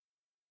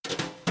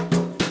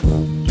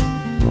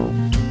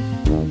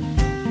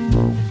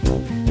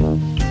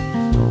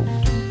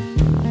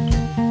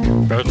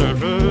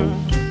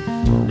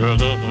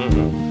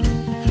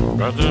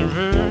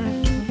Hello,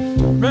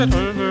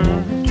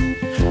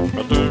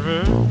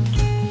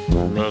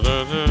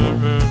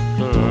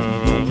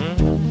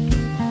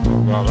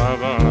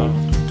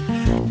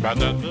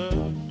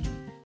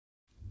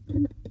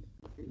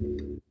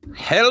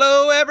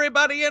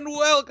 everybody, and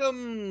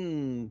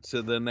welcome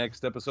to the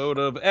next episode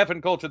of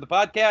Effin' Culture, the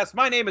podcast.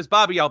 My name is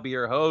Bobby. I'll be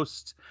your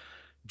host.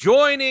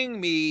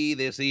 Joining me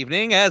this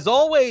evening, as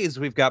always,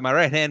 we've got my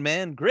right-hand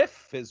man,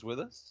 Griff, is with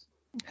us.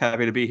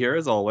 Happy to be here,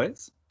 as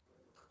always.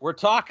 We're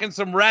talking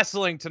some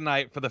wrestling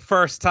tonight for the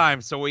first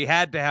time, so we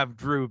had to have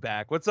Drew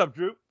back. What's up,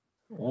 Drew?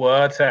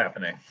 What's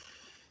happening?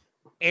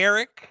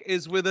 Eric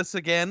is with us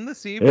again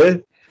this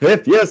evening.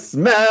 If you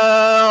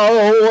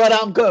smell what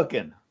I'm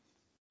cooking.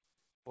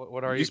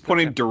 What are you? Just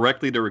pointing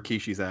directly to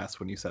Rikishi's ass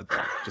when you said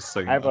that. Just so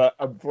you know.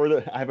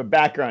 I have a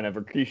background of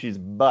Rikishi's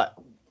butt.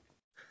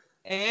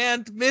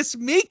 And Miss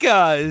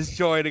Mika is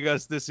joining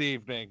us this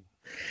evening.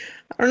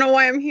 I don't know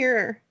why I'm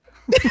here.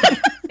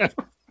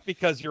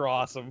 Because you're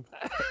awesome.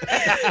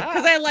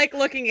 Because I like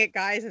looking at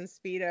guys in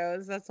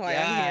Speedos. That's why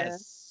I'm here.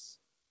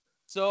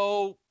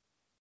 So,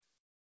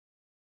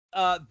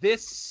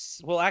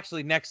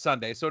 next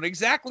Sunday. So in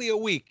exactly a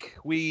week,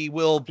 we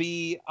will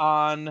be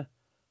on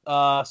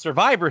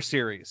Survivor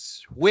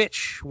Series,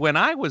 which, when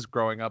I was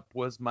growing up,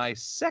 was my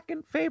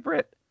second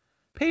favorite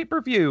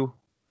pay-per-view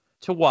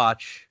to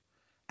watch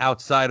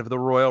outside of the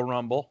Royal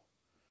Rumble.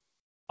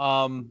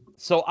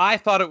 So I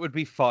thought it would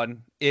be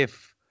fun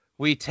if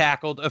we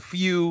tackled a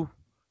few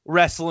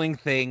wrestling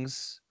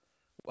things,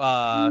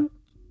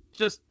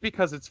 just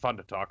because it's fun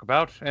to talk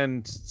about,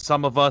 and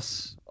some of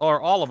us, or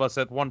all of us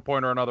at one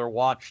point or another,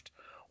 watched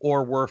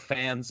or were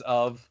fans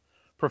of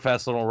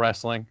professional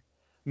wrestling.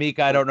 Meek,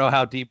 I don't know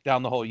how deep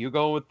down the hole you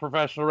go with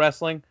professional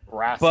wrestling,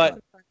 but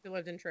I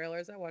lived in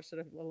trailers. I watched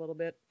it a little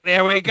bit.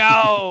 There we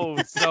go.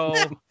 So,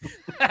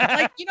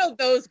 like,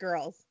 those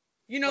girls.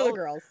 The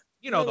girls.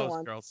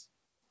 Those girls.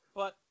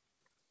 But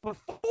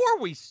before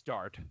we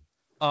start,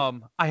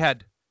 I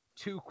had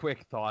two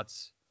quick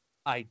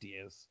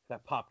ideas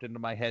that popped into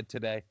my head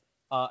today,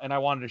 and I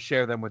wanted to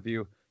share them with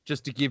you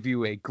just to give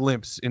you a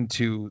glimpse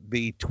into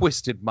the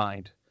twisted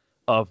mind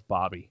of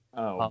Bobby.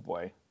 Oh,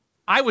 boy.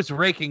 I was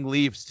raking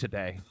leaves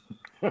today,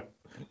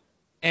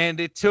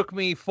 and it took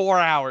me 4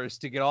 hours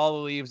to get all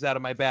the leaves out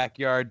of my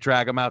backyard,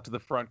 drag them out to the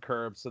front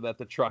curb so that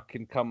the truck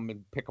can come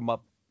and pick them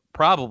up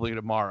probably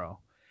tomorrow.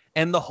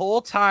 And the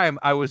whole time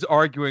I was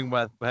arguing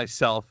with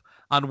myself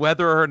on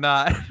whether or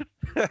not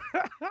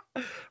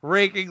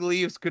raking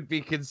leaves could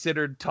be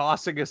considered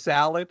tossing a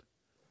salad.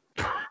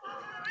 Do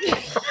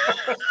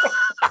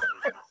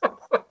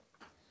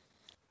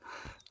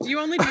you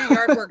only do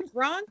yard work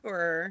drunk,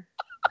 or?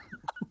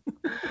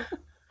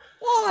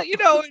 Well,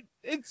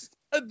 it's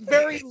a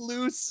very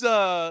loose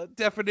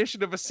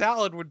definition of a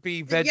salad would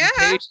be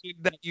vegetation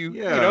that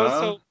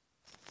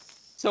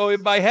So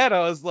in my head, I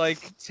was like,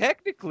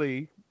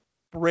 technically,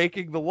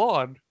 raking the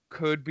lawn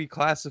could be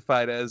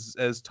classified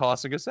as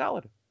tossing a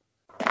salad.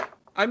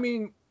 I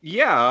mean,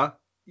 yeah,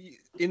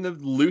 in the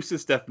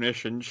loosest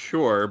definition,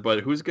 sure, but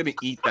who's going to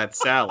eat that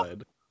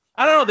salad?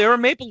 I don't know. There were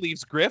maple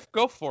leaves, Griff.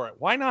 Go for it.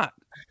 Why not?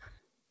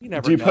 You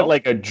never know. Do you put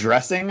like a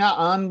dressing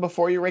on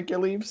before you rake your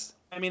leaves?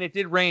 I mean, it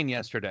did rain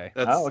yesterday.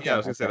 Okay. Yeah, I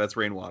was going to say that's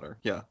rainwater.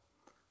 Yeah.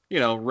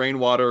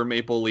 Rainwater,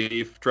 maple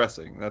leaf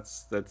dressing.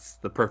 That's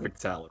the perfect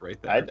salad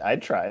right there.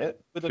 I'd try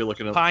it. With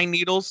the pine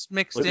needles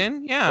mixed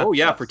in? Yeah. Oh,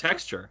 yeah, for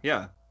texture.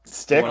 Yeah.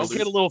 Sticks.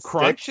 Get a little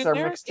crunch in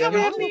there? Yeah, we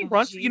have a little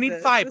crunch. You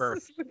need fiber.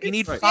 You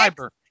need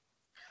fiber.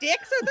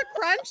 Sticks are the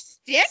crunch?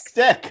 Sticks?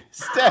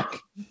 Stick.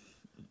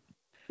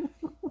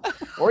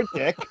 Or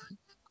dick.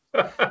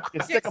 You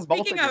stick them both.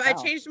 Speaking of, I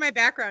changed my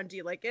background. Do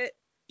you like it?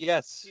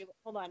 Yes.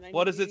 Hold on.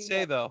 What does it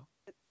say, though?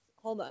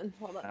 Hold on.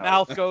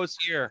 Mouth goes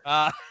here.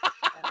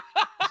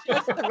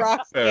 Just the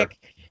rock stick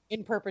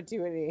in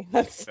perpetuity.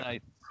 That's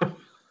nice.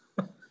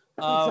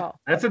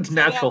 That's its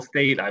natural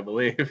state, I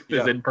believe,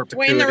 is in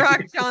perpetuity. Dwayne The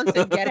Rock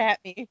Johnson, get at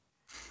me.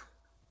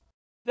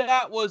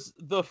 That was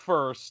the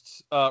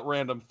first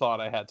random thought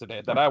I had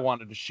today that I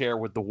wanted to share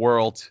with the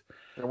world.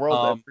 The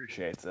world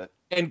appreciates it.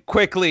 And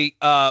quickly,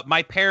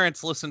 my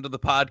parents listened to the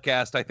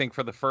podcast, I think,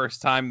 for the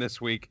first time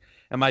this week,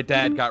 and my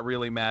dad got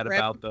really mad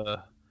about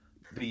the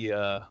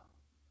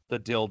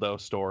dildo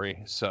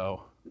story.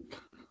 So,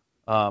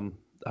 I'm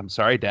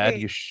sorry, Dad.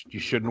 You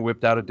shouldn't have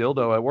whipped out a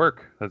dildo at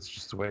work. That's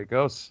just the way it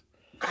goes.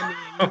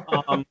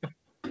 I mean,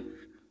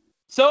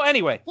 so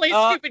anyway, play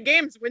stupid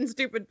games, win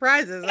stupid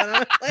prizes.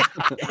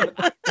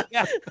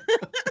 Yeah.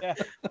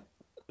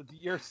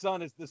 Your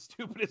son is the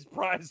stupidest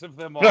prize of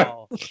them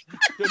all.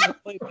 Shouldn't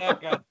have played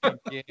that goddamn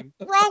game.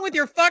 What's wrong with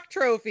your fuck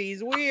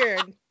trophies?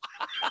 Weird.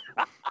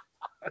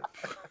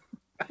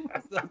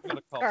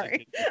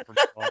 Sorry.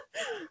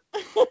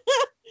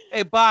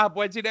 Hey, Bob,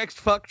 when's your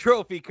next fuck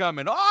trophy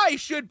coming? Oh, I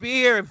should be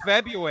here in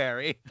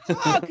February.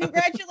 Oh,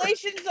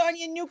 congratulations on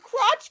your new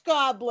crotch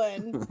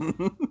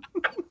goblin.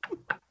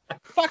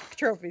 Fuck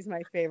trophy's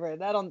my favorite.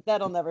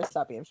 That'll never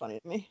stop being funny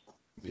to me.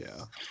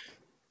 Yeah.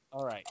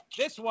 All right.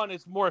 This one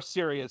is more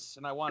serious,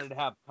 and I wanted to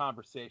have a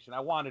conversation. I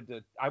wanted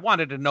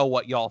to know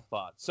what y'all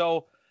thought.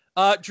 So,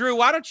 Drew,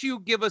 why don't you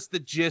give us the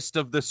gist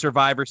of the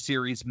Survivor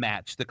Series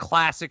match, the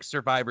classic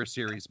Survivor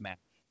Series match?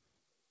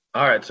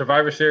 All right,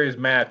 Survivor Series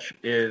match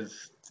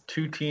is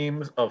 2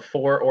 teams of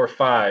 4 or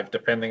 5,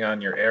 depending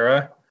on your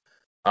era.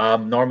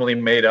 Normally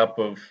made up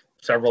of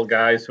several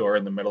guys who are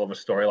in the middle of a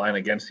storyline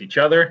against each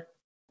other.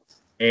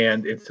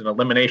 And it's an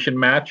elimination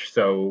match,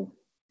 so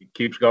it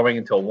keeps going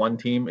until one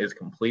team is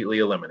completely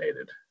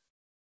eliminated.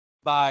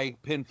 By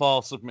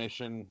pinfall,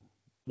 submission,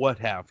 what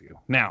have you.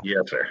 Now,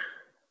 Yes, sir.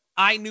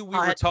 I knew we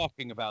were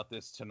talking about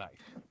this tonight.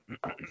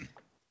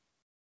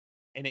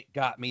 And it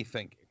got me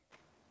thinking.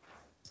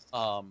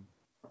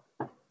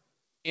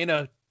 In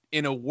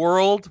a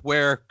world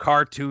where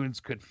cartoons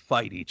could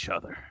fight each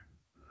other,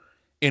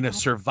 in a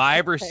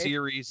Survivor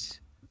Series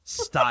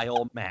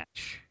style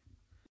match,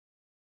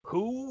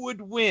 who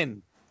would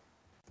win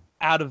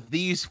out of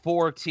these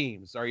 4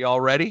 teams? Are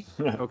y'all ready?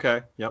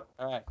 Okay. Yep.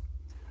 All right.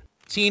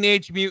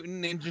 Teenage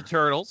Mutant Ninja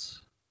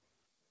Turtles,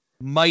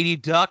 Mighty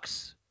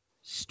Ducks,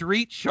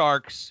 Street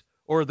Sharks,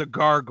 or the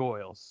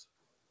Gargoyles?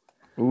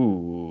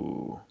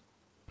 Ooh.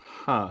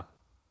 Huh.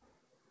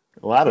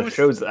 A lot of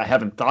shows that I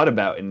haven't thought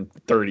about in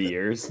 30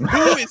 years.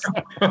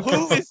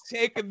 Who is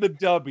taking the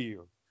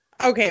W?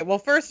 Okay, well,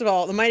 first of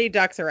all, the Mighty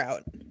Ducks are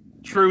out.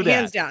 True that.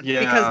 Hands down.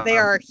 Yeah. Because they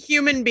are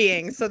human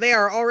beings, so they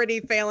are already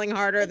failing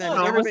harder than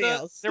everybody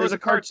else. There was a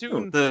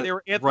cartoon. cartoon. They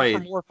were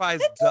anthropomorphized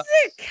That ducks.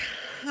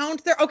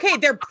 doesn't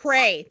count. They're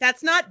prey.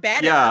 That's not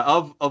better. Yeah,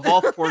 of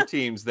all 4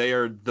 teams, they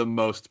are the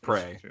most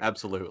prey.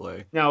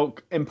 Absolutely. Now,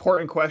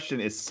 important question,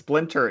 is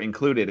Splinter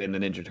included in the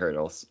Ninja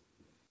Turtles?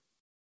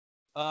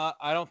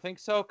 I don't think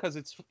so, because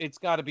it's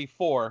got to be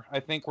 4.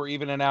 I think we're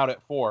evening out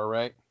at 4,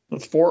 right?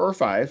 It's 4 or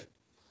 5.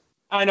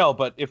 I know,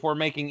 but if we're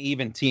making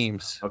even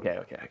teams, Okay.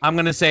 I'm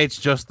gonna say it's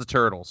just the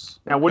Turtles.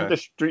 Now, would Okay. the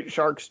Street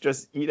Sharks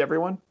just eat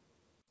everyone?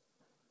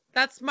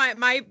 That's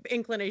my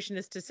inclination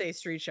is to say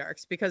Street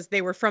Sharks because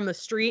they were from the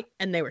street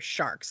and they were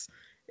sharks.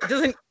 It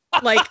doesn't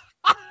like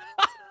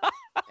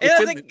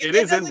It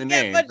is in the get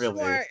name, much really.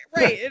 more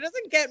right. It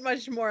doesn't get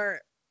much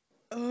more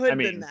hood I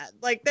mean, than that.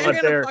 Like they're but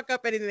gonna they're- fuck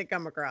up anything they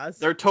come across.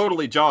 They're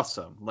totally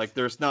jawsome. Like,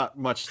 there's not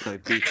much to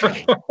beat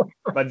them.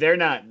 But they're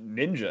not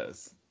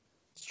ninjas.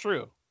 It's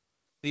true.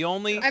 The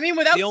only I mean,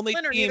 without the only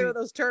Splinter, team- neither of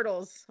those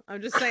turtles.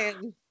 I'm just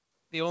saying.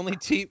 the only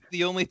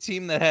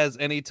team that has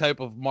any type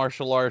of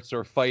martial arts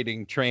or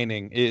fighting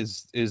training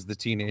is the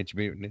Teenage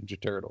Mutant Ninja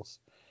Turtles.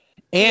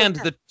 And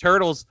Yeah. the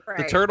turtles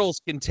Right.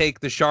 can take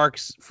the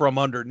sharks from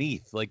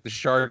underneath. Like the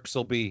sharks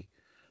will be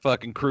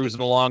fucking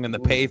cruising along in the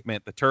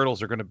pavement. The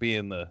turtles are going to be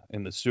in the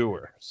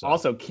sewer. So.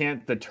 Also,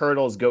 can't the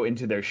turtles go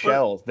into their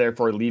shells,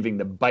 therefore leaving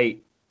the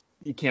bite?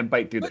 You can't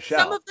bite through the But shell.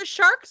 some of the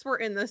sharks were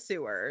in the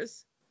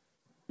sewers.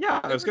 Yeah,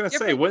 I was There were going to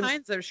say, different wouldn't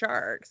kinds of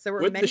sharks. There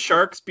were would many. the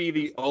sharks be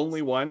the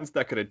only ones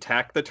that could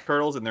attack the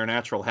turtles in their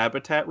natural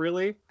habitat,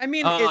 really? I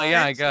mean, Oh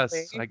yeah, I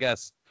essentially.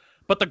 guess.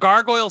 But the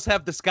gargoyles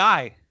have the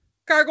sky.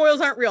 Gargoyles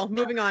aren't real.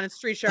 Moving on. It's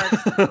street sharks.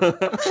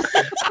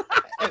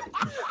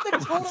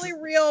 The totally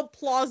real,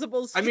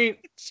 plausible. I mean,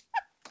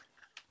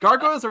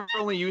 gargoyles are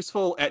only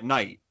useful at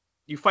night.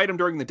 You fight them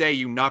during the day,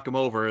 you knock them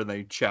over, and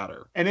they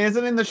chatter. And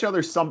isn't in the show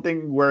there's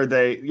something where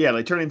they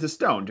turn into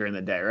stone during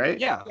the day, right?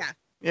 Yeah. Yeah.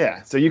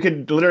 Yeah. So you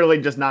could literally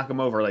just knock them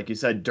over, like you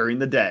said, during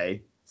the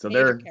day. So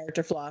Major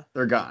character flaw.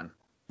 they're gone.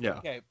 Yeah.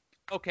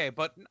 Okay,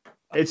 but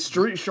It's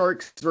Street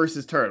Sharks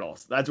versus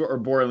Turtles. That's what we're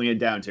boiling it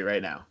down to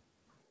right now.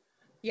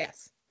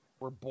 Yes.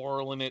 we're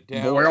boiling it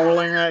down.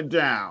 Boiling it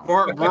down.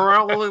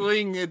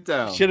 Boiling it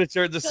down. Should have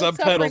turned the Still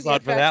subtitles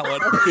on suffering for that the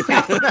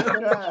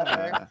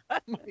one. Oh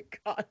my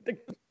god.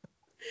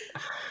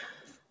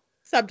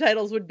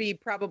 Subtitles would be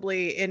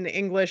probably in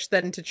English,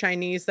 then to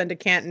Chinese, then to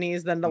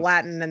Cantonese, then to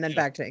Latin, and then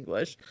back to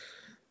English.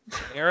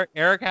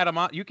 Eric had them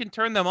on. You can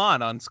turn them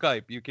on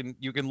Skype. You can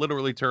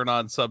literally turn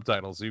on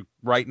subtitles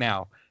right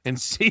now and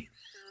see.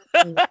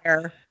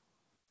 Where?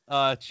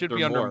 It should be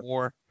There under more.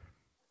 more.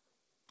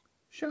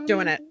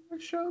 Doing it.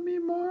 Show me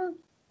more.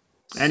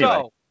 Anyway,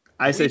 So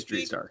I say we Street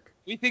think- Shark.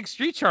 we think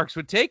Street Sharks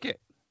would take it.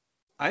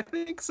 I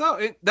think so.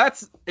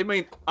 I'm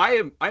a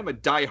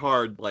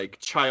diehard like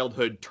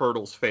childhood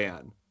Turtles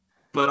fan,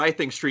 but I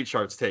think Street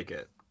Sharks take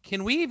it.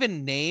 Can we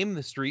even name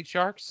the Street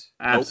Sharks?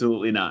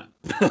 Absolutely not.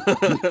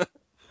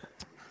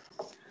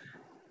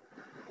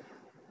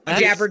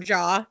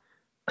 Jabberjaw.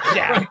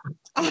 Yeah.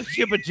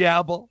 Jibba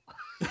Jabble.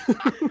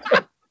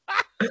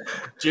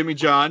 Jimmy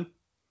John.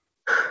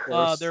 Of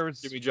course, There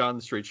was Jimmy John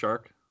the Street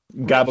Shark.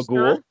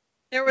 Gabagool.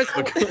 There was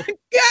Gabagool.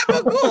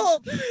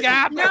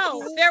 Gabagool.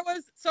 No,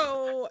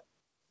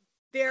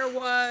 there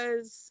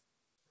was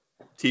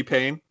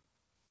T-Pain,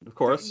 of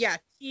course. yeah,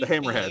 The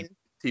Hammerhead. T-Pain.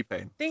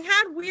 T-Pain. They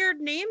had weird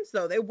names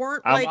though. They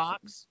weren't like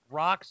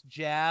Rocks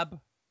Jab.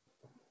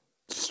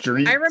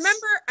 Street. I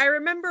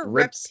remember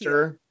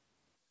Reptile.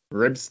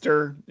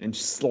 Ribster, and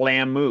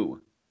Slamoo.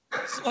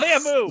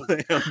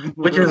 Slamoo.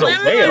 Which is a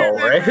I whale,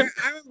 remember- right?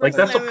 I remember Like,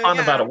 that's a Slamoo, pun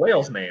yeah. about a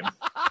whale's name.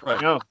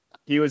 Right. No,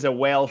 he was a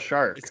whale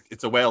shark.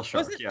 It's a whale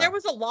shark. Wasn't Yeah. there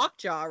was a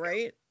Lockjaw,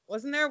 right?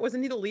 Wasn't there?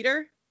 Wasn't he the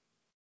leader?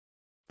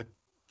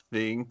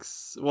 think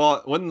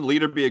well, wouldn't the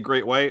leader be a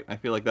great white? I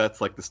feel like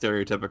that's like the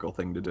stereotypical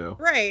thing to do.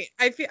 Right.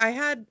 I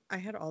had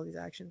all these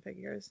action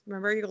figures.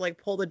 Remember, you could like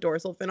pull the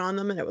dorsal fin on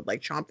them and it would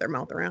like chomp their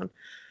mouth around.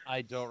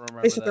 I don't remember.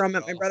 I used to that throw them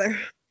at at my all. brother.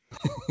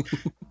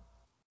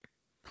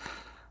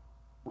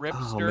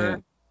 Ripster.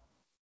 man.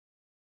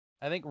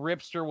 I think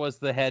Ripster was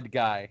the head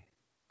guy.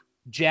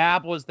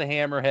 Jab was the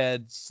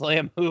hammerhead.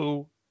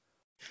 Slamhoo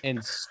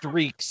and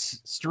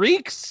Streaks.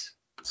 Streaks?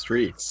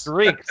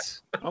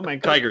 Streaks. Oh my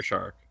god. Tiger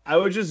Shark. I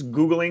was just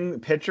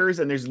Googling pictures,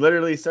 and there's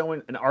literally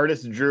an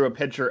artist drew a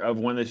picture of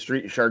one of the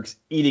Street Sharks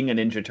eating a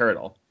Ninja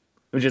Turtle,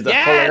 which is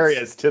Yes!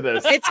 hilarious to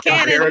this. It's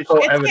canon. Empirical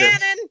It's evidence.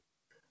 canon.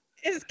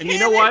 It's And canon. you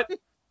know what?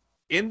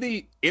 In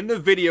the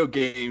video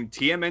game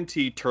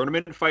TMNT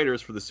Tournament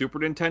Fighters for the Super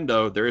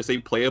Nintendo, there is a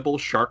playable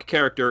shark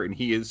character, and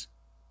he is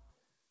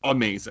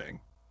amazing.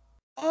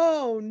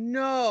 Oh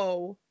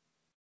no.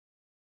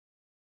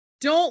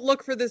 Don't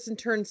look for this and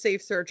turn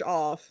safe search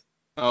off.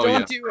 Oh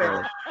Don't yeah.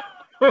 do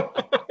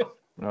it.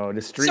 Oh,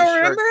 the Street So Shark.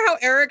 remember how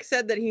Eric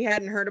said that he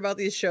hadn't heard about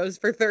these shows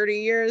for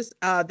 30 years?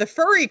 The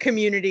furry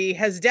community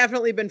has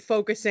definitely been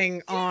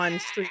focusing on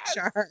Street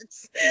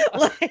Sharks.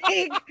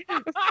 Like,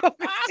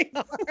 focusing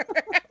on...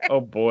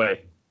 Oh boy.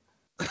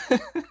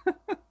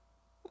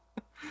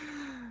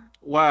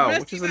 Wow, I'm gonna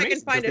which see is if I amazing.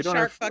 can find 'cause a they don't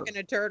shark have fur. fucking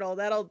a turtle.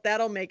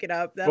 That'll make it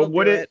up. That'll But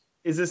would do it?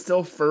 Is it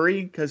still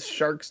furry? Because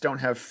sharks don't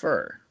have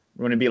fur.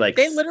 Wouldn't it be like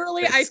They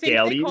literally, the I think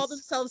they call scalies?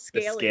 themselves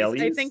The scalies. I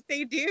scalies? think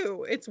they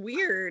do. It's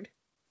weird.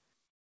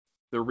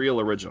 The real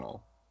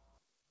original.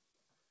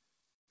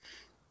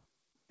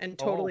 And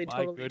Oh totally, my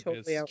totally, goodness.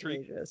 totally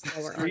outrageous. Now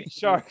we're on Street TV.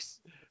 Sharks.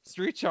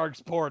 Street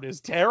Sharks porn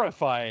is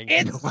terrifying.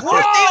 It's Whoa! they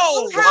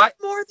all have Why-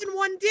 more than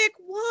one dick.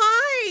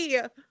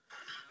 Why?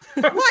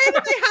 Why do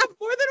they have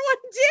more than one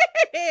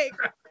dick?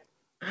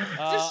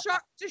 Do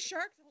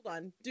sharks? Hold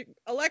on.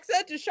 Alexa,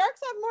 do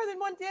sharks have more than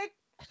one dick?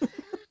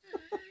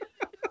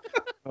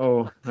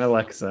 Oh,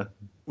 Alexa.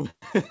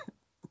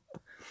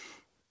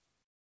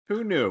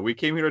 Who knew? We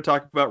came here to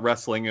talk about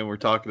wrestling, and we're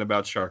talking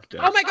about shark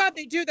dick. Oh my god,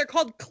 they do. They're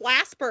called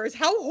claspers.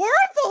 How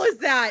horrible is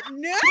that?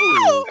 No, Ooh,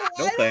 I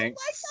no don't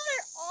thanks. like that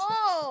at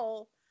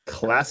all.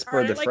 Clasper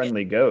Alright, the I like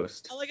Friendly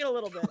Ghost. I like it a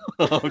little bit.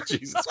 Oh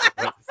Jesus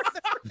Christ.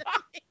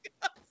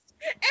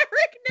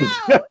 Eric,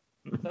 no.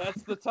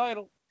 That's the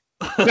title.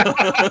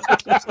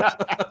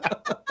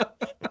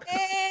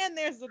 And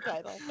there's the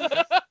title.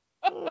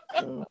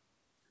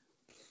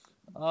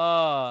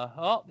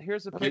 Well,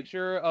 here's a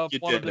picture of You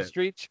one of did the it.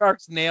 Street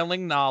Sharks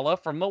nailing Nala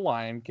from The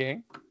Lion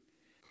King.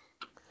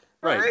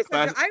 Right. Furries are-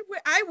 class-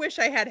 I wish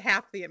I had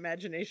half the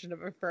imagination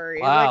of a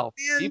furry. Wow, Like,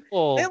 man,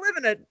 people they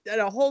live in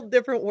a whole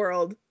different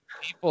world.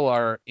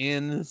 are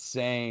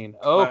insane.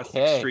 classic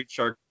Okay. Street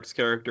Sharks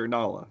character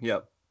Nala.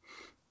 Yep.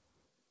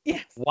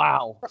 Yes.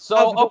 Wow. Of So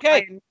the okay.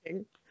 Lion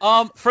King.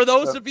 For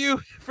those of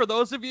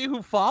you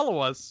who follow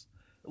us,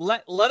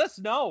 let us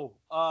know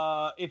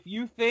if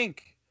you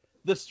think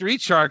the Street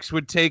Sharks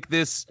would take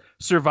this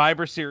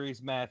Survivor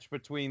Series match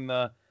between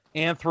the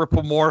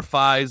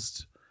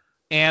anthropomorphized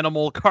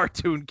animal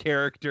cartoon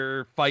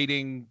character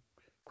fighting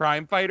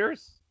crime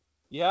fighters.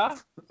 Yeah?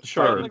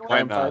 Sure. Fighting Why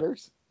Crime not?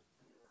 fighters?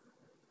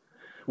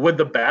 Would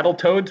the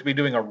Battletoads be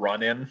doing a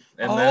run-in in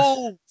this?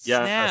 Oh,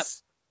 snap.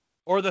 Yes.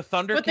 Or the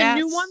Thundercats. But the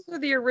new ones are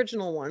the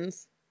original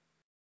ones.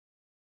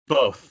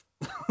 Both.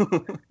 You're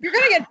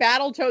gonna get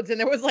Battletoads, and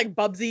there was like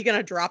Bubsy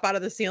gonna drop out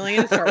of the ceiling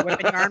and start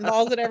whipping yarn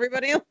balls at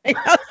everybody. Like,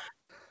 how's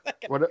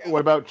that gonna go?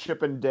 What about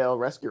Chip and Dale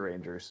Rescue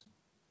Rangers?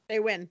 They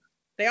win.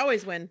 They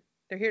always win.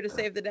 They're here to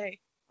save the day.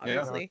 Yeah.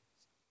 Obviously.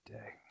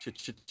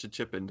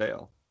 Chip and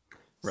Dale.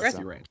 Rescue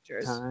Rescue Range.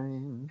 Rangers.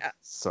 Time, Yeah.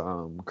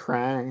 some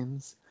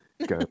crimes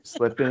go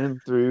slipping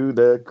through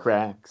the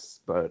cracks,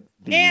 but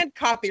the And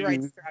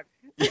copyright two- struck.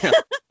 Yeah.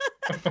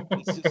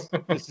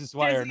 This is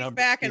why our Disney's number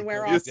back and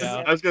we're This off. is,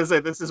 Yeah. I was gonna say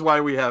this is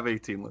why we have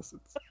 18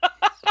 listens.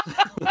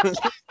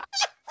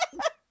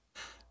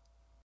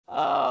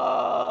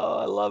 Oh,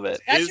 I love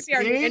it. That should be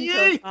our new Disney!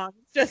 intro song.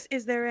 It's just,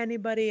 is there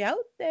anybody out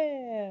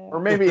there? Or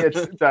maybe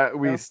it's that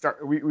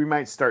we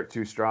might start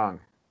too strong.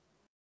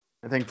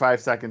 I think 5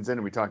 seconds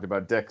in we talked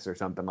about dicks or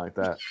something like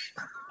that.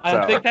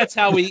 I So- think that's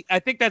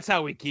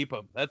how we keep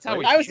them. That's how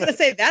we. I was gonna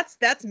say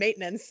that's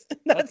maintenance.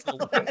 That's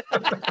That's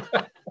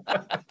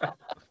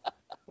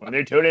When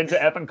they tune into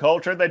effing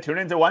culture, they tune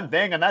into one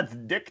thing, and that's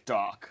dick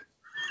talk.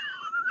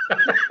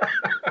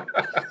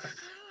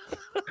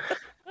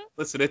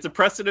 Listen, it's a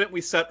precedent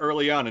we set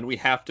early on, and we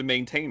have to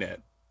maintain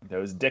it.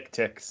 Those dick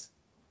ticks.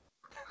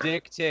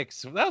 Dick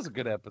Ticks. That was a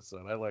good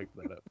episode. I liked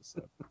that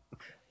episode.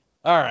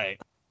 All right.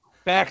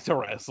 Back to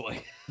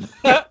wrestling.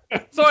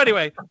 So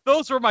anyway,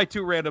 those were my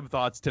two random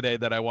thoughts today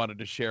that I wanted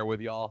to share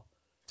with y'all.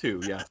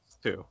 Two, yes,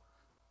 two.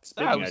 That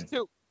Speaking was of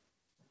two.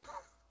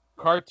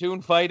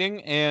 Cartoon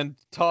fighting and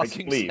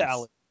tossing leaves.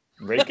 salad.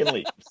 raking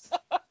leaves.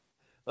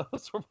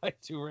 Those were my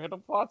two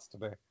random thoughts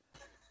today.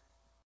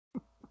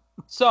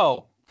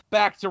 So,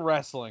 back to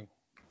wrestling.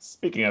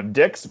 Speaking of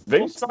dicks,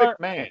 Vince start-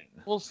 McMahon.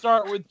 We'll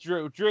start with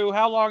Drew. Drew,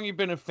 how long you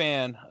been a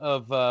fan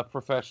of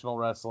professional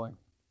wrestling?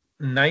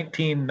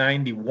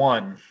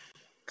 1991,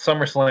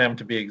 SummerSlam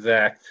to be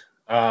exact.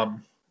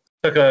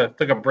 Took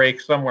a break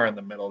somewhere in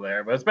the middle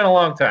there, but it's been a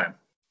long time.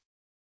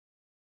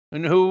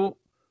 And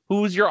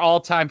who's your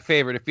all-time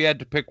favorite if you had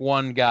to pick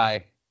one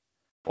guy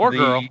or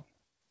girl?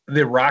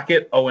 The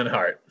Rocket, Owen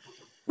Hart.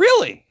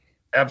 Really?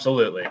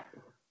 Absolutely.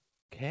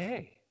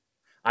 Okay.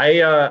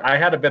 I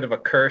had a bit of a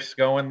curse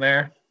going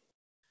there.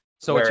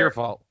 So it's your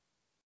fault.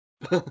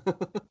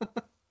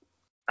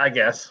 I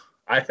guess.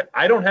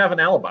 I don't have an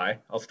alibi.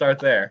 I'll start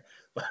there.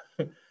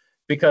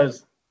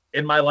 Because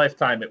in my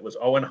lifetime, it was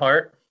Owen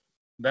Hart.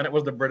 Then it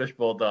was the British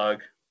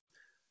Bulldog.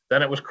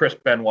 Then it was Chris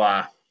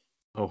Benoit.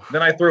 Oh.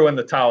 Then I threw in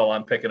the towel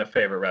on picking a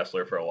favorite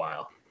wrestler for a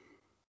while.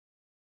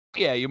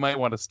 Yeah, you might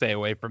want to stay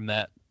away from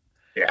that.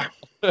 Yeah.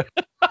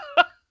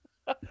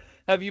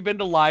 Have you been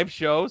to live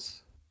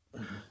shows?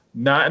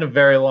 Not in a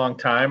very long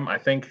time. I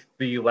think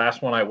the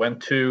last one I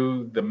went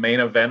to, the main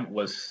event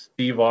was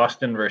Steve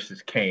Austin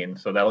versus Kane.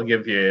 So that'll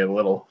give you a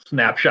little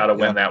snapshot of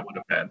when that would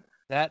have been.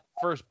 That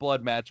first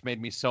blood match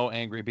made me so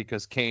angry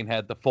because Kane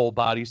had the full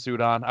bodysuit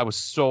on. I was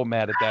so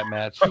mad at that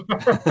match.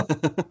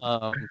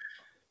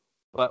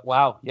 But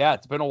wow, yeah,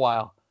 it's been a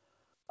while.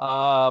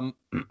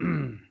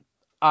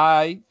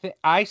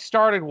 I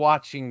started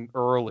watching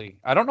early.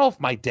 I don't know if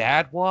my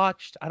dad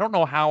watched. I don't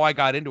know how I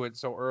got into it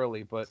so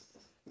early, but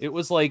it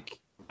was like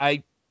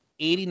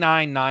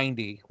 89,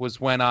 90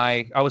 was when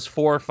I was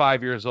 4 or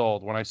 5 years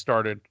old when I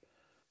started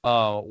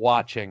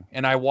watching,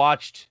 and I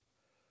watched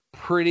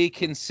pretty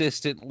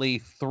consistently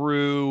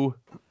through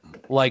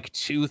like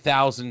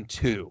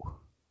 2002,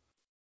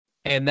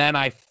 and then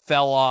I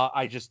fell off.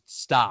 I just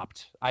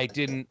stopped. I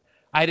didn't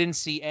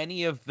see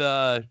any of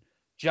the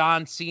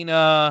John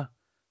Cena,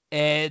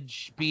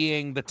 Edge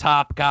being the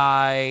top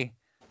guy.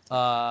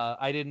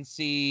 I didn't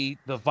see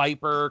the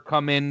Viper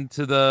come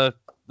into the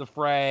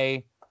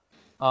fray.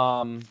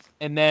 And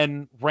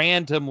then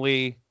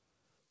randomly,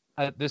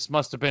 this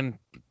must have been,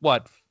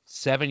 what,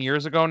 7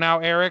 years ago now,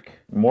 Eric?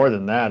 More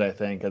than that, I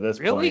think, at this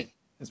Really? point.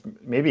 It's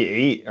maybe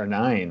 8 or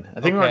 9.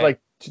 I think it was Okay. like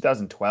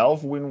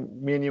 2012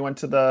 when me and you went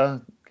to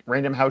the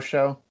Random House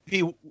show.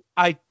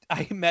 I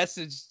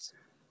messaged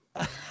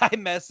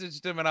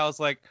him and I was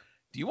like,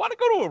 do you want to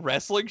go to a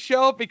wrestling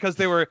show? Because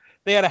they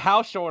had a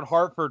house show in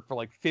Hartford for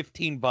like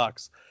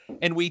 $15.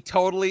 And we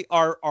totally,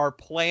 our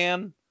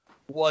plan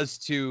was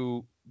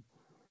to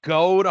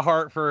go to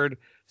Hartford,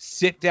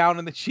 sit down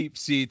in the cheap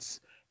seats,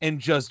 and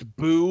just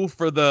boo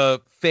for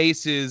the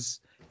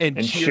faces and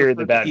cheer cheer for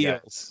the bad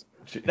heels.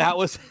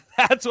 guys.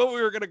 That's what we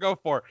were gonna go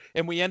for.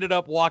 And we ended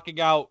up walking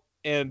out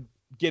and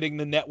getting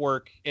the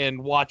network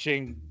and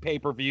watching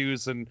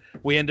pay-per-views, and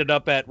we ended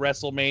up at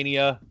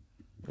WrestleMania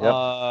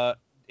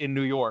in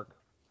New York.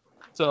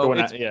 So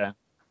it's It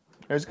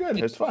was good.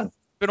 It was fun.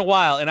 been a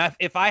while, and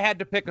if I had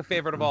to pick a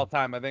favorite of all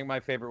time, I think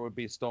my favorite would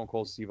be Stone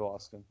Cold Steve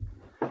Austin.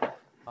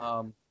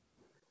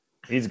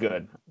 He's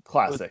good.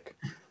 Classic.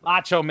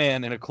 Macho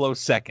Man in a close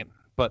second,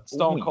 but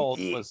Stone Cold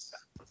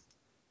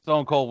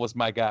was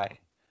my guy.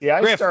 Yeah,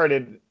 I Griff.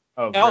 started.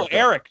 Oh, Griff.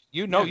 Eric,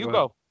 you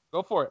Yeah,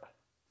 go for it.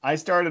 I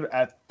started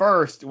at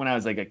first when I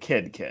was like a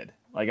kid.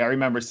 Like I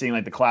remember seeing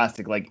like the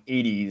classic like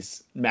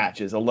 80s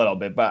matches a little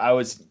bit, but I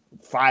was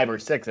 5 or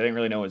 6. I didn't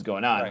really know what was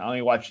going on. Right. I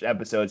only watched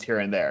episodes here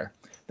and there.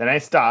 Then I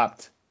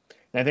stopped.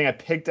 And I think I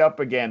picked up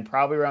again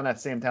probably around that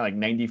same time, like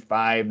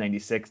 95,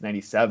 96,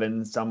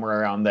 97, somewhere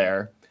around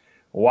there.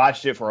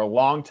 Watched it for a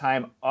long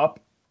time up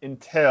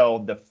until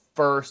the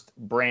first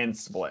brand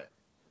split.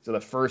 So the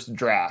first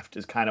draft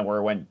is kind of where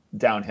it went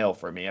downhill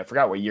for me. I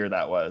forgot what year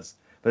that was.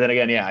 But then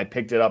again, yeah, I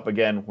picked it up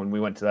again when we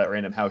went to that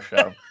Random House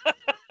show.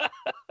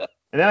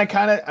 And then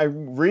I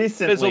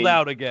recently Fizzled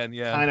out again,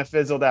 yeah. kind of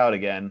fizzled out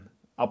again.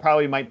 I'll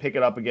probably might pick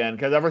it up again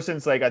because ever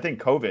since like I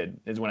think COVID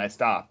is when I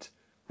stopped.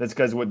 That's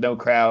because with no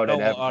crowd, No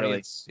I'd have really.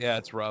 audience. Yeah,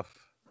 it's rough.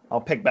 I'll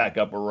pick back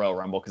up a Royal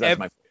Rumble because that's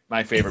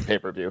my favorite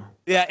pay-per-view.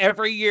 Yeah,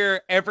 every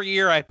year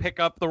I pick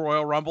up the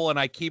Royal Rumble and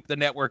I keep the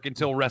network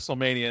until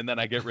WrestleMania and then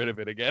I get rid of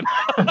it again.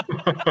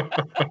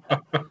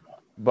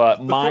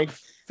 But my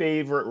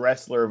favorite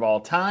wrestler of all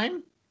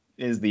time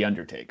is The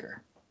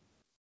Undertaker.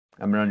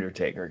 I'm an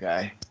Undertaker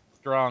guy.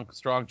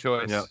 Strong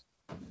choice.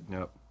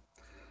 Yep.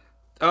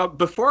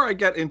 Before I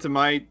get into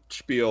my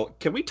spiel,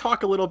 can we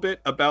talk a little bit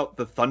about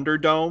the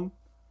Thunderdome?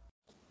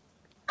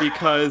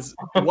 Because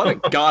what a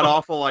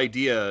god-awful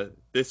idea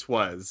this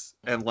was.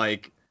 And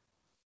like...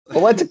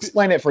 Well, let's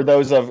explain it for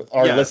those of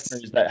our Yes.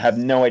 listeners that have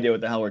no idea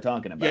what the hell we're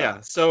talking about. Yeah,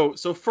 so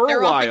for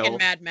They're a all while... thinking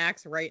Mad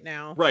Max right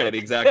now. Right,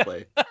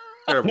 exactly.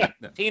 Terrible.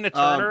 No. Tina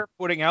Turner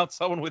putting out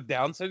someone with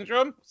Down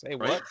syndrome? Say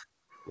what?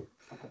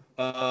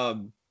 Right.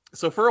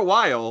 So for a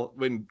while,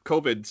 when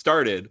COVID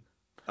started,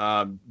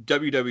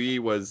 WWE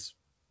was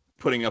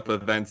putting up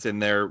events in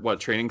their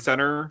training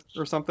center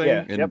or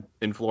something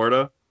in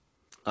Florida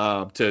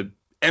to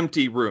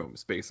empty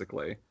rooms,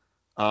 basically.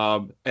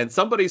 And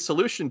somebody's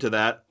solution to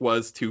that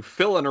was to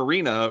fill an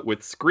arena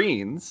with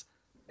screens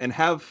and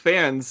have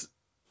fans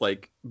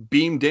like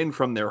beamed in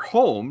from their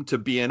home to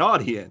be an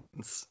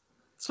audience.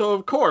 So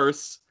of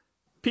course,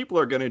 people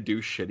are going to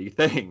do shitty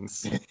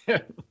things.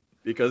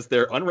 because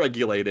they're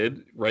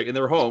unregulated, right in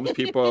their homes.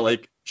 People are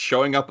like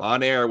showing up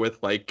on air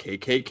with like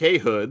KKK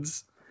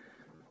hoods,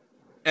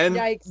 and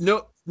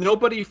Yikes.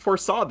 nobody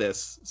foresaw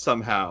this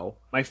somehow.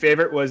 My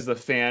favorite was the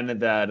fan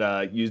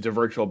that used a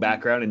virtual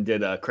background and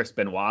did Chris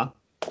Benoit.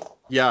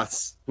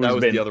 Yes, Who's that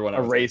was been the other one.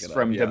 Erased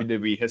from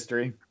WWE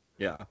history.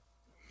 Yeah.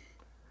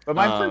 But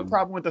my big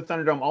problem with the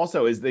Thunderdome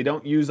also is they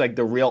don't use like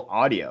the real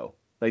audio.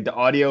 Like the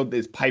audio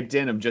is piped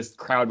in of just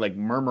crowd like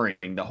murmuring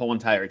the whole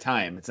entire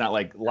time. It's not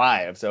like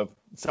live. So if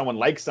someone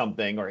likes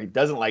something or he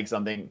doesn't like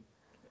something,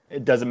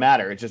 it doesn't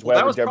matter. It's just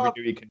whatever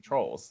WWE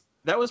controls.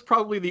 That was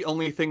probably the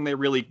only thing they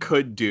really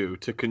could do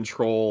to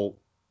control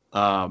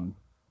the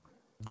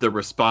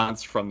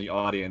response from the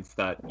audience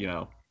that,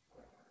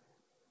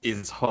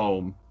 is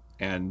home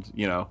and,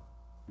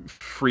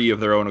 free of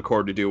their own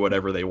accord to do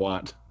whatever they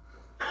want.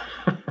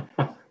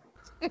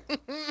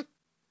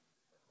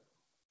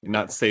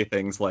 Not say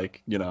things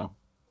like,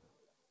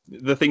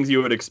 the things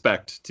you would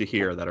expect to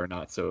hear that are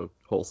not so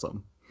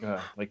wholesome.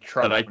 Like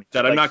Trump.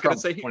 That I'm not going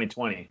to say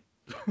 2020.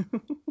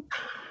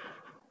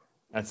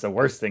 That's the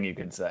worst thing you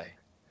can say.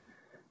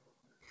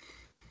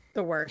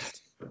 The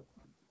worst.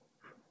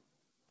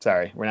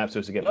 Sorry, we're not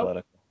supposed to get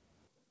political.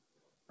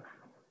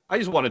 I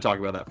just want to talk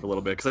about that for a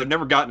little bit because I've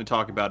never gotten to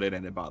talk about it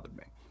and it bothered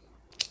me.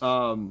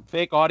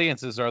 Fake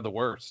audiences are the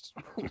worst.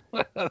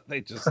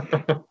 They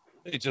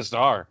just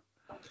are.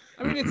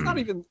 I mean, it's not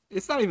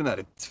even that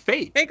it's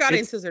fake. Fake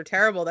audiences are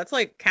terrible. That's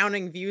like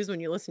counting views when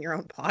you listen to your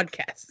own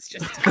podcast. It's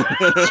just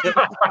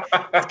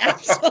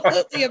it's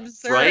absolutely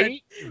absurd.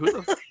 Right? Who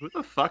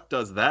the fuck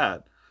does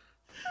that?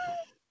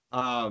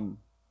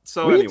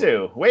 So we anyway.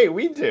 do. Wait,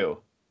 we do.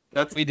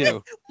 We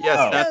do.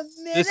 Yes,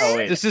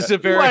 this is a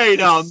very. Wait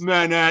a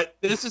minute.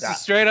 This is a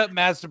straight up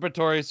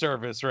masturbatory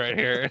service right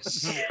here.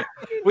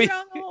 We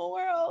the whole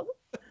world.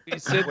 We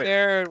sit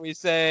there and we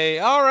say,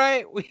 all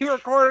right, we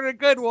recorded a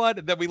good one.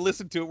 And then we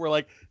listen to it. We're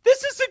like,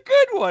 this is a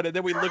good one. And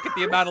then we look at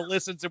the amount of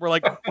listens and we're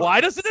like, why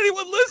doesn't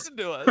anyone listen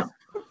to us?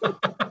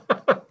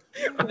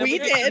 We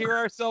did. Hear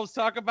ourselves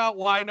talk about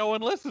why no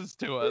one listens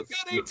to us.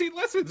 We got 18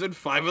 listens and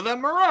 5 of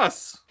them are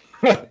us.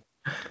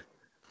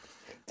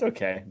 It's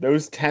okay.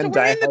 Those 10 so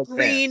we're in the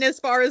green as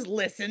far as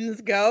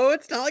listens go.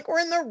 It's not like we're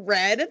in the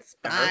red. It's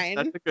fine.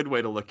 That's a good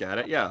way to look at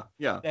it. Yeah.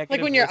 Like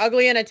when you're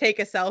ugly and I take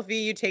a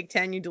selfie, you take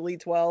 10, you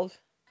delete 12.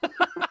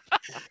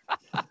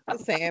 The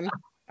same.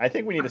 I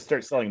think we need to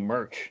start selling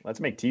merch. Let's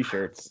make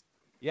t-shirts.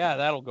 Yeah,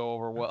 that'll go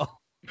over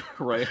well.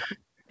 Right.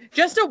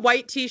 Just a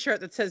white t-shirt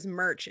that says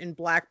merch in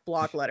black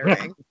block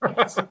lettering.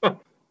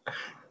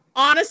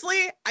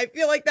 Honestly, I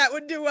feel like that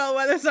would do well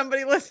whether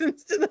somebody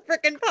listens to the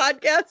freaking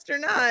podcast or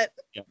not.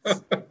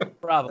 Yes.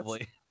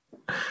 Probably.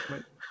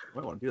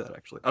 Might want to do that,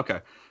 actually.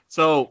 Okay.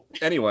 So,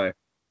 anyway.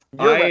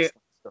 Wrestling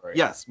story.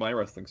 Yes, my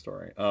wrestling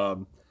story.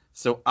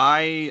 So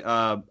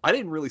I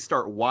didn't really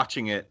start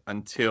watching it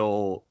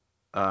until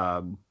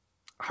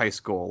high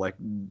school, like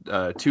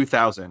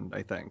 2000,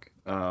 I think.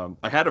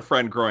 I had a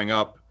friend growing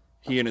up.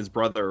 He and his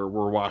brother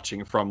were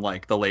watching from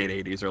like the late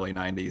 80s, early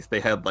 90s. They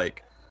had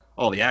like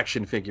all the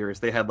action figures.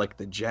 They had like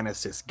the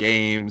Genesis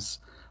games.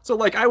 So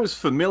like I was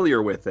familiar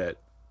with it.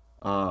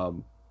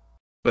 But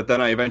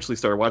then I eventually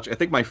started watching. I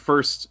think the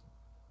first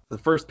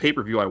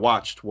pay-per-view I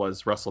watched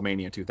was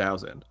WrestleMania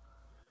 2000.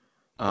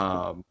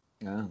 Yeah,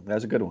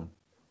 that's a good one.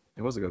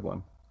 It was a good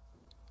one.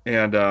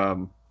 And,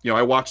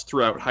 I watched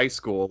throughout high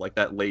school, like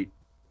that late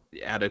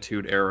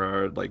Attitude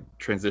Era, like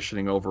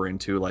transitioning over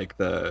into like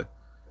the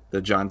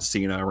John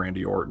Cena,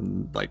 Randy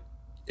Orton, like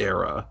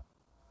era.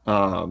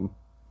 And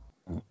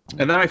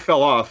then I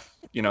fell off,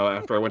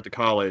 after I went to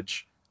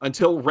college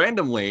until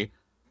randomly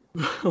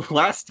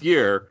last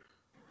year,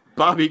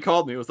 Bobby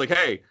called me. It was like,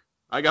 hey,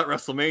 I got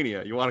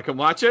WrestleMania. You want to come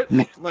watch it?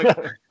 I'm like,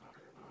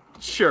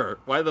 sure.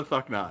 Why the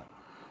fuck not?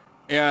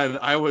 And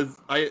I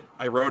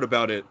wrote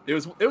about it. It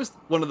was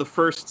one of the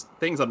first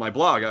things on my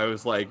blog. I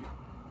was like,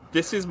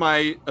 this is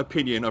my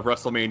opinion of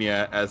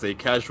WrestleMania as a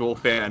casual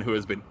fan who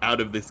has been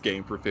out of this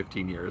game for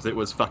 15 years. It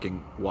was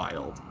fucking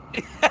wild.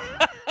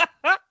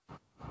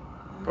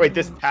 Wait,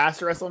 this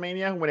past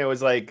WrestleMania when it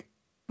was like?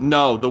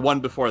 No, the one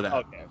before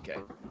that. Okay.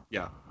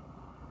 Yeah.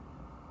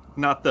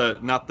 Not the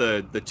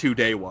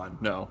 2-day one.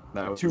 No,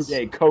 that was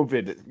 2-day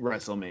COVID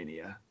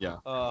WrestleMania. Yeah.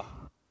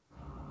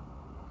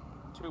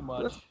 Too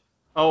much.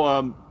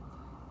 Oh,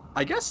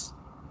 I guess,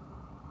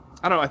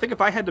 I don't know. I think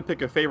if I had to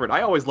pick a favorite,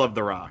 I always loved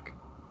The Rock.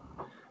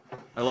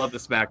 I love the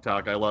smack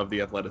talk. I love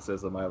the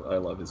athleticism. I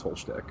love his whole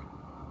shtick.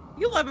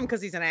 You love him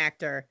because he's an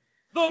actor.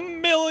 The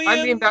millions.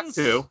 I mean that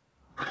too.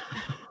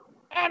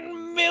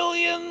 And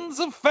millions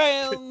of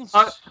fans.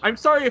 I'm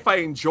sorry if I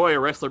enjoy a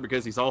wrestler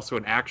because he's also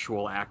an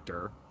actual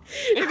actor.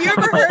 Have you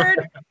ever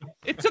heard?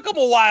 It took him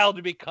a while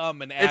to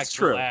become an It's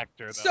true. actual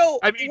actor, though. So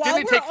I mean,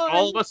 didn't it take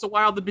all of us a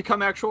while to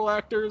become actual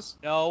actors?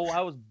 No,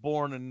 I was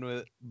born into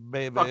it,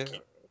 baby.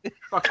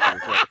 Fuck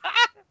you.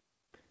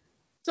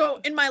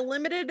 So in my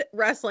limited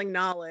wrestling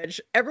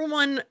knowledge,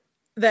 everyone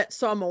that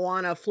saw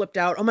Moana flipped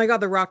out. Oh my God,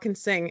 The Rock can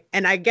sing.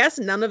 And I guess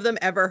none of them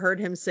ever heard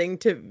him sing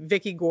to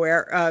Vicky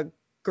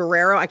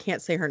Guerrero. I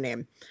can't say her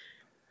name.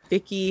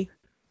 Vicky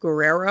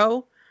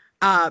Guerrero.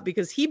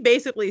 because he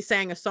basically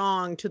sang a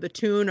song to the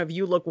tune of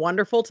 "You Look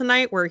Wonderful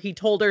Tonight," where he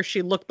told her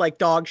she looked like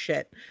dog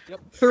shit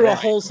through a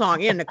whole song.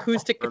 He had an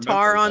acoustic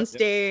guitar on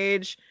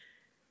stage,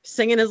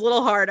 singing his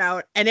little heart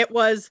out, and it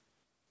was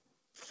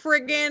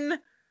friggin'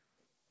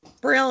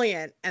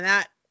 brilliant. And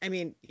that, I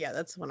mean, yeah,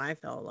 that's when I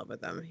fell in love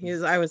with him.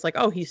 I was like,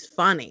 oh, he's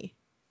funny.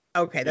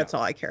 Okay, that's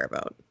all I care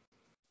about.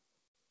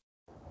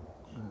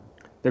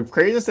 The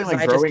craziest thing, like,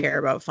 I just care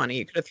about funny.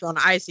 You could have thrown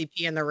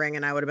ICP in the ring,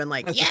 and I would have been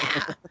like,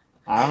 yeah.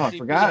 I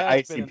forgot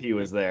ICP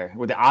was there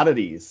with the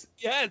oddities.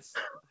 Yes,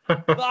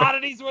 the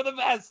oddities were the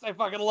best. I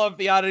fucking love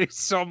the oddities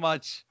so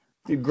much.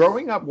 Dude,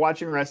 growing up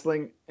watching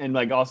wrestling and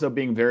like also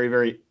being very,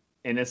 very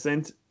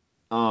innocent,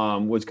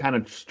 was kind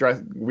of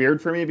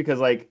weird for me because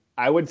like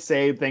I would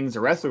say things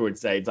a wrestler would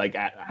say. It's like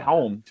at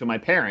home to my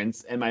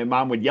parents, and my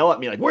mom would yell at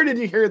me like, "Where did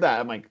you hear that?"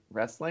 I'm like,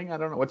 "Wrestling? I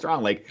don't know what's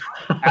wrong." Like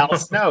Al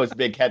Snow's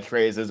big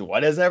catchphrase is, "What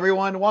does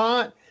everyone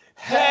want?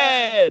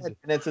 Head!"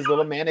 And it's his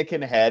little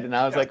mannequin head, and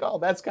I was like, "Oh,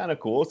 that's kind of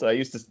cool." So I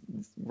used to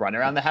run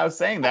around the house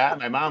saying that.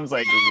 And my mom's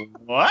like,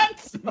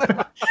 "What?"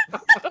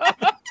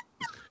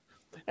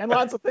 And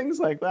lots of things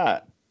like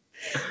that.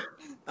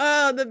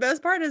 The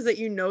best part is that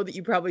you know that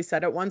you probably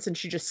said it once, and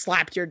she just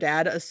slapped your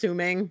dad,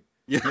 assuming.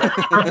 Yeah.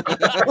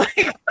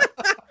 Like,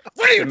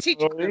 what are you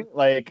teaching me?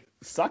 Like,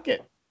 suck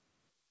it.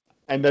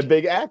 And the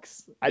big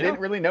X. I didn't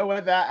really know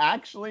what that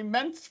actually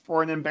meant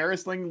for an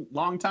embarrassing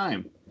long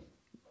time.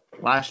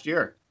 Last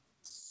year.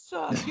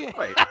 Suck it.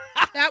 Right.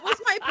 That was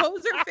my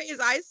poser phase.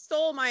 I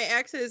stole my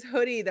ex's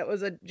hoodie. It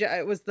was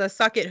the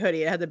Suck It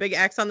hoodie. It had the big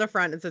X on the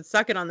front. It said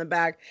Suck It on the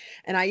back.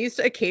 And I used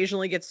to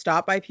occasionally get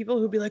stopped by people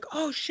who'd be like,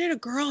 "Oh shit, a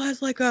girl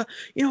has like a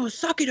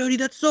Suck It hoodie.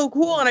 That's so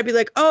cool." And I'd be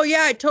like, "Oh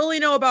yeah, I totally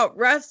know about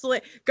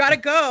wrestling. Gotta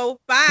go.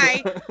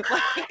 Bye."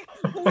 Like,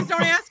 please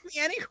don't ask me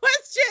any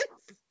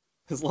questions.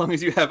 As long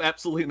as you have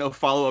absolutely no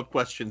follow-up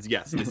questions,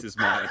 yes, this is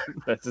mine.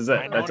 This is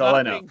it. That's all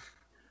I know.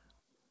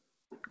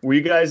 Were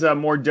you guys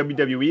more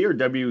WWE or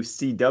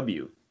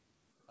WCW?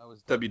 I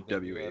was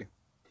WWE.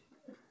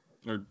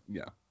 Or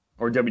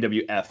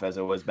WWF as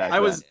it was back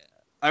then.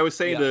 I was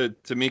saying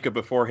to Mika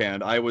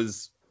beforehand,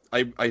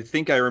 I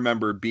think I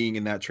remember being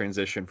in that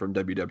transition from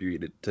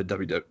WWE to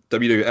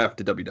WWF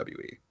to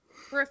WWE.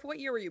 Griff, what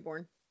year were you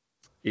born?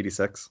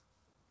 86.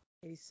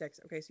 86.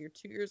 Okay, so you're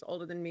 2 years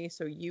older than me.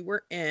 So you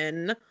were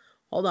in.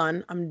 Hold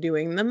on, I'm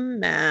doing the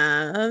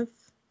math.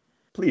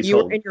 Please you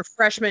hold. were in your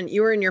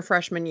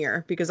freshman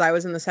year because I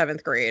was in the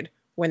 7th grade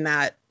when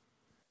that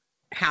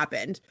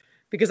happened.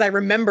 Because I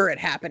remember it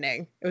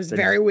happening. It was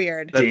very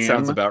weird. That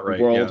sounds about right.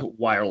 World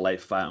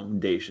Wildlife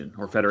Foundation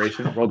or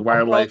Federation. World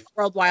Wildlife.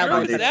 World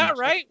Wildlife. Is that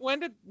right? When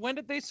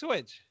did they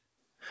switch?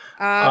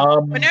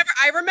 Whenever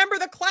I remember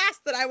the class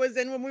that I was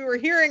in when we were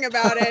hearing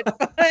about it,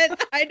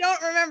 but I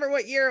don't remember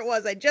what year it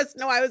was. I just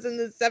know I was in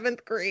the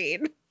 7th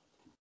grade.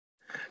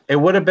 It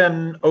would have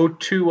been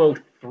 02,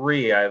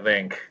 03, I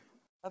think.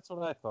 That's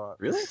what I thought.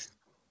 Really?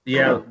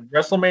 Yeah,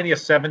 WrestleMania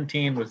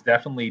 17 was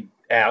definitely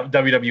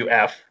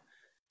WWF,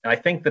 and I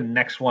think the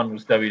next one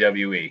was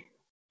WWE.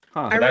 Huh.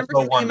 I remember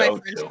sitting in my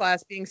French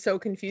class being so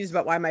confused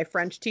about why my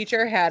French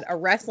teacher had a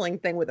wrestling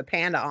thing with a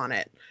panda on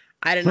it.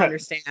 I didn't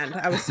understand.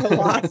 I was so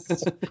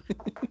lost.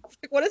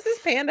 Like, what does this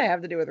panda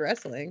have to do with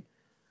wrestling?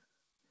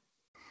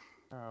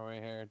 Oh,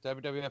 right here.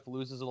 WWF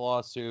loses a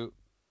lawsuit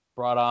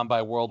brought on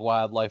by World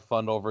Wildlife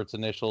Fund over its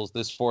initials.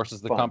 This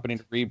forces the company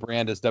to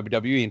rebrand as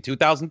WWE in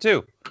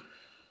 2002.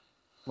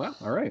 Well,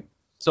 all right.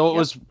 So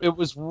it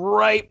was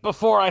right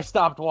before I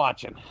stopped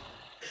watching.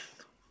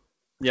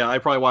 Yeah, I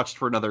probably watched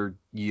for another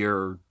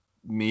year,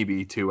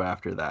 maybe 2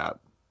 after that.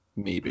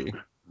 Maybe.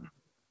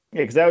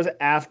 Yeah, because that was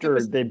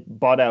after they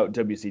bought out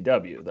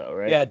WCW, though,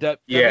 right? Yeah,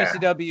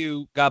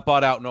 WCW got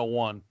bought out in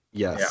 01.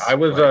 Yes. Yeah, I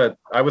was a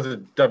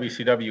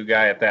WCW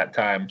guy at that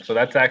time, so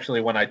that's actually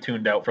when I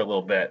tuned out for a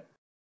little bit.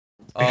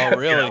 Oh,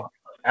 really?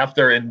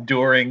 After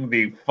enduring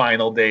the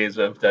final days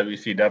of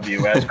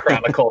WCW as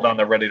chronicled on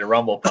the Ready to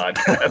Rumble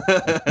podcast.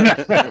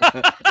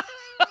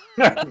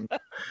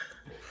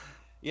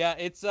 Yeah,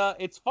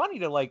 it's funny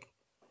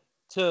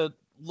to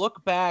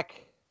look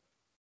back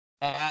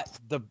at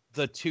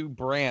the two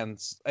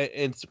brands.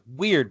 It's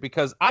weird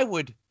because I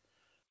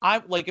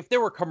if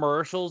there were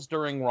commercials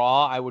during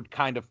Raw, I would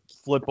kind of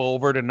flip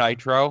over to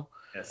Nitro.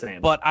 Yeah,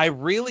 same. But I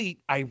really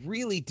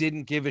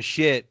didn't give a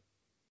shit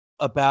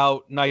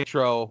about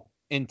Nitro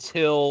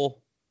until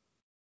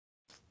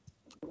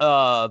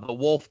the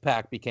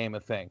Wolfpack became a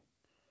thing.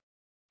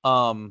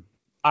 I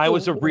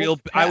was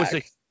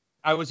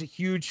a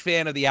huge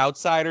fan of the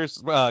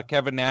Outsiders,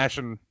 Kevin Nash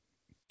and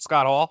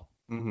Scott Hall.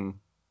 Mm-hmm.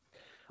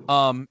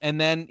 And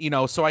then,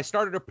 so I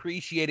started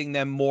appreciating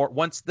them more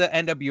once the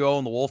NWO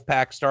and the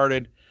Wolfpack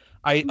started.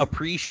 I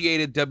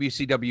appreciated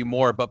WCW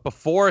more, but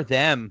before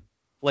them,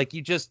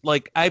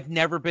 I've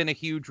never been a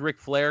huge Ric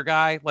Flair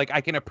guy. Like, I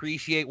can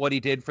appreciate what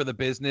he did for the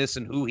business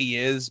and who he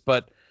is,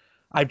 but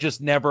I've just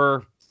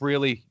never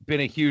really been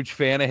a huge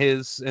fan of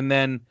his. And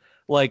then,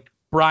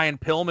 Brian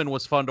Pillman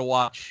was fun to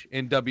watch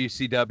in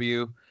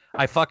WCW.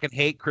 I fucking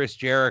hate Chris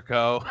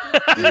Jericho.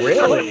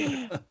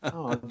 Really?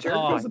 Oh,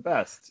 Jericho's the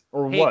best.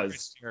 Or was.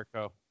 Chris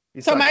Jericho.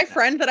 So my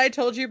friend that I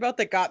told you about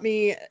that got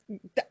me,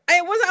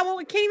 I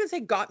can't even say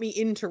got me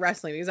into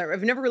wrestling because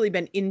I've never really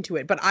been into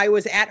it, but I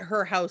was at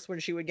her house when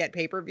she would get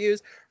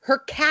pay-per-views. Her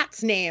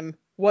cat's name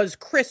was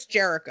Chris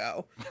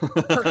Jericho.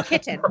 Her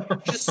kitten,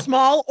 just a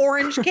small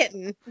orange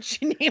kitten.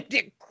 She named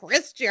it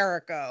Chris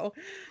Jericho.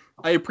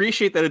 I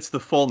appreciate that it's the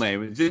full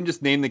name. It didn't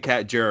just name the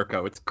cat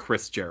Jericho. It's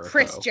Chris Jericho.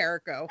 Chris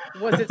Jericho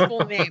was its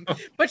full name.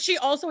 But she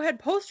also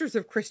had posters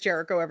of Chris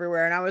Jericho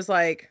everywhere, and I was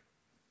like,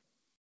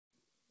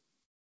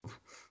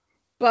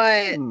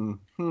 but all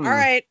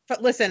right,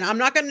 but listen, I'm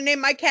not going to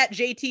name my cat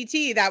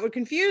JTT. That would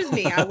confuse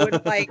me. I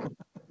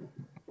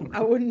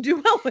wouldn't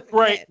do well with it.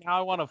 Right, now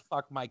I want to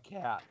fuck my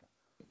cat.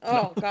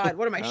 Oh God,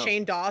 what am I,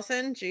 Shane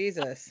Dawson?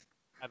 Jesus.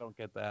 I don't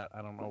get that.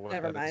 I don't know what.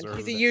 Never mind.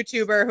 He's a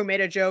YouTuber who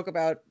made a joke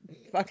about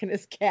fucking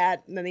his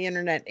cat, and then the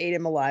internet ate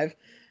him alive.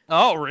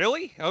 Oh,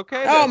 really?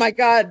 Okay. Oh my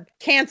God,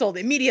 canceled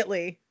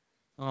immediately.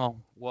 Oh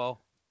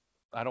well,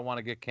 I don't want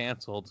to get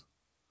canceled.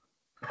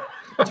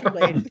 Too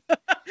late.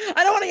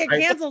 I don't want to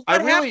get canceled.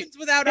 What happens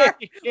without our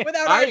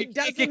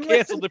dozen get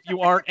canceled if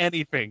you aren't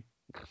anything?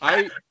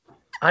 I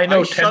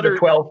know 10 to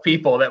 12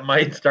 people that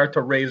might start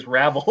to raise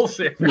rabbles.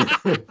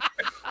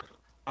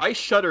 I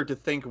shudder to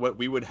think what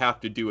we would have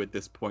to do at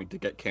this point to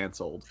get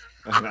canceled,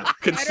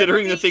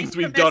 considering the things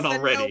we've done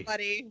already.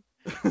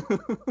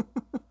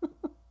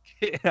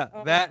 Yeah,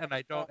 that and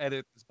I don't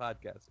edit this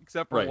podcast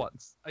except for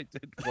once. I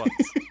did once.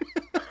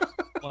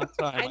 One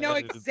time. I know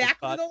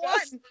exactly the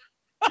one.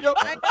 Yep.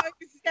 I know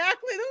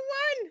exactly the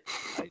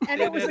one.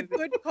 And it was a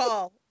good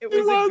call. It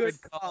was a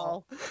good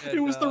call. And, it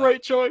was the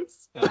right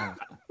choice.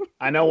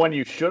 I know one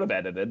you should have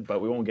edited, but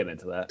we won't get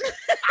into that.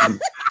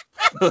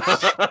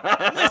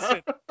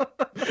 Listen.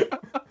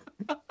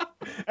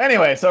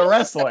 Anyway, so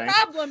wrestling. This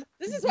is the problem.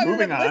 This is why we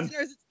have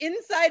listeners.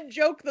 It's Inside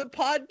Joke the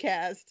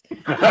podcast.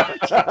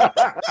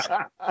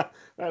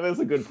 That is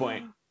a good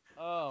point.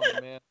 Oh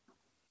man.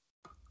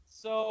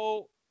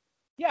 So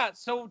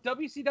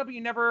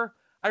WCW never.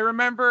 I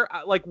remember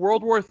like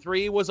World War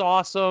III was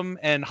awesome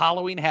and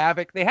Halloween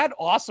Havoc. They had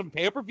awesome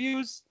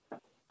pay-per-views.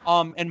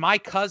 And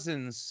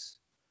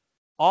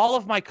all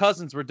of my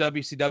cousins were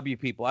WCW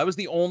people. I was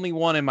the only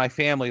one in my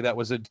family that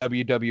was a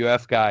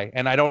WWF guy.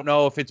 And I don't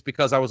know if it's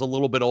because I was a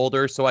little bit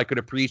older so I could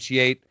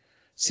appreciate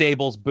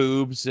Sable's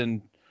boobs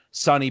and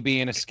Sonny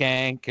being a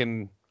skank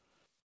and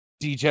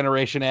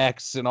D-Generation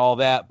X and all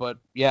that. But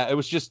yeah, it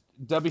was just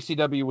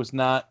WCW was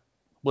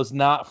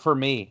not for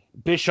me.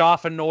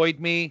 Bischoff annoyed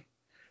me.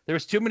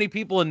 There's too many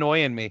people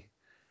annoying me.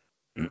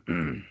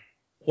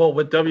 Well,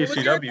 with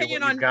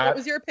WCW, what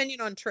was your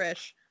opinion on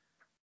Trish?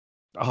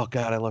 Oh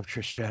God, I love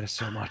Trish Stratus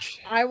so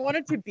much. I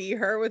wanted to be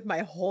her with my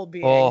whole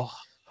being. Oh,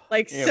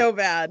 so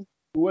bad.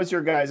 Who was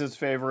your guys'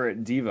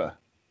 favorite diva?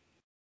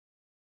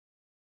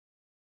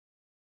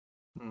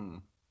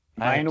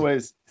 Mine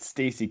was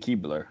Stacy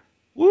Keibler.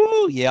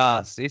 Woo,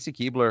 yeah, Stacy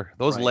Keibler.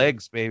 Those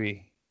legs,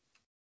 baby.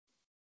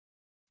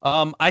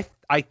 I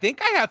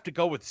think I have to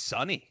go with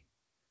Sunny.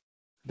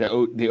 The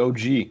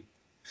OG.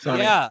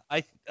 Sonny. Yeah,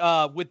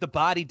 with the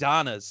Body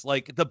Donnas.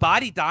 Like the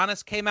Body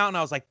Donnas came out and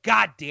I was like,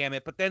 God damn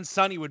it. But then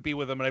Sonny would be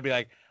with them and I'd be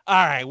like,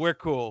 all right, we're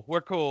cool.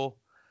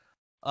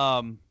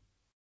 I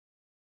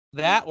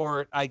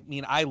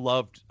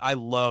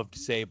loved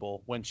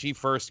Sable when she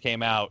first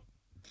came out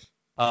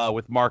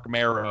with Mark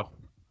Marrow.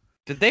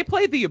 Did they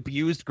play the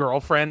abused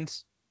girlfriend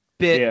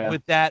bit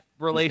with that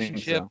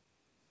relationship? So.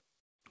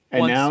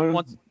 And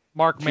once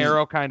Mark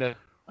Marrow kind of.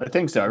 I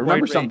think so. I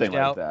remember something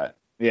like that.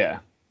 Yeah.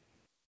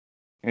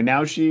 And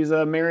now she's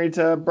married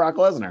to Brock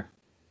Lesnar.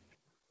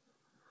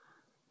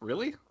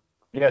 Really?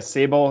 Yeah,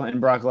 Sable and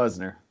Brock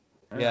Lesnar.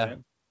 Yeah. Right.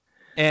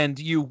 And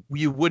you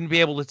wouldn't be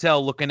able to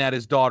tell looking at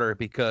his daughter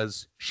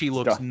because she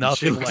looks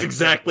nothing like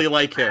exactly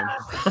like him.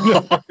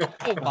 Oh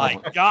my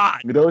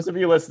God. Those of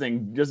you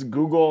listening, just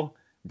Google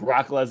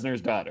Brock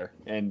Lesnar's daughter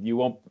and you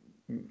won't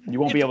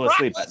be able to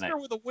sleep at night.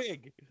 With a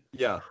wig.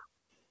 Yeah.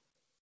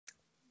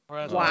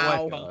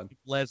 Wow.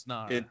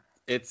 Lesnar.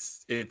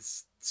 It's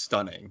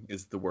stunning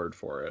is the word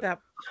for it. That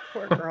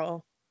poor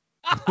girl.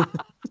 I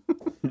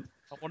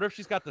wonder if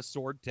she's got the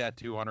sword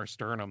tattoo on her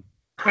sternum.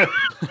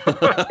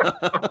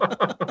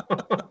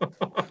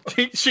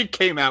 She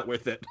came out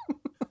with it.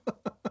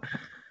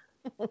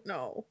 Oh,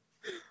 no.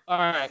 All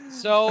right.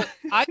 So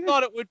I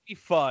thought it would be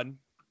fun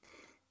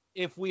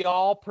if we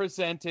all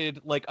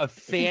presented like a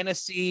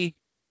fantasy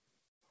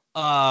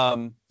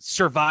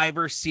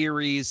Survivor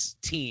Series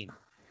team.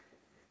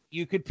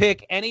 You could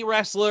pick any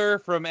wrestler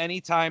from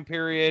any time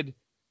period,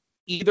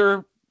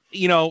 either,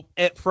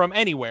 from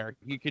anywhere.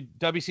 You could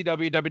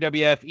WCW,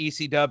 WWF,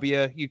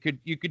 ECW.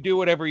 You could do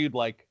whatever you'd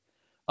like,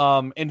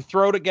 and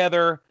throw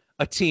together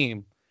a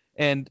team.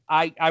 And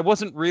I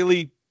wasn't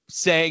really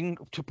saying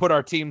to put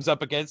our teams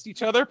up against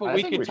each other, but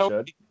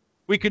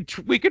we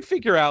could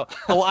figure out.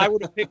 Well, I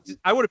would have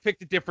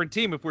picked a different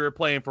team if we were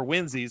playing for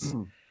Winsies.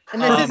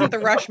 And this isn't the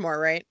Rushmore,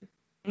 right?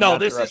 No,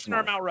 this isn't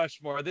our Mount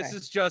Rushmore. This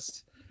is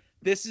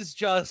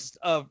just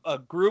a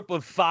group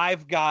of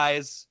 5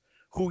 guys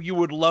who you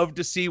would love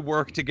to see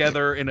work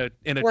together in a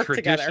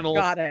traditional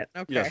Got it.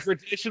 Okay.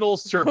 traditional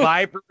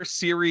Survivor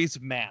Series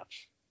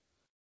match.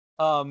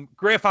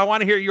 Griff, I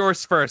want to hear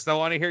yours first. I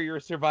want to hear your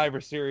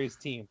Survivor Series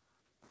team.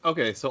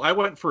 Okay, so I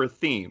went for a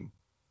theme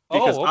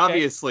because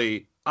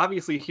okay.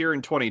 obviously here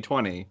in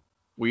 2020,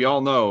 we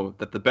all know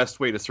that the best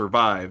way to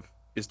survive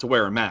is to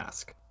wear a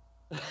mask.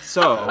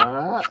 So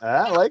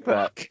I like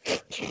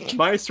that.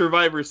 my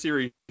Survivor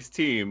Series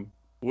team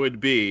would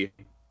be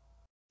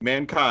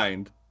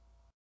Mankind,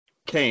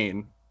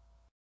 Kane,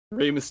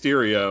 Rey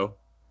Mysterio,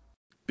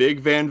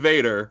 Big Van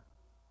Vader,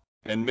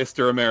 and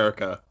Mr.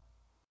 America.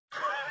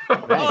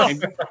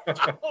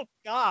 Oh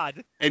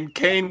God! And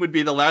Kane would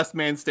be the last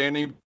man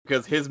standing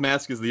because his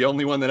mask is the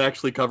only one that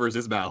actually covers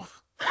his mouth.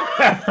 Rey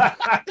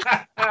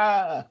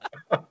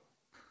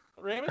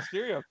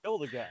Mysterio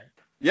killed a guy.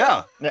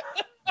 Yeah.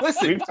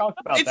 Listen, We've talked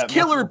about it's that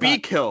kill or multiple be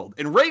times. killed,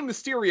 and Rey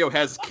Mysterio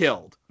has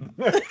killed.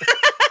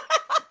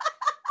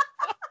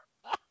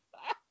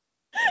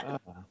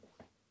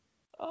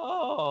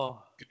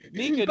 Oh,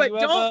 Mika, But do you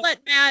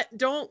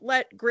don't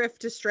let Griff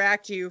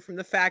distract you from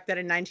the fact that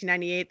in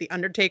 1998, The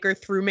Undertaker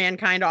threw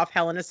Mankind off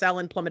Hell in a Cell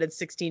and plummeted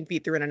 16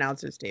 feet through an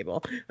announcer's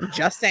table. I'm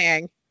just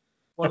saying.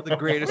 one of the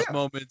greatest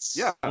moments.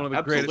 Yeah, one of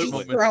the greatest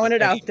absolutely. moments. Throwing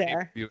it of out any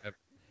there. pay-per-view ever.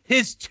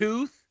 His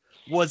tooth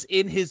was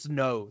in his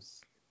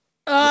nose.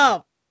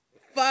 Oh,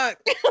 fuck.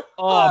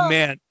 Oh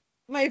man.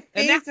 My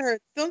And face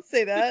hurts. Don't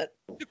say that.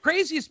 The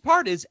craziest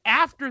part is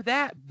after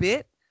that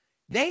bit,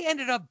 they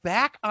ended up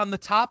back on the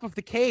top of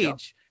the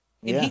cage,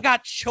 and Yeah. he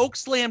got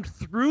chokeslammed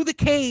through the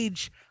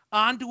cage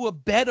onto a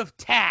bed of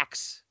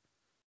tacks.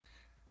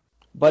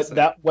 But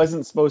that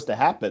wasn't supposed to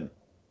happen.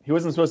 He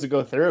wasn't supposed to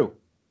go through.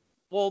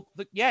 Well,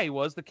 he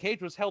was. The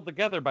cage was held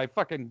together by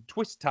fucking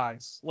twist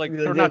ties, like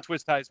Yeah, or they- not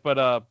twist ties,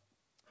 but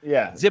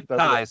Yeah. zip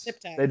that's- ties. Zip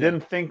tie. They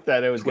didn't think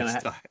that it was going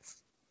Twist to ties.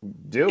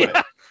 do it.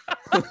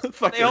 They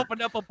Fucking,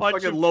 opened up a bunch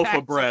fucking of loaf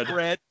of packs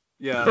bread.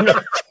 yeah.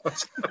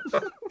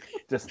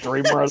 Just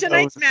 3 more of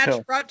Tonight's those match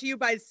until- brought to you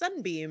by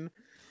Sunbeam.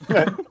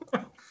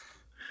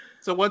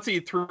 So once he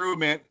threw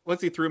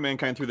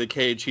Mankind through the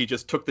cage, he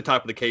just took the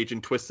top of the cage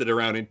and twisted it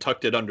around and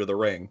tucked it under the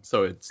ring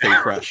so it stayed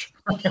fresh.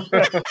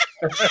 And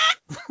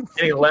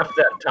he left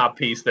that top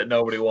piece that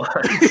nobody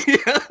wants.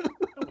 Yeah.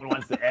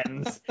 Once it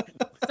ends.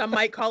 Some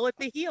might call it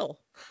the heel.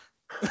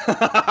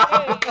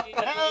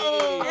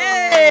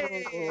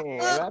 Hey! Hey!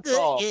 That's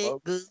all,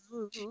 folks.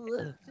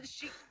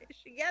 She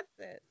gets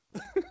it.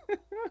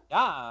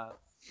 Yeah.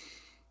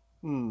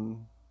 Hmm.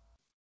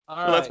 All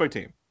Well, right. that's my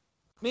team.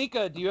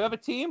 Mika, do you have a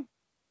team?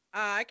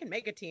 I can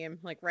make a team,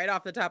 like right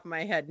off the top of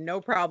my head, no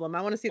problem.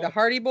 I want to see the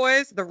Hardy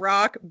Boys, The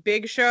Rock,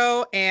 Big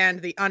Show,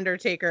 and The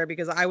Undertaker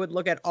because I would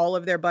look at all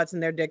of their butts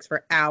and their dicks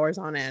for hours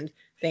on end.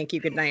 Thank you.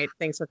 Good night.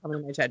 Thanks for coming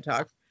to my TED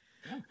Talk.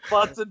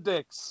 Butts and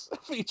Dicks,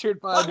 featured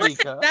by Well, listen,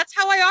 Mika. that's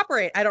how I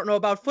operate. I don't know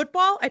about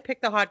football. I pick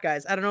the hot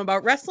guys. I don't know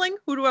about wrestling.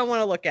 Who do I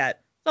want to look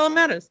at? That's all that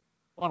matters.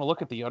 Want to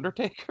look at the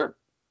Undertaker?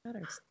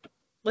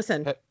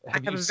 Listen, Have I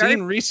have you a very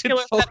seen recent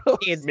particular set of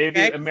photos? needs,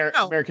 Maybe okay?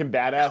 No. American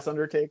Badass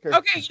Undertaker.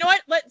 Okay, you know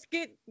what? Let's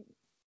get.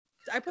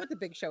 I put the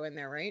Big Show in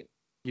there, right?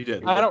 You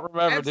did. I don't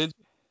remember. I've- Did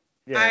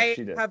Yeah, I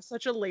she did. have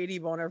such a lady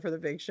boner for the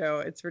Big Show.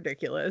 It's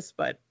ridiculous,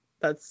 but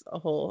that's a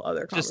whole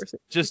other conversation.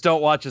 just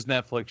don't watch his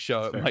Netflix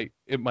show. Fair.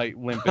 It might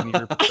limp in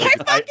your. I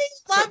fucking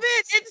love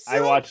it. It's so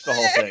I watched the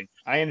whole good. thing.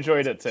 I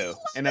enjoyed it too,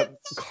 in a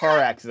car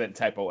accident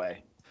type of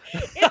way.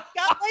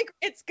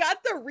 It's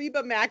got the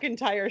Reba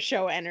McEntire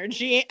show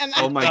energy, and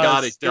Oh my does.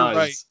 god, it You're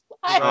does.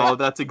 right. Oh,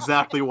 that's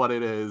exactly what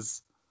it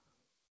is.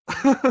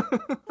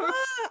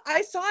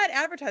 I saw it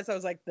advertised. I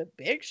was like, the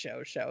Big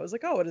Show show. I was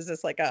like, oh, what is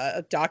this, like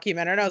a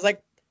documentary? And I was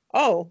like,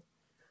 oh,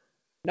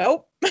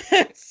 nope.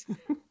 it's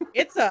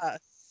a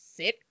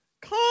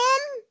sitcom.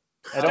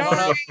 I don't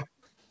Starring- know.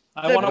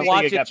 I want I to think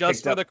watch it it got just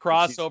picked for up the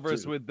for season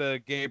crossovers 2. with the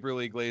Gabriel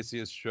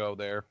Iglesias show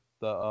there,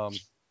 the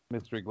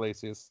Mr.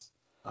 Iglesias.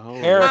 Oh.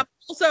 Eric-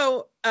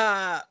 Also,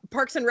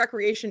 Parks and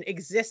Recreation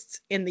exists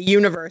in the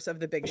universe of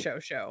the Big Show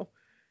show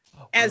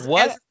as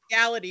What?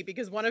 reality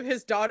because one of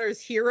his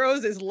daughter's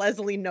heroes is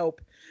Leslie Knope.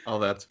 Oh,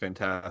 that's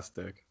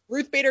fantastic.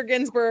 Ruth Bader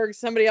Ginsburg,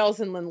 somebody else,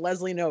 and then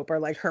Leslie Knope are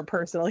like her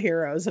personal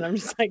heroes, and I'm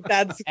just like,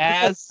 that's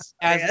As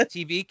a hilarious.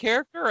 TV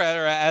character or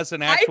as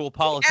an actual as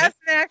politician?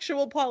 an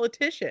actual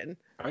politician.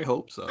 I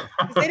hope so.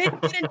 'Cause they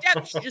didn't get in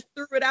depth; she just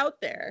threw it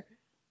out there.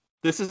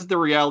 This is the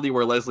reality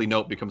where Leslie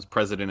Knope becomes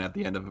president at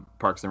the end of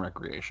Parks and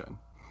Recreation.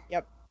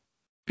 Yep.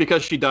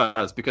 Because she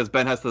does. Because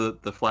Ben has the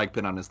flag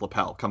pin on his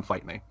lapel. Come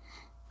fight me.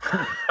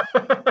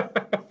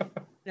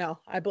 No,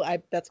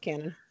 I that's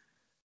canon.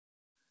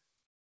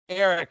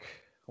 Eric,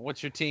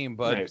 what's your team,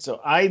 bud? Right, so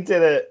I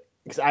did it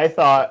because I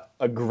thought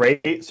a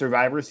great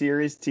Survivor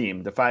Series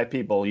team, the 5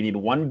 people, you need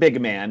one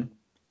big man,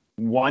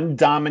 one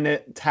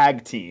dominant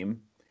tag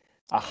team,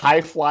 a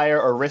high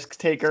flyer or risk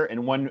taker,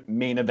 and one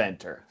main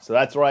eventer. So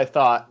that's what I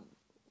thought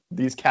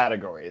these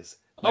categories.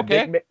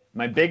 Okay.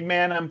 My big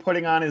man I'm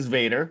putting on is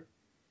Vader.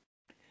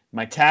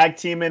 My tag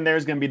team in there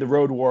is going to be the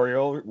Road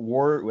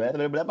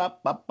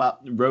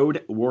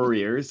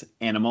Warriors,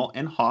 Animal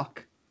and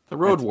Hawk. The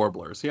Road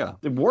Warblers, yeah.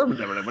 The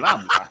Warblers.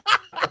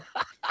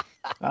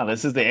 Oh,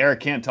 this is the Eric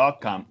Can't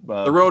Talk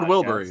the Road podcast.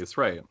 Wilburys,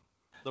 right.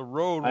 The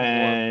Road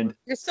And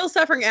You're still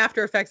suffering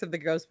after effects of the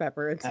ghost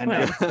pepper. It's I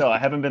know, still, I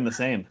haven't been the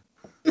same.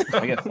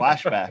 I get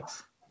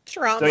flashbacks.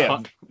 trauma. So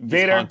yeah,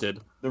 Vader,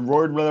 Haunted. the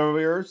Road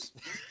Warriors.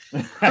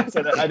 I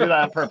did that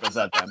on purpose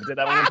that time. I did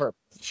that one on purpose.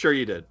 Sure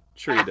you did.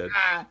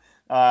 The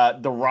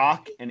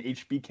Rock and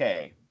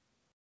HBK.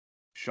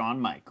 Shawn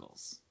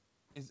Michaels.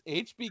 Is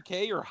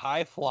HBK your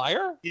high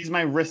flyer? He's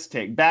my risk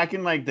take. Back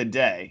in like the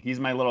day, he's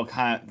my little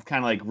kind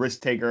of like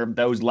risk taker.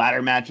 Those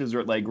ladder matches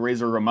were like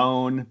Razor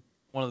Ramon.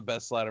 One of the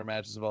best ladder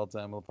matches of all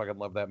time. I fucking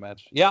love that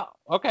match. Yeah.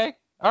 Okay.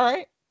 All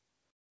right.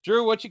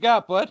 Drew, what you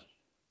got, bud?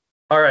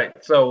 All right.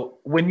 So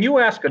when you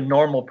ask a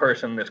normal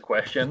person this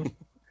question,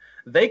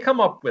 they come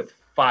up with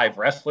 5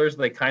 wrestlers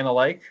they kind of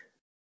like.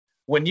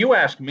 When you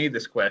ask me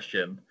this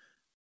question,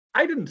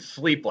 I didn't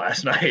sleep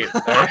last night.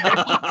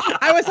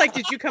 I was like,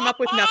 did you come up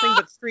with nothing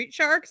but Street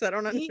Sharks? I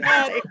don't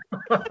understand.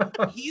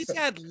 He's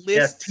had lists.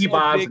 Yes,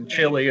 T-Bobs of and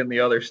Chili and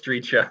the other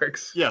Street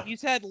Sharks. Yeah.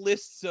 He's had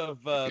lists of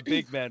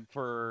big men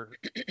for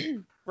 3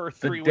 weeks.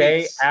 The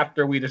day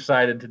after we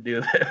decided to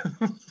do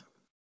this.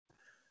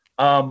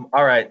 All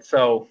right,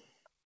 so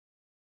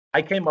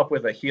I came up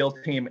with a heel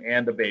team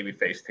and a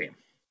babyface team.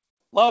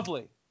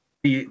 Lovely.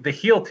 The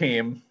heel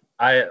team,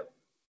 I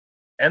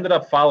ended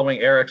up following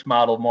Eric's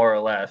model more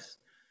or less.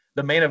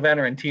 The main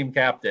eventer and team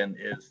captain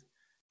is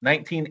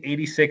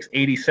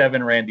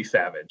 1986-87 Randy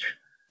Savage.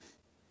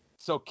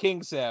 So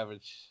King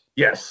Savage.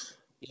 Yes.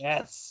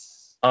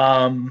 Yes.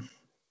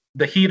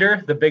 The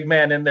heater, the big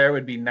man in there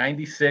would be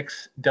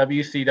 96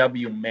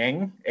 WCW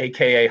Meng,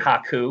 aka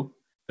Haku,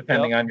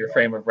 depending on your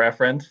frame of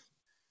reference.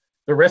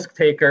 The risk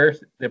taker,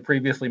 the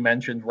previously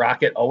mentioned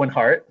Rocket Owen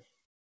Hart.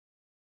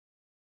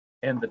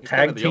 And the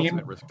tag the team.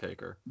 ultimate risk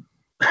taker.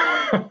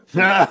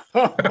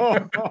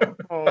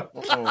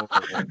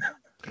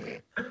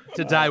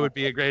 To die would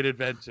be a great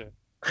adventure.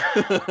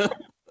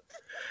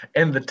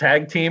 And the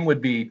tag team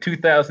would be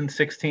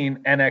 2016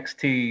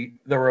 NXT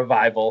The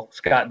Revival,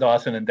 Scott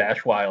Dawson and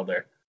Dash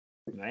Wilder.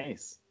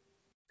 Nice.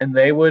 And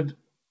they would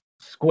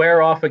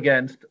square off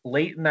against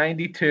late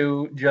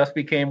 92 just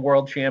became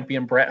world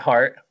champion Bret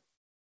Hart,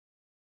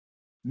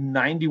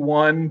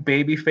 91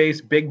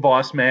 babyface Big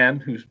Boss Man,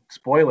 whose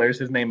spoilers,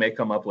 his name may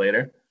come up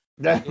later.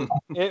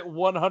 It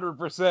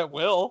 100%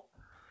 will.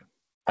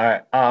 All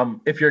right.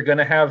 If you're going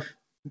to have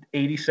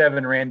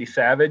 87 Randy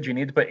Savage, you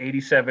need to put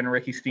 87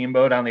 Ricky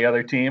Steamboat on the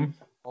other team.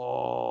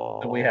 Oh.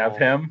 So we have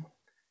him.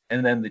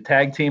 And then the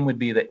tag team would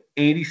be the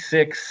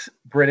 86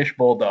 British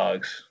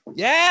Bulldogs.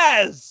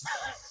 Yes.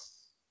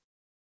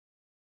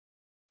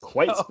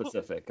 Quite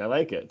specific. I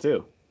like it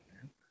too.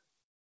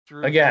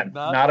 Drew Again, did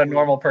not a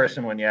normal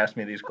person when you ask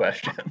me these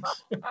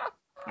questions.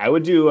 I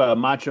would do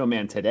Macho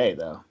Man today,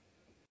 though.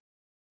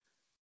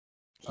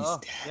 He's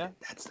dead. Yeah.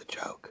 That's the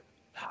joke.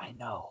 I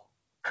know.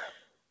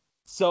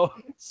 So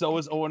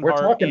is Owen We're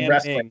Hart talking and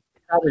wrestling. Ming.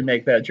 Probably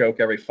make that joke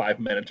every 5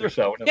 minutes or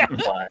so. When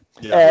it's fly.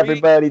 Yeah.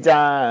 Everybody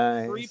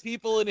dies. 3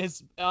 people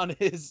on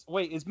his.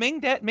 Wait, is Ming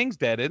dead? Ming's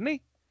dead, isn't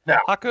he? No.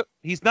 Haku,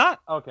 he's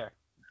not. Okay.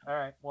 All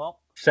right. Well,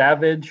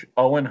 Savage,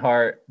 Owen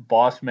Hart,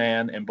 Boss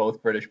Man, and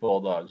both British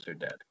Bulldogs are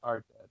dead.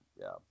 are dead.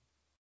 Yeah.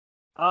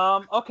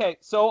 Okay.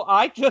 So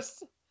I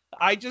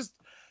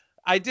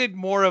did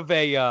more of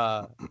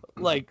a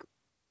like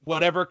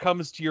whatever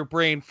comes to your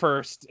brain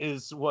first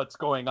is what's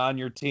going on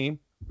your team.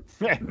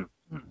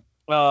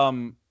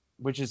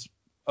 Which is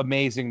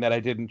amazing that I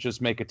didn't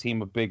just make a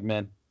team of big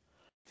men.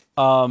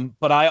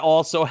 But I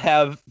also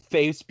have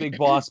face Big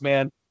Boss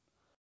Man,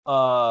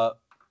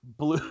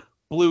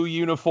 blue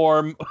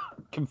uniform,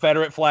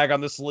 Confederate flag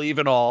on the sleeve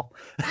and all.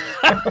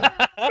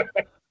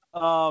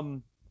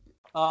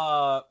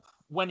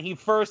 When he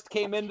first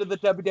came into the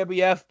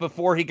WWF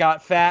before he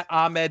got fat,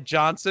 Ahmed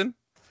Johnson.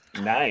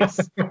 Nice.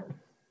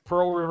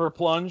 Pearl River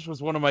Plunge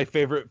was one of my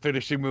favorite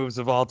finishing moves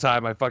of all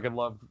time. I fucking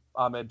love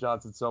Ahmed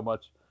Johnson so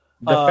much.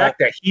 The fact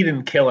that he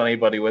didn't kill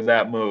anybody with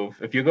that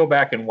move, if you go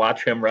back and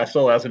watch him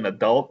wrestle as an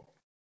adult,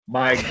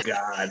 my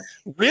God.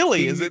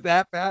 Really? Is it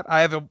that bad?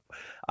 I haven't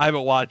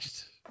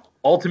watched.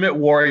 Ultimate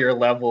Warrior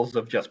levels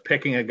of just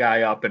picking a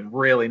guy up and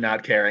really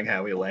not caring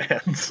how he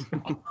lands.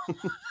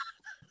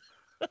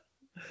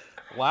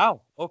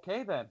 Wow.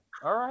 Okay then.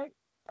 All right.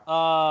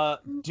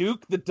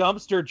 Duke the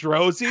Dumpster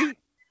Drozy.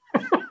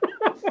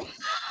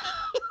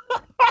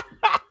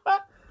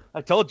 I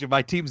told you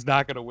my team's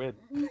not gonna win.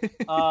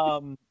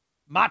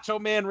 Macho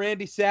Man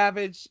Randy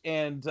Savage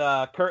and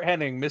Kurt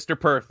Hennig, Mr.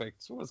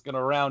 Perfect, was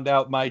gonna round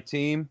out my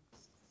team.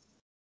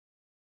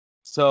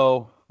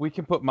 So we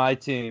can put my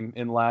team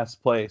in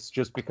last place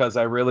just because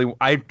I really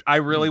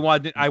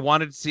wanted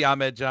to see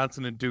Ahmed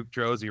Johnson and Duke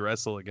Drozy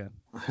wrestle again.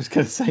 I was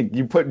gonna say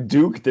you put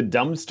Duke the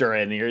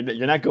Dumpster in,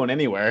 you're not going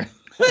anywhere.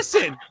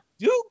 Listen,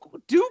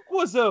 Duke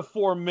was a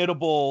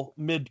formidable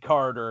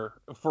mid-carder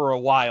for a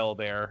while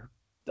there,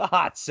 a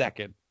hot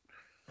second.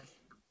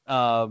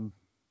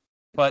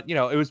 But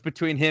it was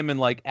between him and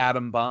like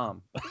Adam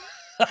Bomb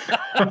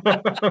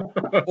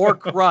or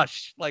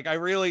Crush. Like I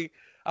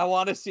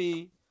want to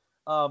see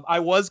I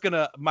was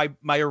gonna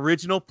my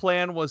original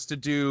plan was to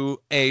do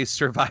a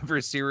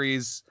Survivor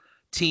Series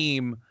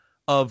team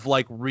of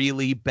like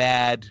really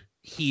bad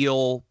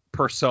heel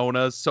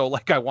personas. So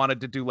like I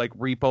wanted to do like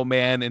Repo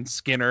Man and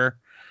Skinner.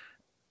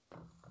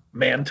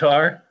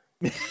 Mantar.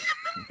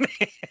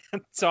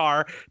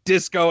 Mantar,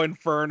 Disco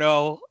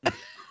Inferno.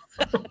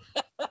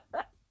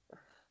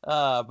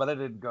 But I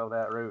didn't go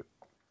that route.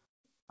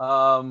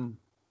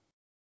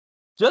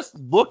 Just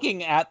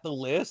looking at the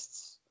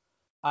lists,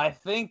 I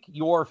think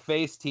your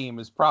face team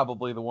is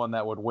probably the one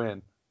that would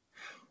win.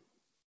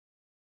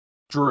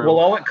 Drew. Well,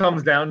 all it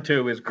comes down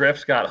to is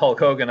Griff's got Hulk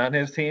Hogan on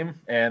his team,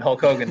 and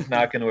Hulk Hogan's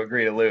not going to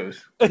agree to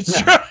lose.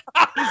 It's true.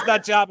 He's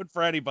not jobbing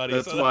for anybody.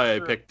 That's why I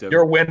picked him.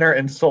 Your winner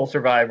and sole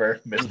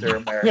survivor, Mr.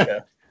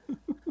 America.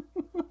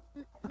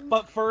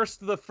 But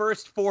first, the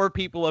first 4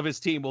 people of his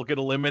team will get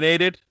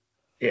eliminated.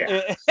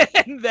 Yeah.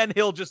 And then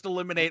he'll just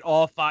eliminate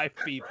all 5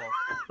 people.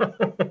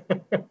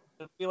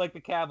 It'll be like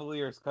the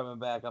Cavaliers coming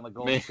back on the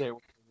Golden State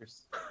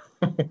Warriors.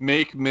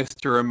 Make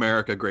Mr.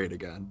 America great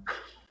again.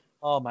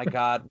 Oh my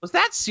God. Was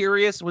that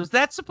serious? Was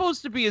that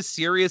supposed to be a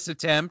serious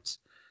attempt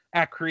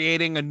at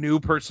creating a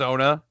new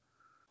persona?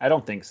 I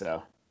don't think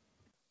so.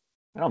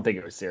 I don't think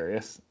it was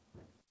serious.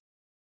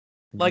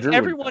 Like, Drew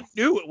everyone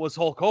knew it was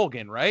Hulk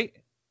Hogan, right?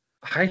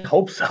 I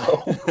hope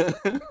so.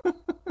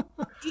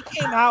 He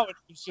came out and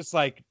was just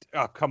like,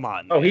 oh, come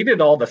on. Oh, he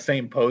did all the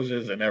same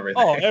poses and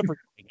everything. Oh,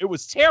 everything. It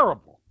was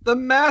terrible. The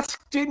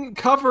mask didn't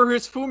cover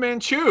his Fu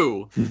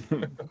Manchu.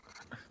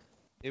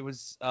 It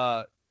was,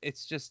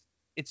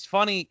 it's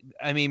funny.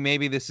 I mean,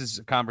 maybe this is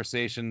a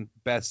conversation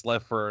best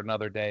left for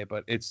another day,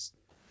 but it's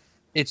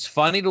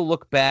funny to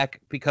look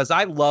back because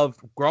I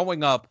loved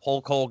growing up.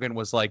 Hulk Hogan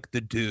was like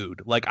the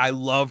dude. Like I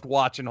loved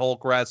watching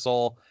Hulk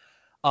wrestle.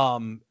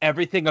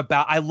 Everything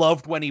about, I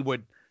loved when he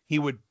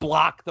would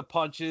block the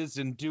punches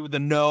and do the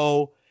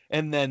no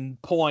and then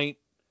point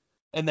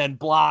and then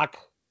block,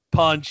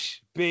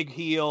 punch, big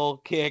heel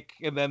kick,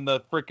 and then the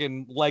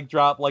freaking leg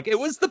drop. Like it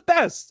was the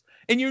best.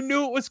 And you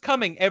knew it was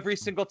coming every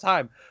single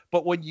time.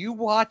 But when you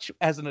watch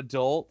as an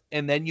adult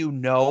and then you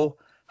know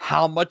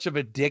how much of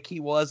a dick he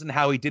was and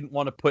how he didn't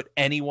want to put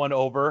anyone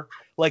over,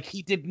 like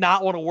he did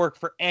not want to work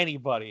for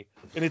anybody.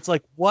 And it's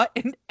like, what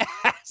an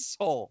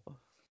asshole.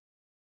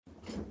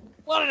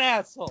 What an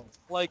asshole.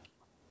 Like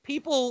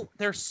people,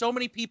 there's so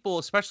many people,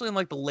 especially in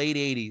like the late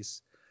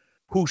 80s,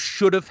 who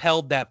should have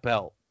held that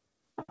belt.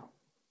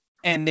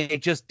 And they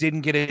just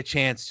didn't get a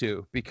chance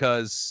to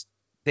because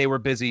they were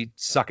busy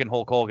sucking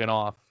Hulk Hogan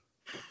off.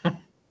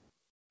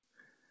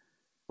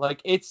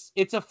 Like it's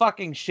a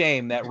fucking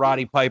shame that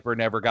Roddy Piper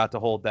never got to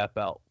hold that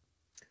belt.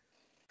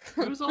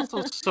 He was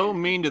also so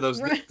mean to those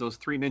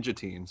 3 Ninja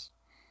teams.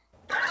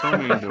 So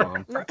mean to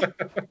them.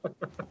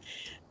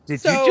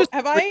 Did you just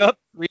bring up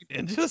 3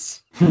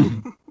 Ninjas?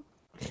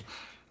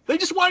 They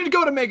just wanted to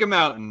go to Mega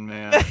Mountain,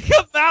 man.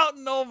 Mega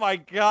Mountain, oh my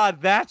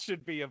God, that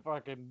should be a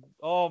fucking.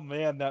 Oh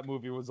man, that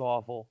movie was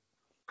awful.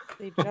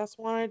 They just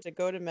wanted to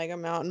go to Mega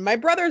Mountain. My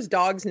brother's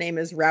dog's name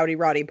is Rowdy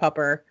Roddy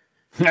Pupper.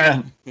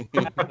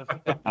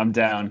 I'm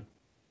down.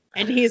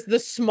 And he's the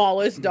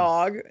smallest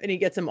dog, and he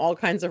gets him all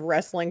kinds of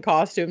wrestling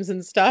costumes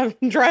and stuff,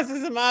 and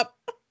dresses him up.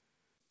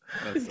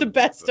 He's the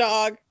best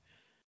dog.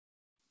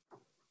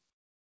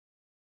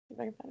 If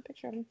I can find a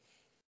picture of him.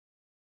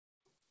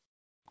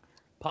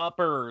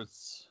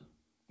 Puppers.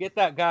 Get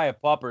that guy a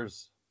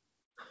Puppers.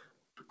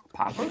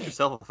 Get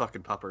yourself a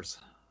fucking Puppers.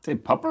 Say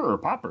Pupper or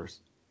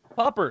Poppers?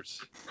 Puppers.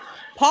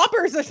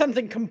 Poppers are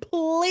something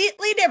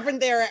completely different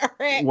there,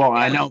 Eric. Well,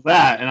 I know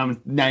that,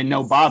 and I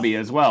know Bobby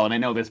as well, and I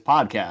know this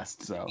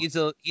podcast. So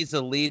he's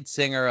a lead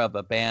singer of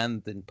a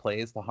band and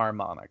plays the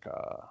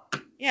harmonica.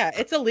 Yeah,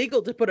 it's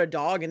illegal to put a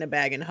dog in a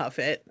bag and huff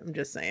it. I'm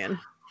just saying.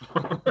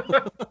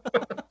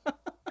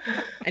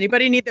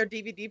 Anybody need their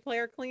DVD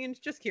player cleaned?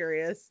 Just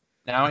curious.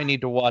 Now I need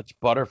to watch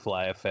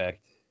Butterfly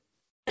Effect.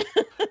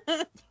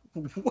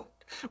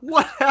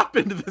 What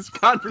happened to this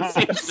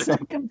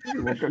conversation?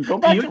 Go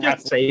back. You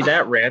just say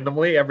that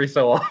randomly every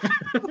so often.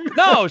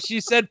 No, she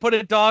said put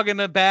a dog in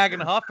a bag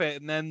and huff it,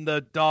 and then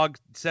the dog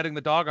setting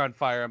the dog on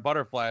fire and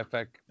Butterfly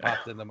Effect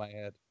popped into my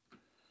head.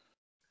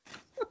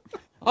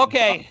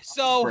 Okay,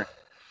 so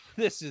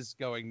this is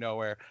going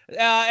nowhere.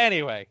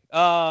 Anyway,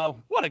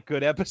 what a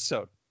good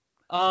episode.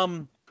 I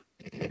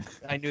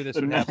knew this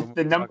would happen.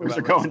 The numbers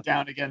are going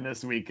down again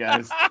this week,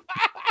 guys.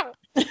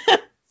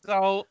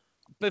 So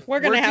we're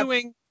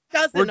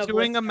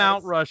doing a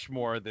Mount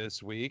Rushmore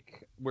this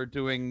week. We're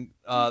doing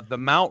the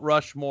Mount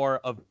Rushmore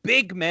of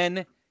big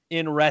men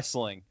in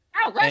wrestling.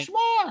 Mount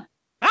Rushmore!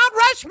 Mount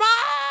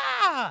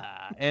Rushmore!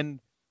 And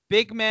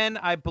big men,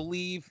 I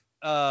believe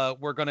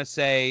we're going to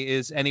say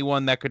is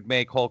anyone that could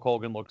make Hulk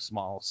Hogan look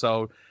small.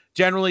 So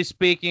generally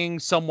speaking,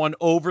 someone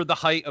over the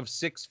height of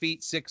 6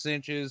 feet, 6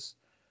 inches,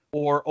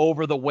 or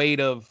over the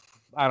weight of,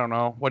 I don't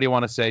know, what do you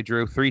want to say,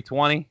 Drew?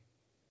 320?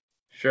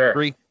 Sure.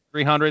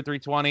 300,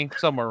 320,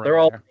 somewhere around They're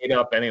all there. made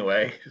up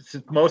anyway. It's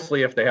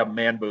mostly if they have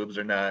man boobs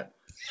or not.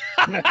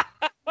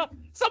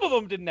 Some of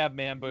them didn't have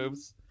man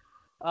boobs.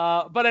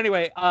 But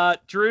anyway,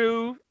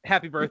 Drew,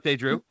 happy birthday,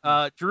 Drew.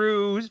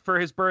 Drew, for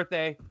his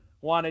birthday,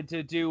 wanted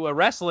to do a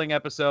wrestling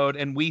episode,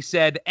 and we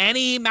said,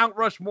 any Mount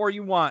Rushmore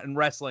you want in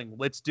wrestling,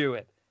 let's do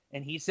it.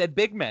 And he said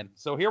big men.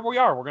 So here we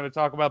are. We're going to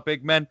talk about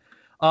big men.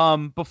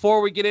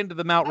 Before we get into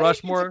the Mount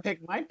Rushmore. I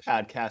pick my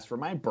podcast for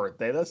my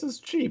birthday. This is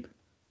cheap.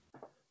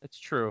 It's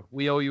true.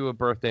 We owe you a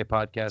birthday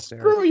podcast,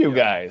 Eric. Screw you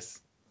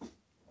guys.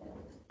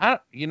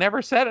 You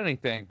never said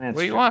anything. What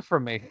do you want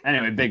from me?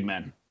 Anyway, big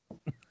men.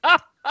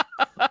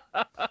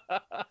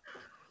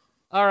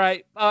 All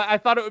right. I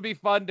thought it would be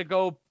fun to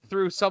go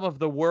through some of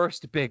the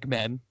worst big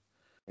men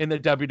in the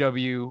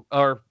WWE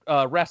or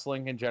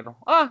wrestling in general.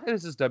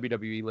 This is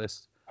WWE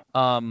list.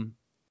 I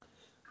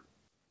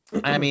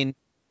mean,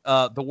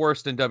 the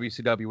worst in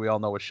WCW we all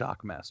know is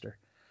Shockmaster.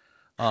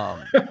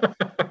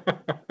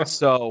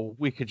 So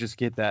we could just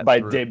get that by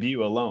through.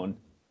 Debut alone.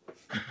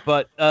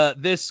 But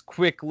this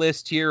quick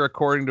list here,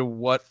 according to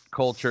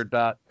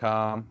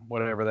whatculture.com,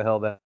 whatever the hell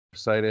that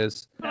site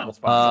is,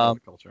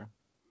 culture.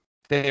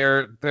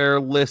 They're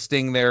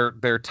listing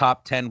their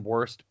top 10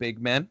 worst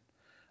big men.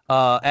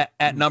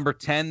 At number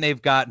 10,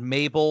 they've got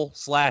Mabel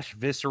 /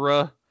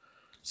 Viscera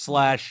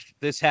 /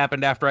 this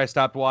happened after I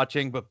stopped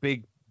watching, but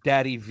Big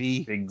Daddy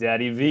V. Big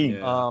Daddy V.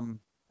 Yeah.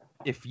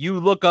 If you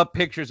look up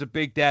pictures of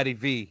Big Daddy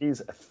V,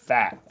 he's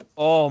fat.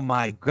 Oh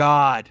my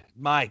God.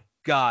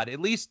 At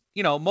least,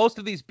 most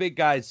of these big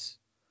guys,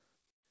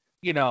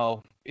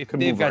 if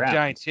they've got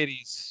giant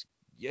titties,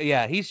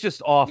 yeah, he's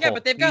just awful. Yeah,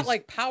 but they've got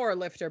like power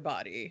lifter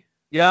body.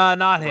 Yeah,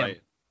 not him.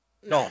 Right.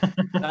 No,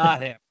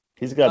 not him.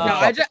 He's got.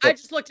 I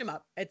just looked him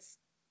up. It's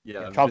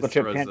chocolate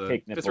chip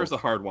pancake nipples. This was a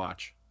hard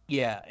watch.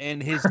 Yeah,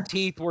 and his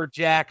teeth were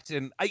jacked,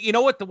 and you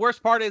know what? The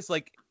worst part is,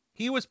 like,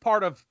 he was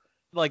part of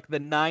like the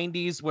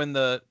 '90s when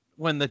the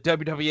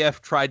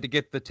WWF tried to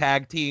get the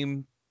tag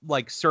team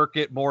like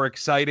circuit more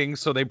exciting,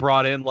 so they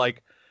brought in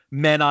like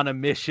Men on a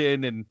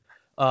Mission and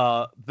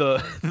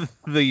the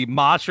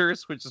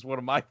Moshers, which is one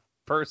of my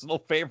personal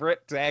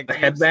favorite tag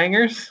teams.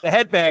 Headbangers? The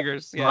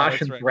Headbangers. Yeah,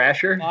 Mosh and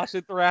Thrasher? Mosh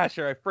and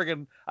Thrasher.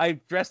 I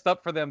dressed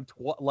up for them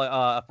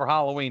for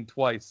Halloween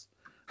twice.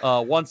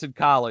 Once in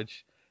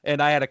college,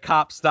 and I had a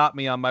cop stop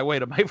me on my way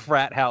to my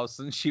frat house,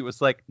 and she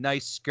was like,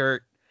 "Nice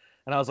skirt,"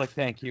 and I was like,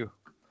 "Thank you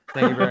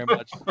very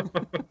much."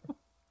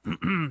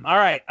 All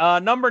right,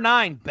 number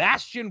 9,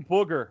 Bastion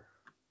Booger.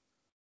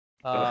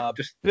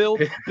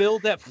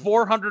 Build at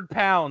 400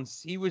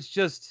 pounds. He was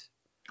just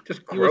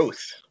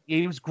gross.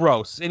 He was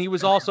gross, and he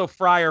was also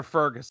Friar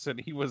Ferguson.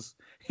 He was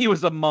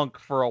a monk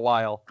for a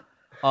while,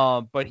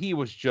 but he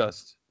was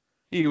just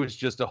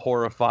a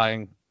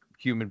horrifying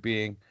human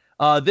being.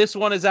 This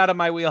one is out of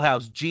my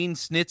wheelhouse. Gene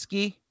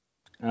Snitsky.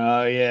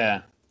 Oh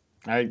yeah,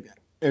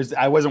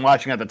 I wasn't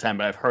watching at the time,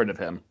 but I've heard of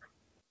him.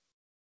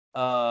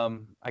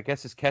 I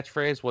guess his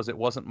catchphrase was "It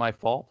wasn't my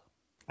fault."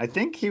 I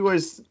think he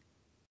was.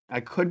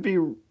 I could be.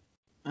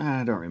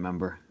 I don't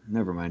remember.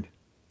 Never mind.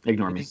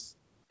 Ignore me.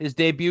 His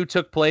debut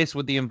took place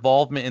with the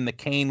involvement in the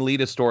Kane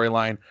Lita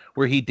storyline,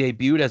 where he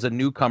debuted as a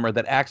newcomer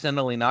that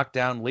accidentally knocked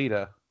down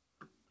Lita,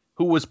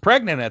 who was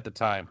pregnant at the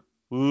time.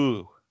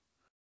 Ooh.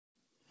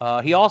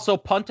 He also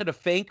punted a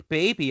fake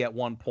baby at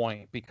one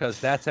point because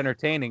that's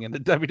entertaining in the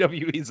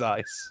WWE's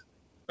eyes.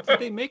 Did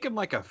they make him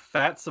like a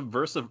fat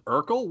subversive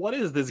Urkel? What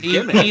is this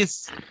gimmick?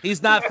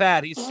 He's not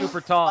fat. He's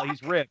super tall.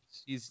 He's ripped.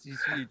 He's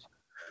huge.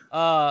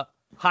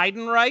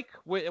 Heidenreich,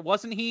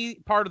 wasn't he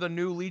part of the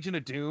new Legion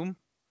of Doom?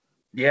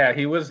 Yeah,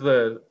 he was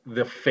the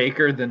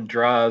faker than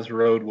Draws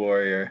Road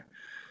Warrior.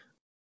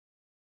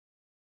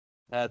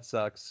 That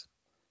sucks.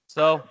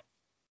 So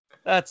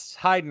that's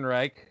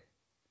Heidenreich.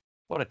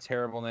 What a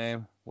terrible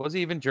name. Was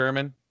he even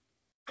German?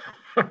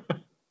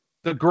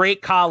 The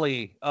Great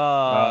Khali.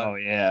 Oh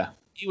yeah.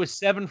 He was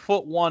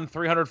 7'1",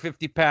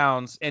 350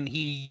 pounds, and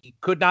he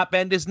could not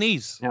bend his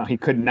knees. No, he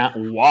could not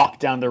walk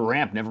down the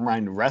ramp. Never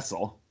mind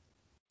wrestle.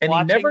 And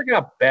he never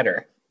got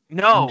better.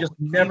 No, he just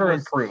never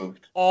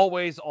improved.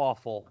 Always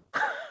awful.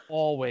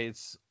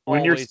 Always.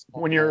 When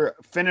your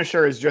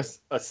finisher is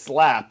just a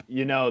slap,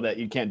 you know that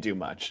you can't do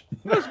much.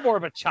 It was more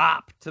of a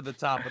chop to the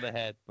top of the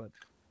head, but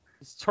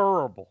it's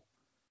terrible.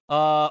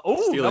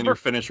 Stealing your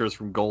finishers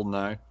from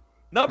Goldeneye.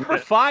 Number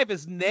 5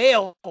 is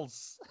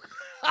Nails.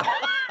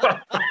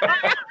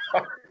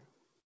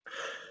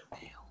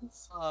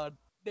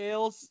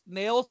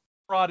 Nails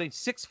brought in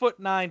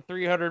 6'9",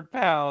 300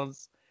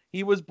 pounds.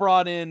 He was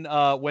brought in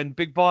when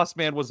Big Boss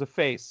Man was a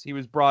face. He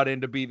was brought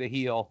in to be the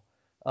heel,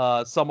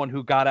 someone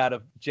who got out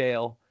of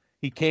jail.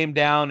 He came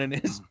down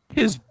in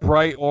his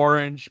bright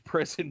orange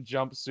prison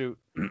jumpsuit.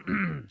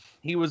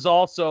 He was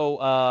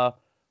also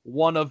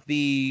one of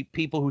the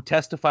people who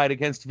testified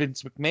against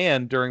Vince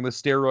McMahon during the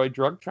steroid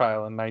drug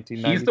trial in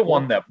 1994. He's the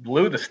one that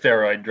blew the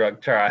steroid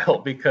drug trial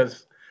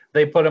because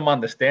they put him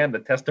on the stand to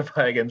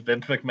testify against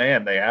Vince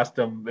McMahon. They asked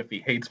him if he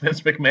hates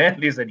Vince McMahon,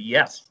 and he said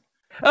yes.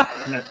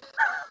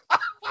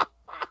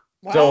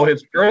 Wow. So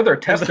his further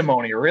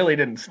testimony really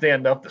didn't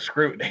stand up to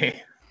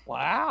scrutiny.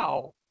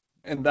 Wow.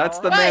 And that's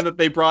the man that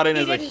they brought in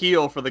as a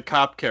heel for the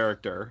cop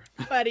character.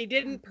 But he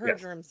didn't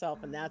perjure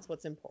himself, and that's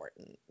what's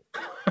important.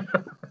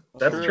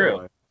 That's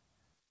true.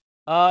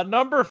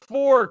 Number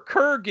 4,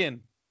 Kurgan,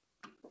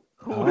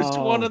 who was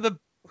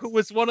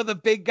one of the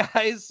big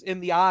guys in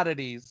the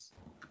oddities.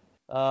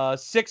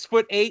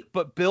 6'8",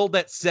 but billed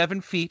at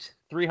 7 feet,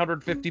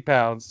 350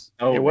 pounds.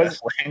 Oh,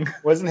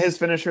 wasn't his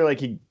finisher like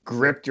he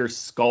gripped your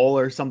skull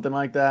or something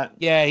like that?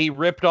 Yeah, he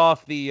ripped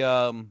off the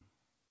Von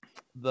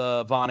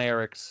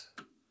Erichs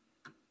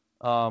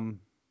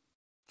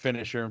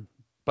finisher.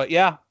 But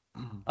yeah.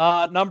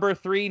 Number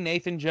 3,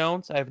 Nathan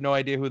Jones. I have no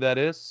idea who that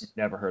is.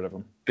 Never heard of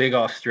him. Big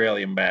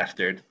Australian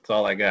bastard. That's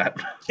all I got.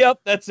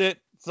 Yep, that's it.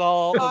 That's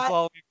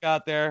all we've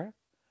got there.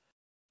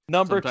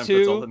 Number Sometimes 2,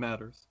 that's all that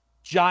matters.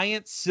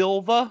 Giant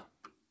Silva.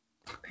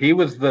 He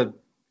was the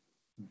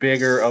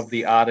bigger of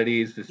the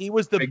oddities. He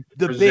was the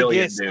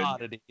biggest dude.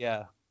 Oddity,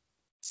 yeah.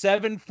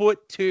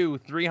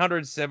 7'2",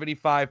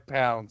 375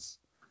 pounds.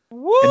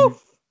 Woo!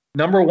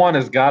 Number 1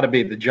 has got to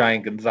be the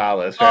Giant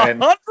Gonzalez, right?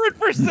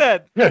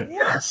 100%.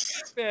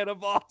 Yes. Man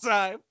of all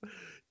time.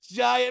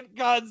 Giant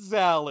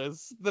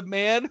Gonzalez, the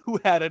man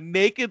who had a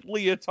naked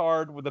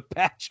leotard with a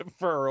patch of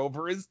fur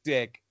over his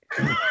dick.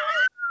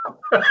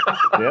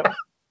 Yep.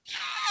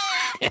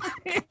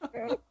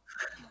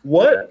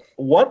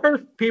 What are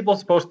people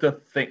supposed to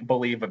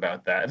believe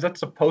about that? Is that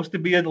supposed to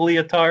be a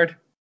leotard,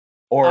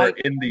 or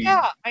in the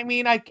I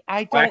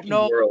don't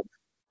know. World?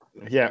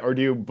 Yeah, or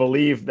do you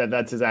believe that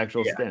that's his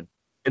actual skin?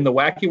 In the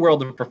wacky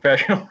world of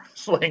professional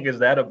wrestling, is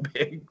that a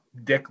big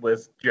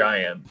dickless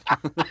giant?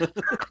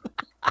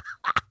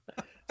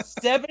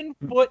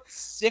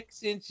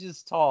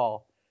 7'6"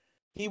 tall.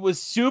 He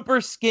was super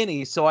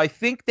skinny, so I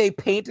think they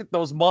painted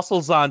those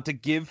muscles on to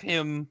give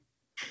him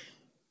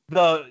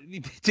the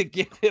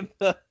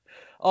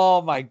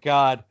oh my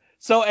god.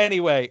 So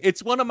anyway,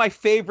 it's one of my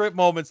favorite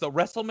moments though.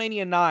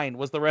 WrestleMania 9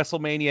 was the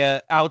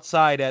WrestleMania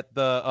outside at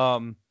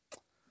the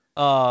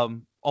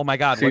oh my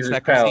god, Caesar's what's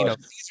that Palace. casino?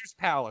 Caesar's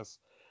Palace.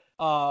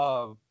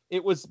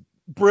 It was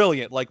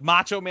brilliant. Like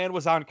Macho Man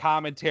was on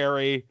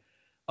commentary.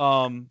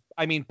 I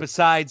mean,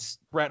 besides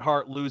Bret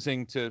Hart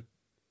losing to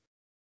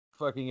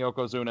fucking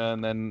Yokozuna,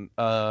 and then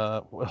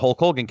Hulk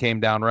Hogan came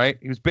down, right?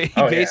 He was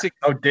basically.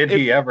 Oh, did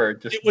he ever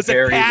just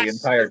bury the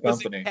entire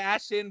company? It was a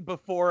cash in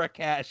before a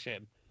cash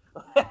in.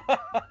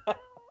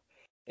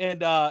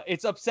 And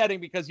it's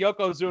upsetting because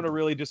Yokozuna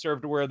really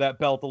deserved to wear that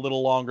belt a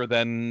little longer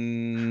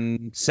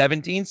than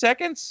 17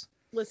 seconds.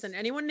 Listen,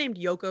 anyone named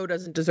Yoko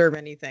doesn't deserve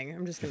anything.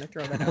 I'm just going to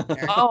throw that out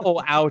there.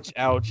 Oh, ouch.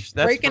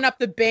 That's breaking up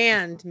the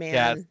band, man.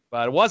 Yes,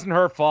 but it wasn't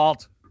her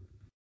fault.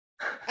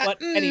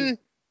 But anyway,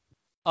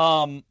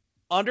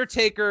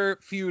 Undertaker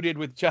feuded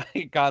with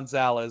Giant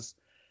Gonzalez,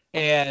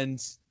 and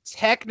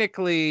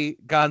technically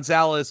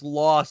Gonzalez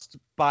lost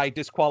by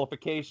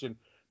disqualification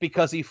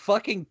because he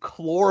fucking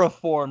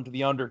chloroformed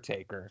the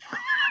Undertaker.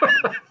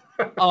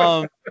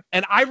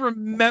 And I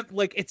remember,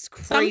 like, it's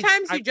crazy.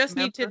 Sometimes you just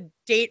need to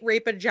date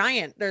rape a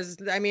giant. That's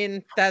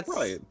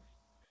right.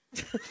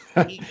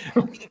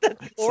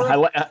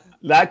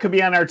 That could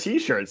be on our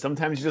T-shirt.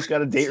 Sometimes you just got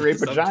to date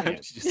rape a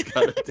giant.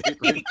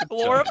 He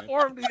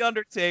chloroformed the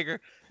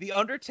Undertaker. The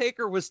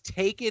Undertaker was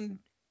taken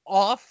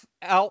out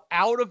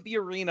of the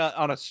arena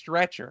on a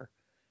stretcher.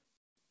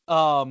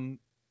 And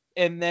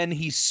then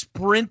he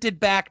sprinted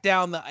back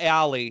down the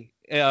alley,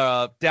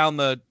 down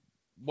the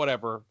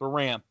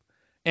ramp,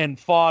 and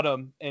fought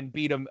him and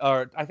beat him.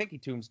 Or I think he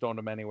tombstoned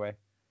him anyway.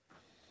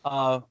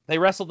 They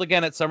wrestled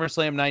again at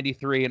SummerSlam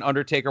 93, and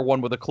Undertaker won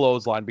with a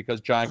clothesline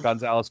because Giant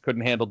Gonzalez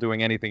couldn't handle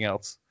doing anything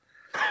else.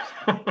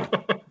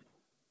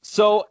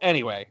 So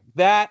anyway,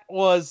 that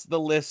was the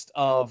list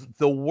of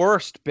the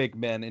worst big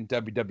men in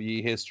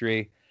WWE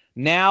history.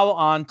 Now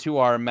on to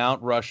our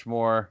Mount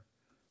Rushmore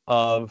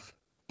of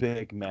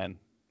big men.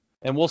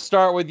 And we'll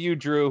start with you,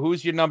 Drew.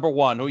 Who's your number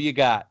 1? Who you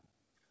got?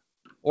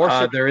 Or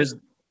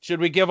should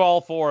we give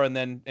all 4 and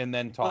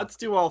then talk? Let's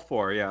do all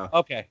 4, yeah.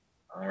 Okay.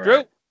 All right.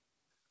 Drew?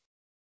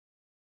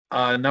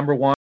 Number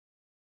 1,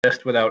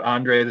 list without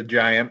Andre the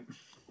Giant.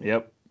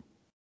 Yep.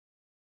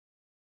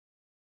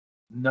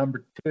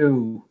 Number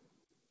 2,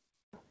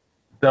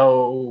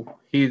 though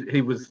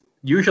he was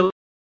usually,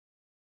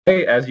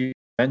 as you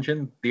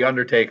mentioned, The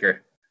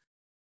Undertaker.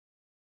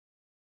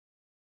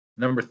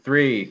 Number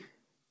 3,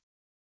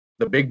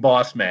 the Big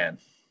Boss Man.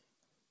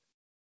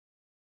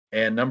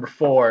 And number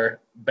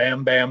 4,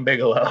 Bam Bam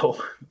Bigelow.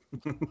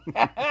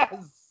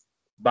 Yes.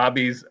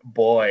 Bobby's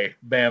boy,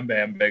 Bam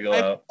Bam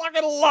Bigelow. I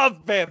fucking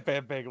love Bam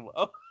Bam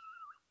Bigelow.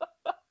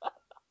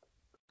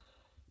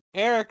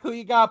 Eric, who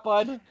you got,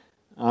 bud?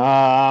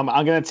 I'm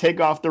gonna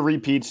take off the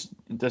repeats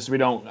just so we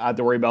don't have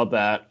to worry about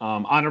that.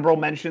 Honorable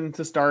mention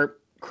to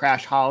start,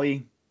 Crash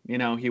Holly. You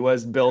know, he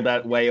was billed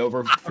at way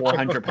over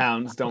 400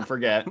 pounds. Don't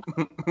forget.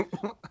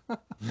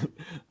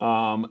 But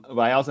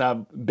I also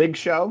have Big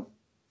Show.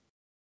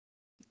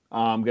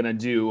 I'm gonna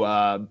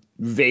do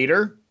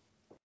Vader,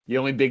 the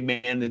only big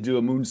man to do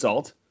a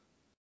moonsault.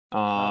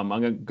 I'm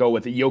gonna go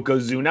with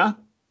Yokozuna.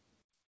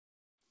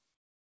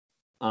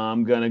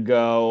 I'm gonna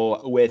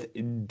go with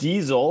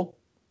Diesel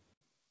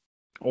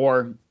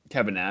or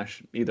Kevin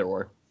Nash, either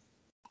or.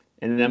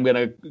 And then I'm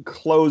gonna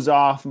close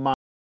off my.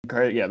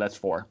 Yeah, that's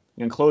 4. I'm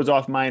gonna close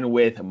off mine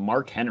with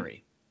Mark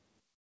Henry.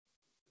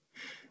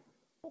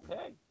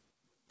 Okay.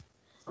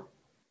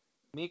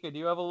 Mika, do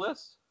you have a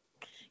list?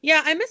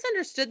 Yeah, I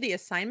misunderstood the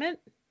assignment.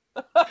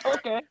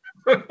 Okay.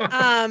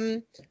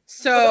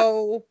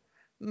 So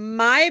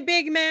my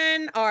big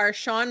men are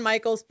Shawn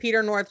Michaels,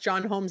 Peter North,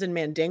 John Holmes, and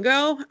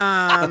Mandingo.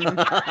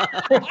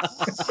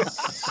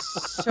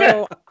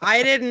 So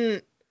I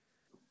didn't.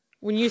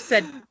 When you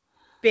said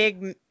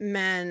big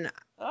men,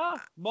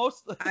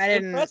 Most I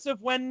didn't. Impressive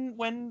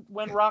when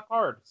rock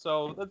hard.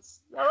 So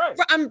that's all right.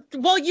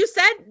 Well, you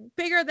said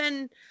bigger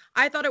than.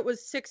 I thought it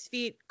was 6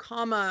 feet,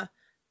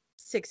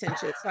 6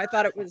 inches. So I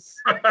thought it was.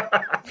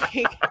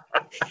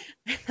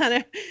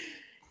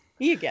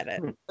 You get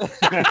it.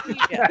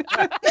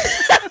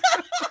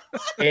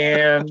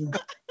 And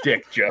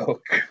dick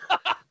joke.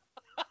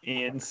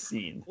 And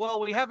scene. Well,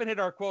 we haven't hit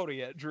our quota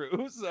yet,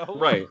 Drew. So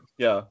Right.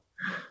 Yeah.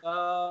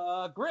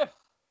 Griff.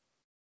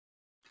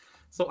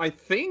 So I'm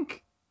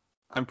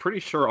pretty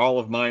sure all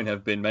of mine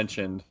have been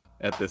mentioned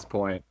at this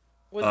point.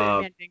 Was it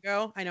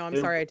Mandingo? I know. I'm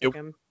sorry I took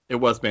him. It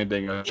was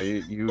Mandingo.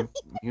 You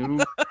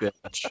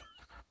bitch.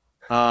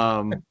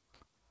 Because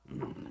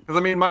I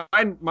mean,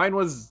 mine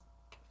was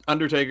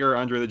Undertaker,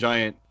 Andre the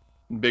Giant,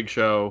 Big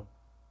Show.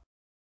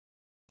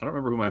 I don't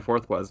remember who my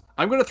fourth was.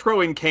 I'm gonna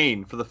throw in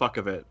Kane for the fuck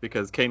of it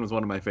because Kane was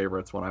one of my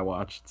favorites when I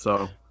watched.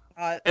 So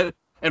and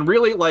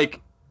really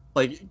like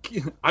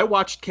I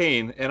watched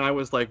Kane and I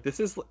was like, this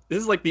is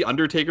like the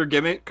Undertaker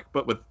gimmick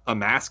but with a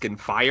mask and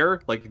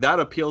fire. Like that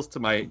appeals to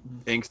my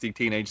angsty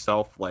teenage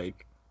self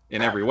like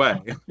in every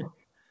way.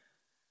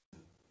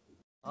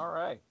 All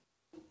right.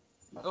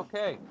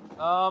 Okay.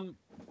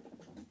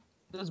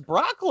 Does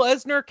Brock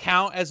Lesnar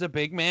count as a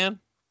big man?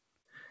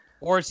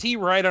 Or is he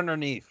right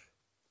underneath?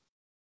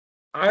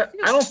 I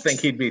don't think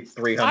he'd be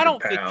 300 I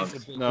don't pounds.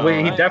 think he's a big No.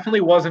 Well, he definitely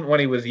wasn't when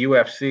he was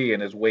UFC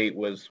and his weight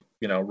was,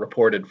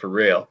 reported for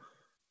real.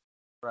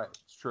 Right,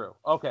 it's true.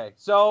 Okay,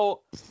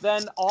 so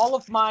then all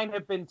of mine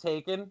have been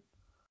taken.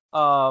 If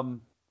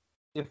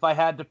I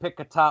had to pick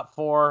a top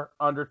 4,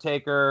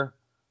 Undertaker,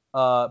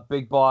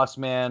 Big Boss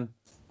Man,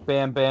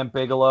 Bam Bam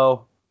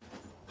Bigelow,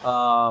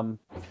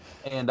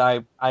 and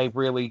I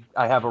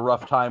have a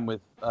rough time with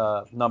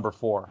number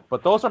 4.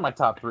 But those are my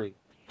top 3.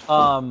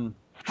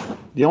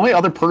 The only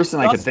other person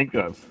I could think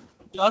of.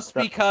 Just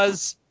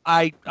because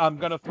I'm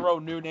gonna throw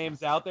new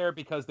names out there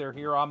because they're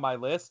here on my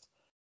list.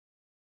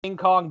 King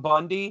Kong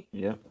Bundy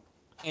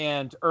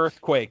and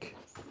Earthquake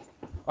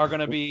are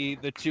going to be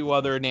the 2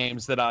 other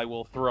names that I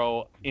will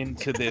throw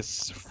into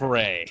this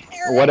fray.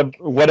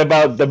 What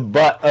about the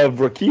butt of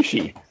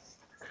Rikishi?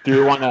 Do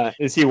you want to?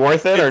 Is he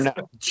worth it or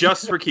not?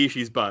 Just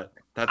Rikishi's butt.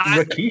 That's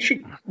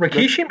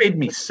Rikishi made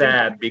me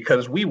sad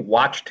because we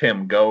watched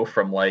him go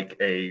from like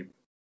a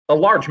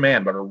large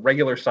man but a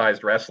regular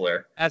sized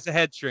wrestler as a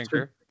head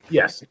shrinker.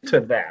 To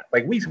that.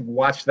 Like we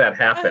watched that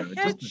happen.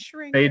 It just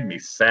made me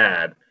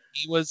sad.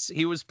 He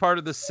was part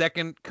of the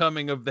second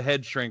coming of the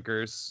head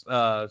shrinkers.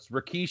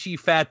 Rikishi,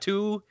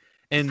 Fatu,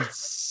 and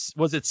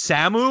was it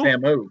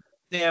Samu?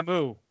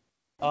 Samu.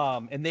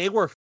 And they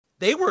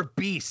were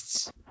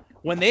beasts.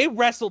 When they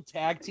wrestled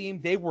tag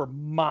team, they were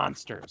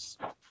monsters.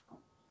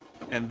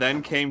 And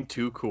then came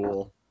Too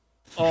Cool.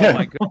 Oh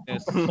my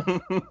goodness.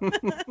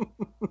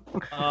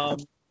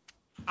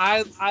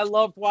 I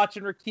loved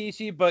watching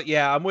Rikishi, but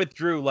yeah, I'm with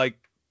Drew. Like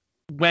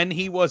when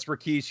he was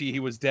Rikishi, he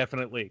was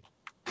definitely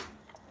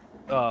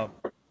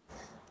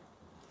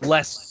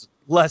less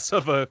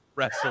of a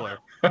wrestler.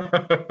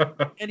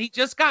 And he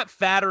just got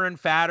fatter and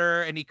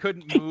fatter, and he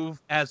couldn't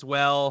move as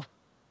well.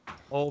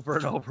 Over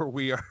and over,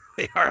 we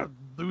are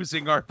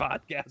losing our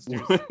podcasters.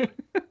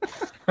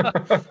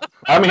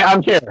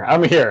 I'm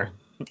here.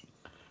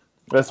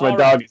 That's my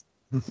dog.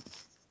 He's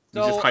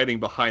just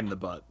hiding behind the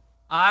butt.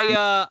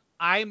 I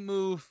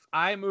move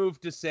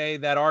to say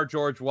that our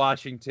George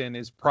Washington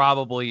is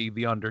probably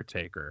the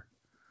Undertaker.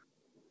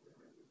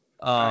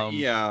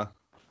 Yeah,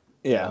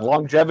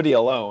 longevity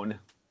alone.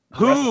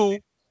 Who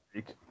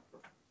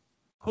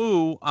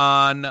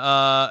on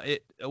the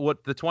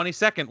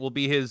 22nd will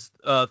be his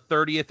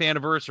 30th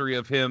anniversary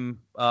of him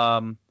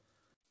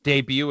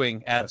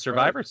debuting at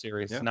Survivor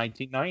Series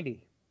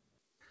 1990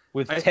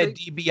 with Ted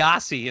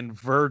DiBiase and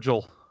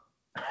Virgil.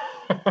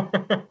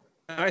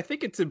 I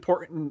think it's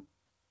important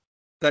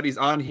that he's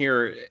on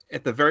here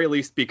at the very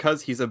least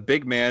because he's a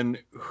big man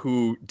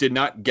who did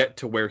not get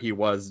to where he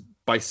was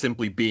by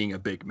simply being a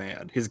big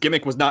man. His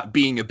gimmick was not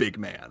being a big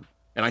man.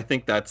 And I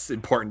think that's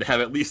important to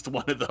have at least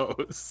one of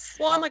those.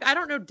 Well, I'm like, I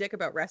don't know dick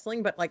about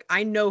wrestling, but like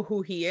I know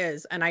who he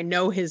is and I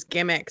know his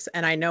gimmicks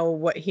and I know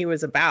what he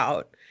was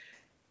about.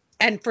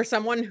 And for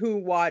someone who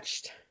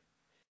watched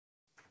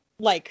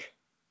like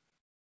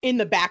in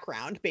the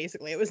background,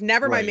 basically, it was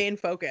never my main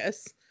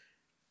focus.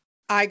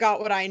 I got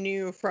what I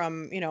knew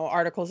from,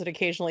 articles that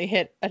occasionally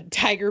hit a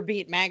Tiger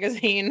Beat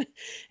magazine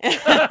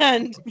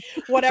and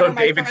whatever so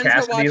my David friends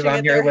Cassidy's were watching on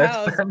at your their list,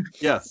 house. then?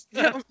 Yes.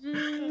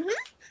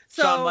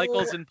 So, Shawn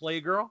Michaels and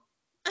Playgirl.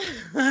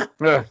 I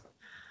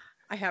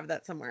have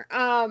that somewhere.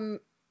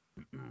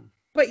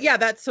 But yeah,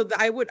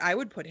 I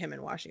would put him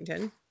in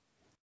Washington.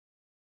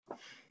 All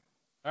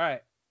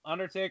right.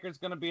 Undertaker's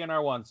gonna be in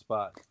our 1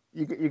 spot.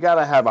 You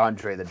gotta have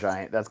Andre the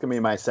Giant. That's gonna be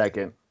my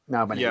second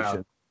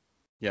nomination.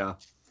 Yeah.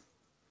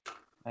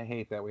 I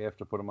hate that we have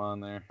to put him on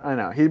there. I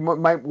know.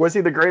 Was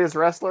he the greatest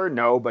wrestler?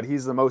 No, but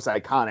he's the most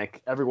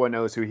iconic. Everyone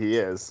knows who he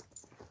is.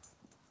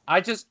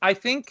 I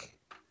think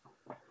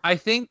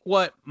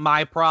what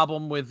my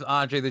problem with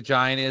Andre the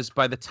Giant is,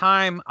 by the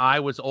time I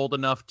was old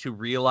enough to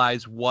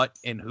realize what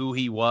and who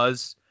he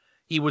was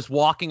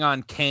walking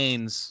on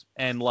canes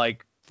and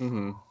like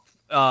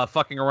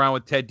fucking around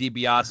with Ted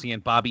DiBiase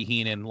and Bobby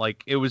Heenan.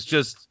 Like it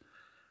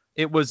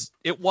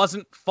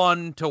wasn't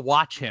fun to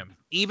watch him.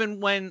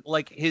 Even when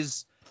like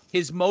his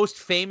most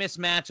famous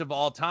match of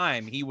all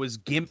time, he was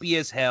gimpy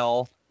as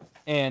hell.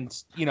 And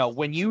you know,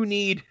 when you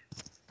need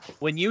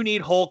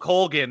Hulk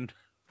Hogan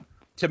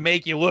to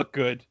make you look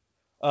good,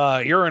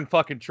 you're in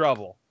fucking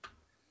trouble.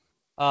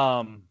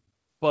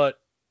 But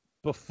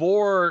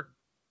before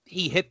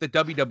he hit the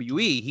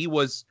WWE,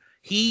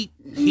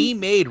 he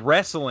made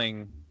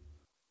wrestling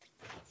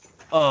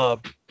a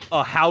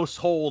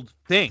household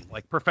thing.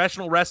 Like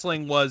professional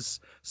wrestling was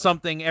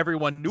something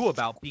everyone knew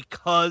about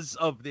because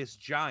of this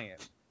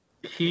giant.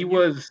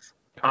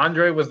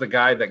 Andre was the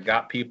guy that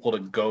got people to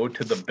go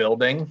to the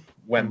building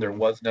when there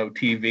was no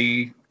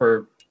TV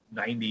for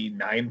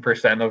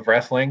 99% of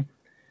wrestling.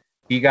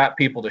 He got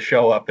people to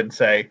show up and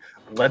say,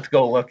 let's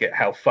go look at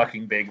how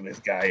fucking big this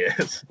guy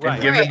is. Right.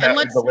 And given that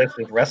was the list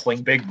of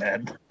wrestling big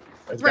men.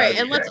 Right,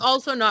 and let's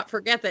also not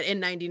forget that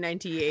in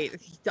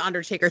 1998, The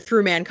Undertaker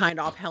threw Mankind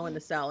off Hell in a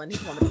Cell, and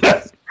he's one of the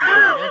best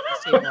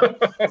people on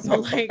this table. So,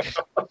 like,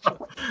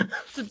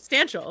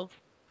 substantial.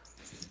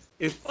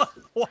 Is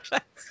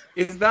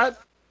that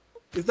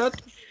the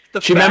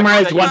She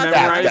memorized one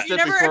fact. Have you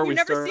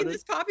never seen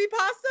this copy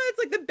pasta? It's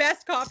like the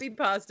best copy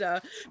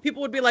pasta.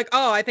 People would be like,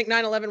 oh, I think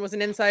 9/11 was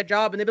an inside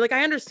job. And they'd be like,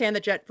 I understand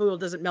that jet fuel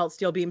doesn't melt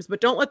steel beams, but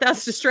don't let that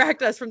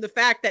distract us from the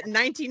fact that in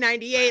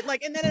 1998,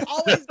 like, and then it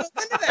always goes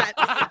into that.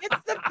 It's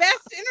the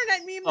best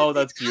internet meme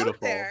that's beautiful.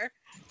 Out there.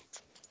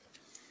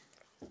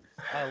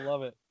 I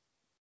love it.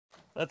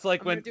 That's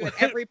like when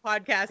every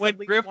podcast when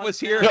Griff was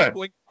here.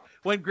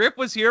 When Grip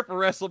was here for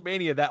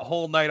WrestleMania that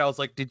whole night, I was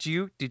like, "Did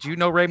you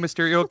know Rey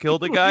Mysterio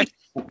killed a guy?"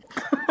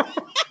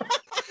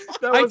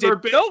 That was our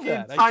big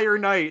entire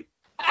night.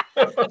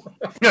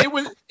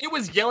 It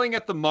was yelling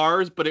at the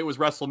Mars, but it was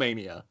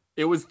WrestleMania.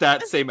 It was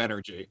that same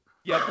energy.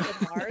 Yep,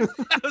 the Mars.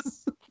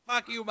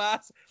 Fuck you,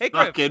 Mars. Hey,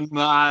 Griff. Fucking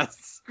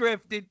Mars.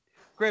 Griff, did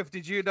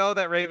you know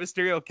that Rey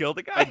Mysterio killed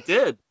a guy? I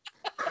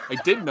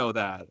did know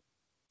that.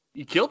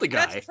 He killed a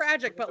guy. That's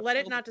tragic, but let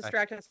it not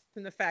distract us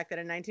from the fact that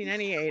in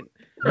 1998.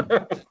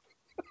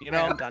 You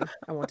know, I'm done.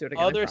 I won't do it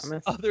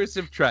again. Others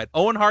have tried.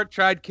 Owen Hart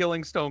tried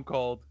killing Stone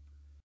Cold,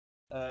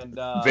 and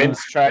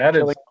Vince tried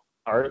killing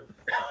Hart,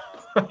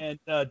 and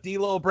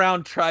D'Lo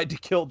Brown tried to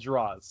kill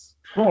Droz.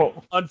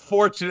 Oh.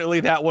 Unfortunately,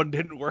 that one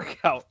didn't work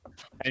out.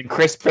 And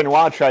Chris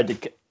Benoit tried to.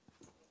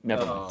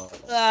 Never mind.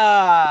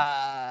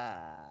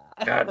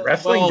 God,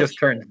 wrestling just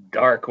turns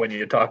dark when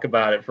you talk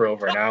about it for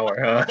over an hour,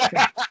 huh?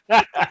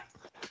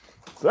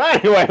 So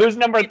anyway, who's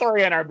number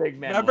 3 on our big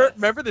man list?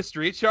 Remember the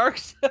Street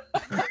Sharks?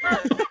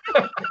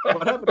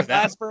 What happened to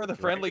Casper the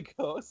Friendly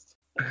Ghost?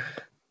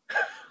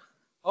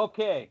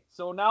 Okay,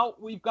 so now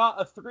we've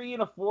got a 3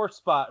 and a 4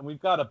 spot, and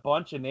we've got a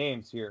bunch of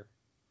names here.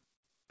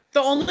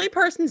 The only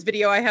person's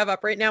video I have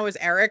up right now is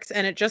Eric's,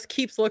 and it just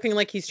keeps looking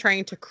like he's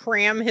trying to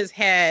cram his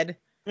head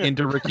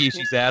into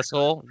Rikishi's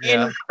asshole.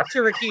 Yeah. Into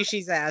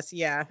Rikishi's ass.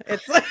 Yeah,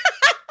 it's like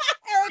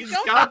Eric,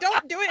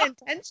 don't do it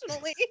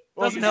intentionally.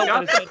 Well,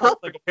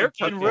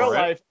 in real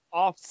life,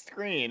 off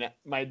screen,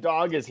 my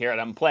dog is here, and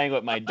I'm playing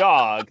with my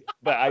dog,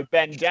 but I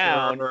bend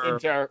down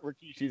into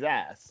Rikishi's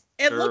ass.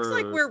 It looks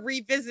like we're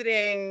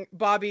revisiting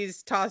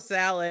Bobby's tossed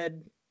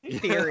salad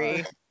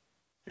theory.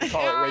 We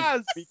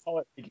call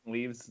it raking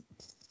leaves.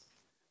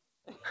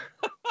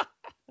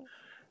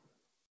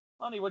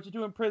 Honey, what'd you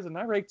do in prison?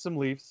 I raked some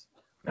leaves.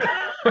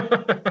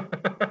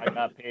 I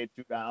got paid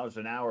 $2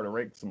 an hour to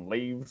rake some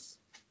leaves.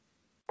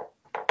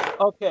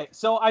 Okay,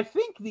 so I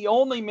think the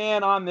only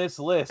man on this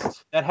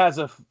list that has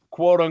a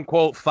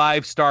quote-unquote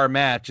 5-star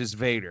match is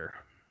Vader.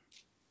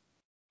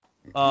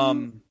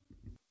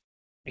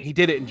 He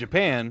did it in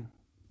Japan,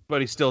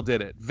 but he still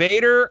did it.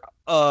 Vader,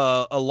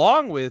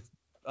 along with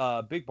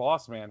Big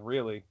Boss Man,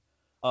 really.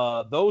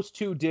 Those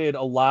two did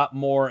a lot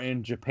more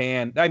in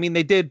Japan. I mean,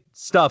 they did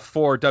stuff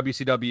for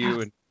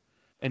WCW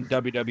and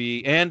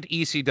WWE and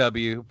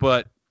ECW,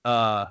 but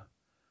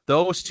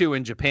those two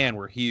in Japan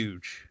were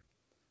huge.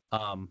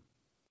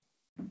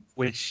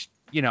 Which,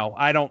 you know,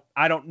 I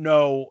don't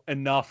know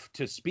enough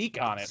to speak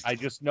on it. I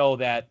just know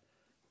that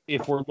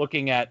if we're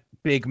looking at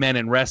big men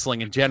in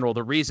wrestling in general,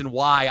 the reason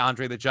why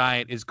Andre the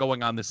Giant is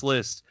going on this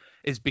list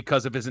is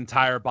because of his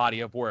entire body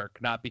of work,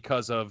 not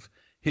because of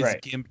his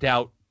gimped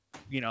out,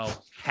 you know,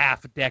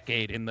 half a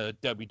decade in the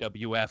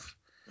WWF.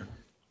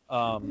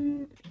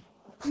 No,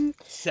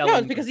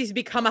 it's because he's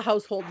become a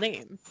household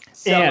name.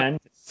 Selling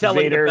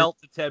Vader, the belt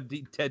to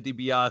Ted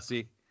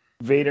DiBiase.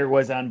 Vader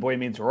was on Boy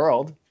Meets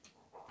World.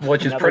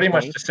 Which is pretty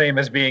much the same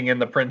as being in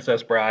The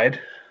Princess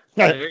Bride.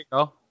 There you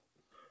go.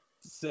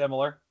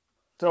 Similar.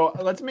 So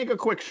let's make a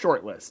quick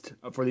short list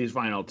for these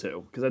final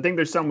two, because I think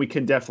there's some we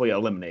can definitely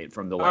eliminate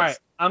from the list. All right,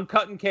 I'm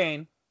cutting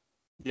Kane.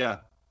 Yeah.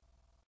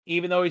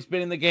 Even though he's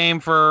been in the game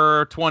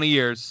for 20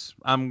 years,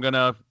 I'm going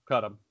to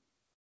cut him.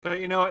 But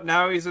you know what?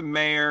 Now he's a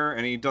mayor,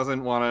 and he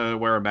doesn't want to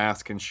wear a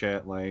mask and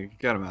shit. Like,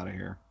 get him out of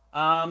here.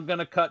 I'm going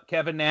to cut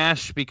Kevin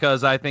Nash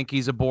because I think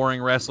he's a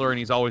boring wrestler, and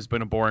he's always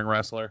been a boring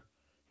wrestler.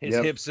 His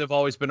hips have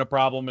always been a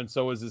problem, and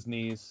so is his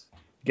knees.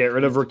 Get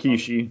rid of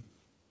Rikishi.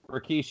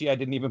 Rikishi, I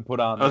didn't even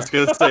put on there. I was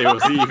going to say,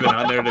 was he even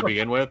on there to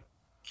begin with?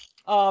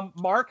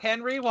 Mark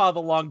Henry, while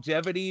the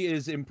longevity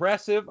is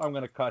impressive, I'm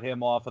going to cut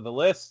him off of the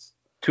list.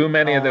 Too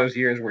many of those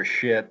years were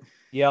shit.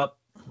 Yep.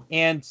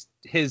 And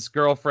his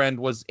girlfriend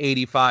was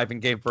 85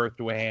 and gave birth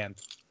to a hand.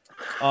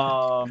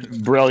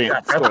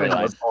 Brilliant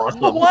storyline. Awesome.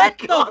 What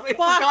the fuck? I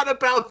forgot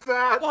about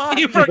that. How did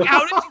you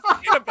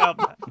forget about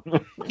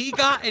that? He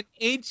got an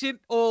ancient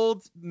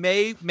old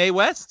Mae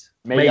West?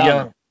 Mae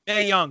Young.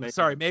 Mae Young.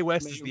 Sorry, Mae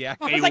West is the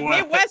actor. I was like,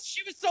 Mae West,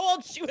 she was so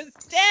old, she was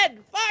dead.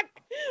 Fuck.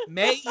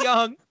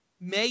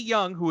 Mae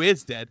Young, who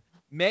is dead.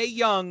 Mae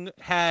Young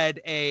had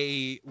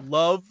a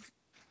love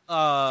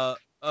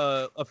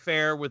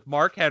affair with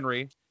Mark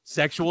Henry,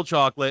 sexual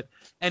chocolate,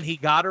 and he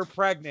got her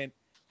pregnant,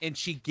 and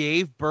she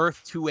gave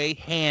birth to a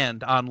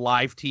hand on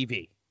live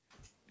TV.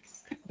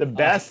 The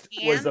best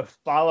was the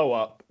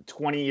follow-up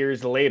 20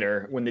 years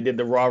later when they did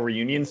the Raw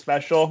reunion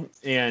special,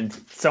 and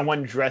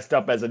someone dressed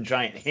up as a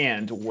giant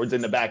hand was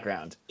in the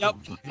background. Yep.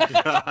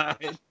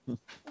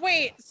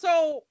 Wait,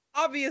 so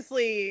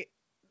obviously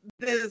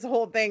this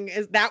whole thing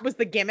that was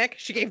the gimmick?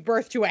 She gave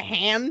birth to a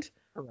hand?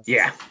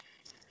 Yeah.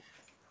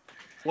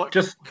 What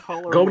Just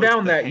color go was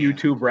down the that hand?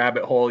 YouTube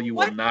rabbit hole. You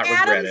will not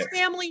regret Addams it.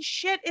 Family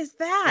shit is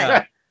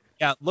that?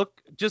 Yeah,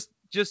 look, just.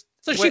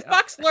 So she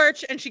fucks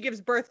Lurch and she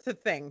gives birth to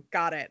Thing.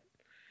 Got it.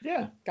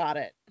 Yeah. Got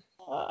it.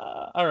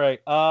 All right.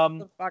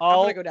 I'm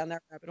gonna go down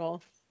that rabbit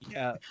hole.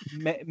 Yeah,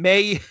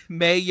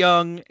 Mae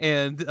Young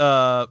and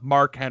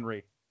Mark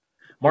Henry.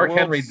 Mark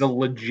Henry, the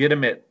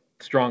legitimate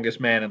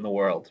strongest man in the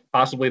world,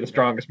 possibly the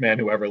strongest man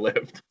who ever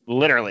lived.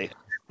 Literally.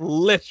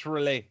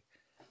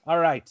 All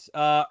right.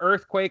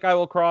 Earthquake, I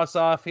will cross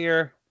off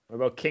here. What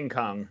about King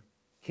Kong?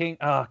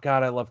 Oh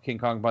God, I love King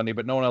Kong Bundy,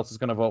 but no one else is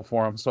gonna vote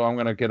for him, so I'm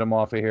gonna get him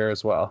off of here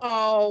as well.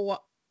 Oh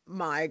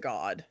my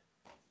God.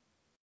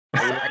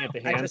 Are you looking at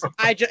the hand?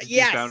 I just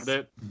yes. You found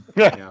it?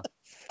 Yeah.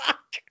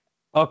 Fuck.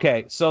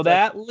 Okay, so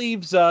that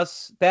leaves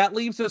us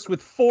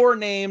with 4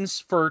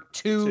 names for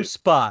 2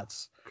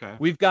 spots. Okay.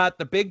 We've got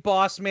the Big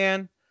Boss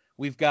Man,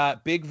 we've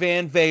got Big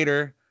Van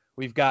Vader,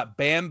 we've got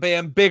Bam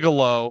Bam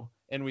Bigelow,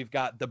 and we've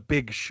got The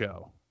Big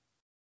Show.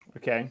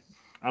 Okay.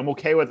 I'm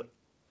okay with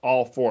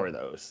all 4 of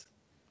those.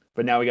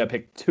 But now we got to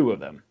pick 2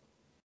 of them.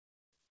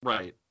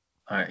 Right.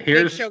 All right,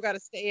 Big Show got to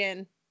stay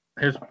in.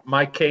 Here's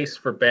my case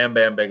for Bam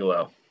Bam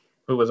Bigelow,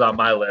 who was on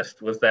my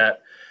list, was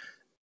that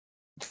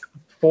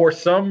for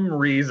some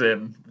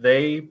reason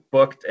they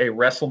booked a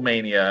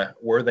WrestleMania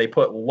where they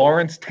put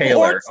Lawrence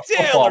Taylor, a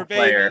football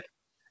player,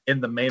 in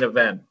the main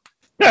event.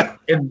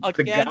 And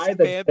the guy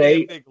that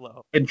they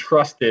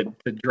entrusted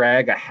to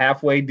drag a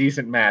halfway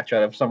decent match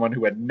out of someone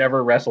who had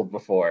never wrestled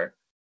before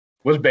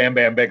was Bam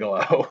Bam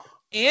Bigelow.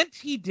 And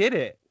he did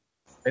it.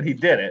 And he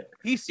did it.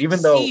 He succeeded.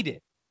 Even though,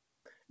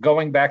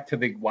 going back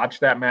to watch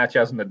that match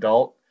as an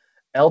adult,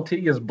 LT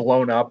is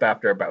blown up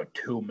after about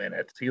 2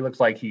 minutes. He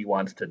looks like he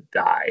wants to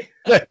die.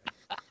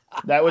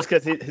 That was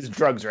because his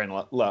drugs are in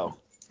low.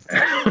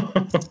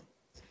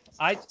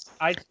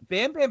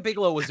 Bam Bam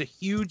Bigelow was a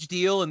huge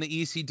deal in the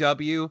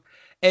ECW,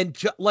 and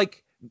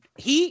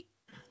he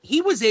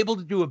was able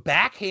to do a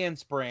back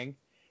handspring.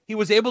 He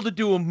was able to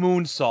do a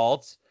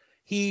moonsault.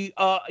 He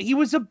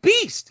was a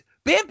beast.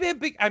 Bam Bam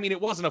Big. I mean,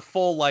 it wasn't a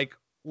full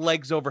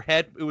legs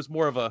overhead. It was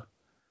more of a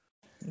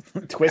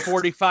twist,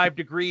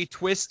 45-degree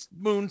twist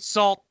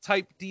moonsault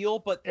type deal.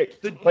 But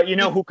you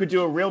know who could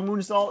do a real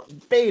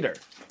moonsault? Vader.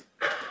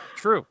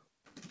 True.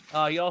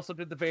 He also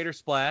did the Vader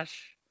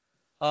splash.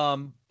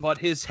 But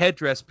his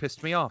headdress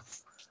pissed me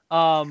off.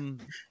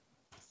 Out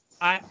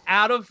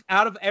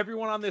of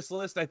everyone on this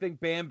list, I think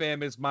Bam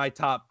Bam is my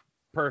top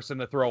person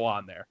to throw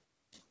on there.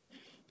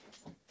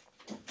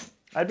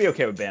 I'd be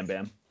okay with Bam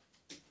Bam.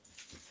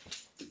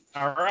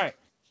 All right.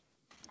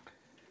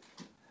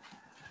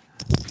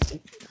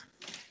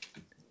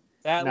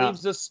 That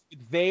leaves us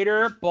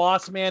Vader,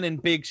 Boss Man,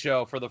 and Big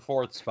Show for the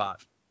 4th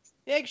spot.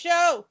 Big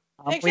Show.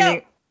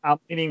 I'm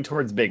leaning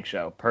towards Big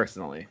Show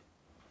personally.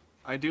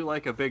 I do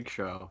like a Big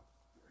Show.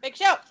 Big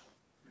Show.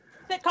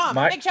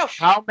 Sitcom. Big Show.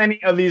 How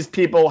many of these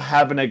people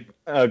have a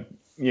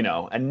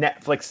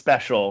Netflix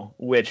special,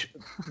 which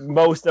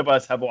most of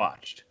us have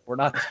watched? We're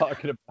not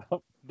talking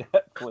about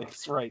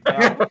Netflix right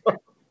now.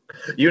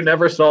 You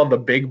never saw the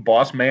Big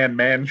Boss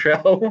Man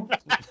show?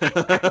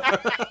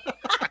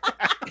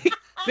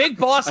 Big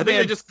Boss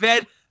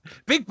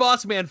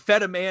Man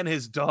fed a man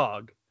his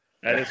dog.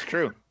 That is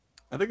true.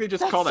 I think they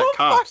just call that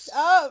cops.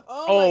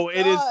 Oh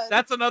it is.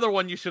 That's another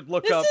one you should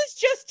look up. This is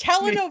just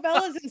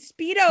telenovelas and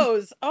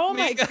Speedos. Oh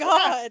my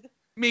God.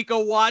 Mika,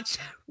 watch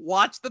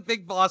the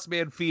Big Boss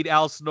Man feed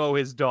Al Snow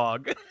his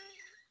dog.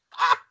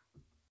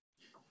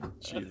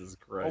 Jesus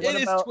Christ. It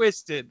is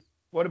twisted.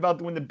 What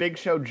about when the Big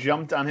Show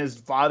jumped on his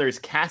father's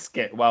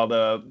casket while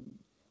the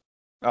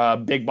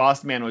Big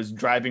Boss Man was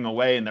driving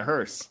away in the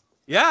hearse?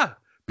 Yeah.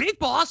 Big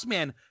Boss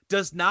Man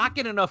does not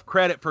get enough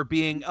credit for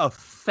being a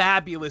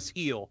fabulous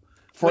heel.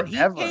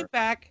 Forever.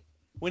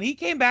 When he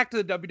came back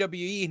to the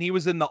WWE and he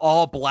was in the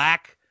all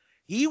black,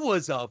 he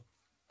was a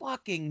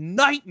fucking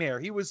nightmare.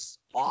 He was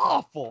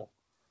awful.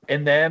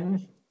 And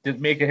then,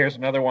 Mika, here's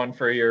another one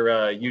for your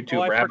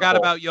YouTube rabbit I forgot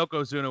hole. about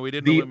Yokozuna. We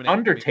didn't The eliminate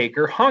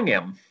Undertaker hung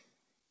him.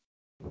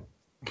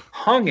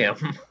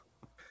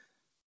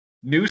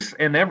 Noose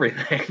and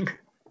everything.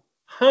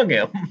 Hung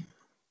him.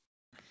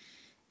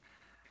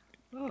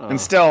 Oh. And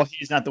still,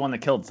 he's not the one that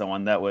killed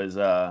someone. That was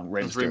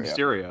Rey It's Rey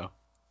Mysterio. Mysterio.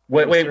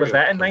 Wait, was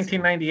that in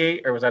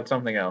 1998 or was that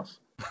something else?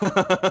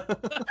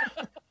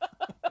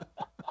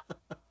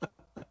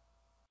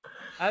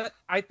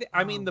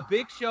 I mean, the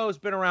Big Show has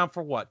been around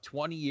for what,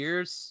 20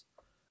 years?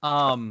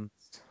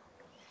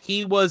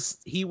 He was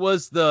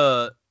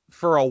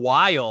for a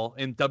while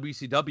in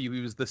WCW,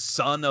 he was the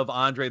son of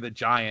Andre the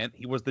Giant.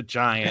 He was the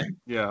Giant.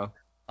 Yeah.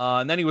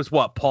 And then he was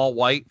Paul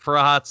White for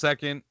a hot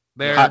second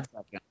there.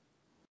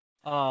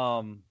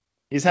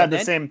 He's had the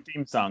same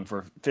theme song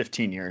for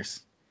 15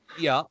 years.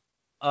 Yeah.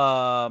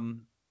 I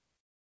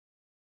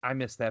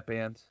miss that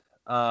band.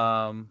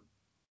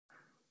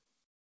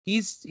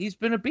 He's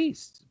been a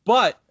beast.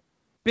 But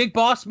Big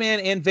Boss Man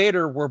and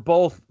Vader were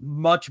both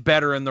much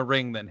better in the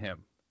ring than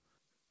him.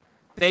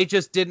 They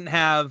just didn't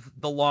have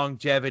the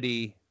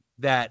longevity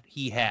that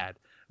he had.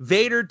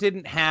 Vader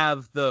didn't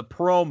have the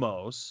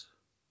promos,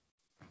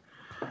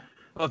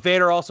 but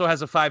Vader also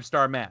has a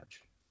 5-star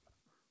match,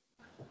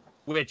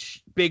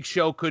 which Big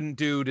Show couldn't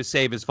do to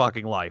save his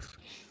fucking life.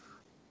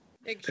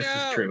 Big Show. This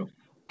is true.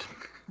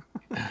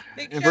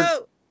 Big If Show. we're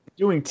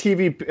doing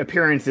TV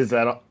appearances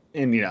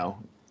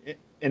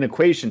in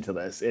equation to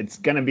this, it's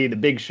going to be the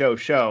Big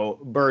Show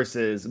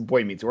versus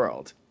Boy Meets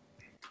World.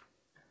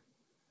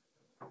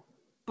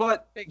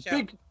 But Big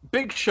Show.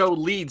 Big Show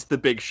leads the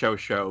Big Show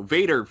show.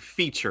 Vader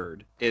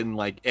featured in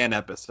like an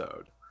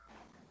episode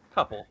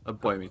Couple. of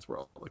Boy Meets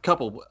World. A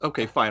couple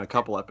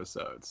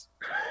episodes.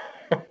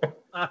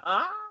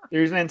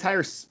 There's an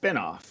entire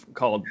spin-off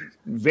called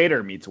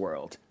Vader Meets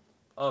World.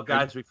 Oh,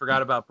 guys, we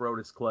forgot about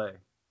Brodus Clay.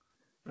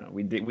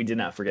 We did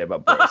not forget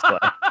about Brodus Clay.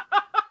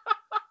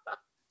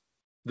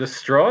 The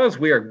straws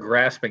we are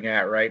grasping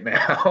at right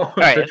now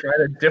Right. to try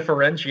to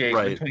differentiate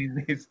Right.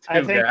 between these I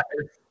two think- guys.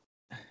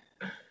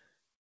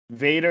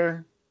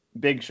 Vader,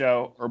 Big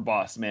Show, or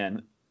Boss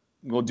Man.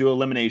 We'll do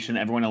elimination.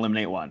 Everyone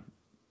eliminate one.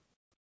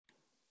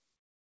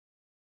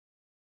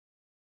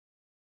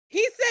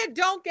 He said,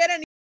 "Don't get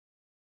any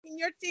in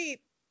your teeth."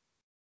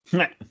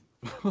 All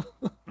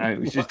right,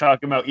 we should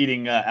talk about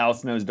eating Al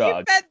Snow's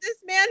dog. He fed this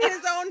man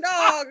his own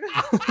dog.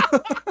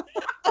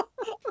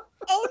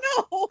 Oh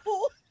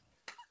no!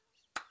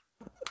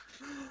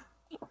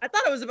 I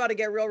thought it was about to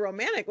get real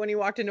romantic when he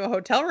walked into a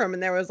hotel room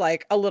and there was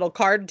like a little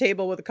card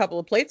table with a couple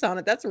of plates on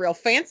it. That's a real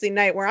fancy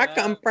night where I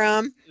come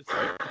from.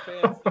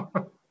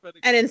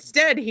 And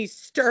instead, he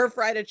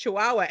stir-fried a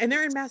chihuahua. And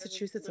they're in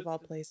Massachusetts, of all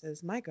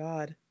places. My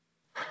God.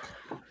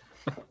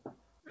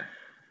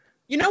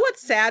 You know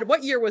what's sad?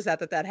 What year was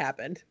that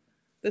happened?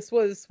 This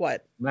was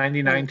what?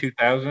 99,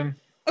 2000.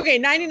 Okay,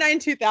 99,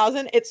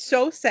 2000. It's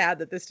so sad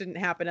that this didn't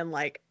happen in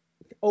like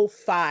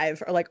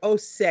 05 or like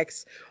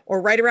 06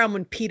 or right around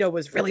when PETA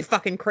was really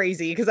fucking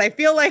crazy, because I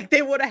feel like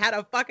they would have had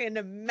a fucking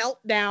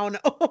meltdown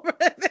over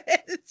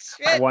this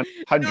shit.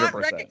 100%. Not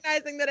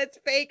recognizing that it's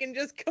fake and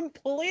just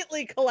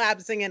completely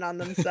collapsing in on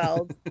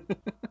themselves.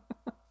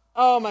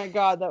 Oh my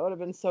God, that would have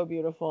been so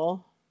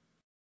beautiful.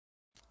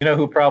 You know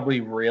who probably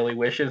really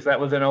wishes that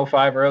was in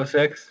 05 or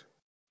 06?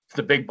 It's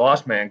the Big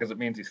Boss Man, because it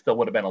means he still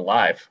would have been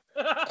alive.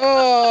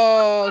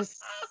 Oh,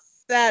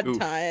 sad Oof.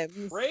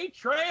 times. Ray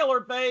Trailer,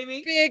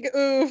 baby. Big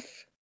oof.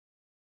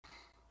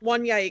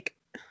 One yike.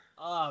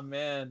 Oh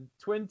man,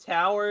 Twin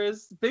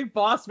Towers. Big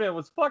Boss Man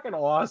was fucking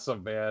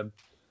awesome, man.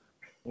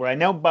 Well, I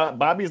know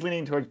Bobby's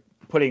leaning towards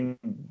putting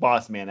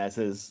Boss Man as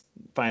his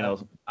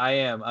final. I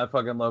am. I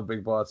fucking love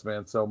Big Boss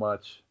Man so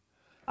much.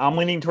 I'm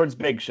leaning towards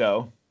Big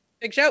Show.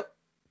 Big Show.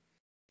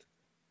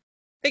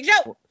 Big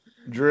Show.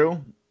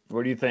 Drew,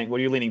 what do you think? What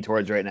are you leaning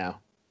towards right now?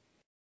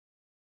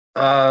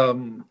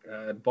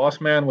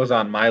 Boss Man was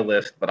on my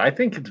list, but I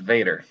think it's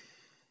Vader.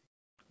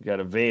 You got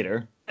a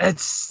Vader.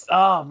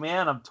 Oh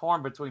man, I'm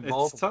torn between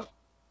both. It's tough.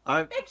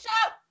 Big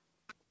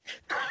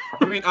Show.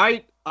 I mean,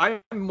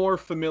 I'm more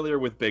familiar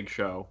with Big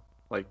Show,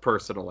 like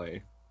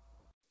personally.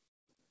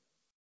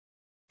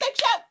 Big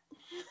Show.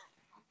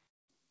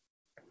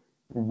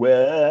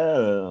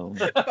 Well,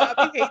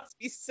 Bobby hates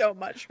me so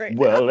much right now.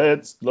 well,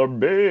 it's the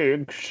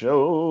Big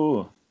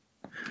Show.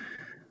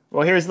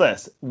 Well, here's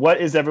this.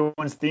 What is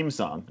everyone's theme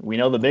song? We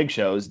know the Big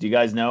Show's. Do you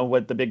guys know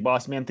what the Big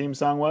Boss Man theme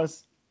song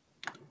was?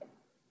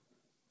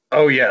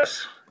 Oh,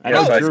 yes. I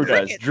know Yes, Drew does.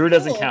 cricket. Drew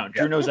doesn't Cool. count.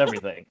 Drew knows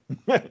everything.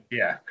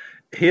 Yeah.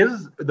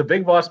 The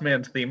Big Boss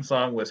Man's theme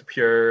song was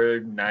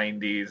pure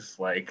 90s,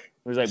 like,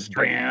 It was like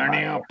Straight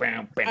I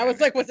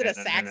was like, was it a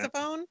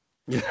saxophone?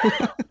 It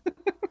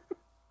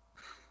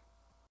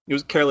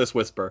was Careless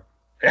Whisper.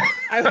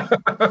 All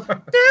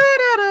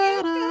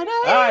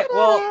right.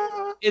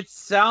 Well, it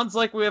sounds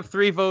like we have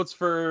 3 votes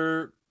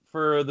for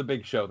the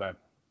Big Show then.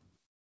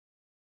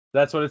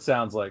 That's what it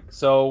sounds like.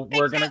 So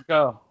we're gonna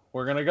go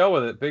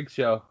with it. Big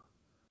Show.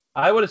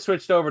 I would have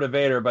switched over to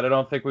Vader, but I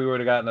don't think we would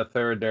have gotten a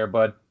third there,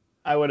 bud.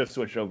 I would have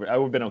switched over. I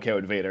would have been okay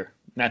with Vader,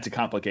 not to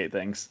complicate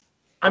things.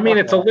 I mean,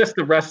 it's a list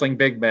of wrestling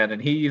big men, and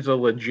he's a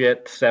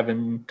legit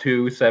 7'2",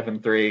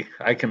 7'3".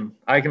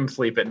 I can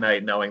sleep at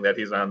night knowing that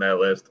he's on that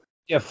list.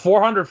 Yeah,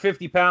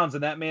 450 pounds,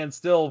 and that man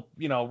still,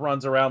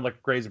 runs around like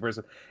a crazy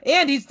person.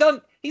 And he's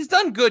done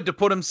good to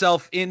put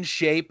himself in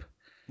shape,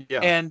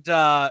 and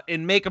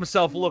make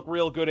himself look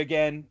real good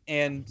again.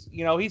 And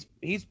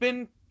he's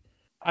been,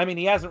 I mean,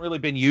 he hasn't really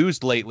been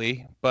used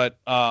lately, but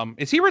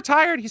is he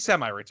retired? He's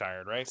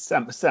semi-retired, right?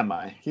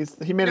 Semi. He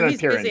made an appearance.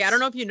 He's busy. I don't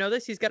know if you know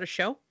this. He's got a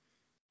show.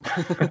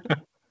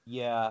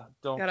 Yeah,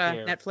 don't got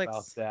care a Netflix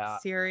about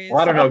that. series.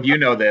 Well, I don't know if you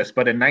know this,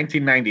 but in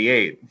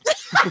 1998.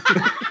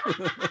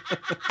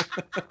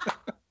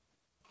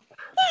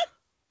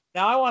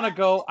 Now I want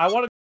to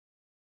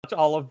watch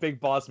all of Big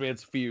Boss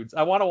Man's feuds.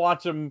 I want to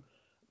watch him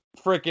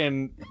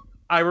freaking.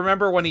 I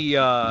remember when he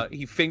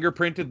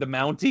fingerprinted the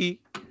Mountie.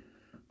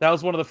 That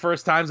was one of the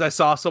first times I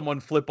saw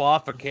someone flip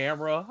off a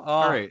camera.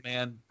 Oh, right.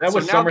 Man. That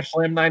was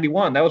SummerSlam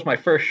 91. That was my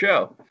first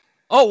show.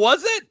 Oh,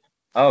 was it?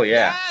 Oh,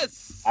 yeah.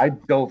 Yes! I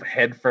dove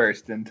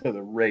headfirst into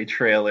the Ray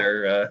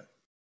Trailer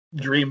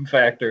Dream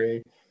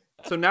Factory.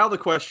 So now the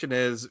question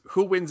is,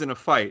 who wins in a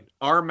fight?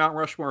 Are Mount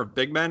Rushmore of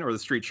big men or the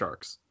Street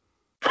Sharks?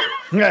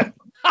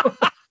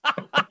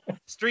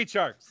 Street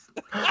Sharks.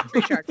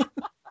 Street Sharks.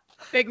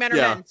 Big men are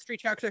men.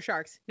 Street Sharks are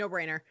sharks. No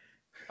brainer.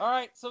 All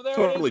right, so there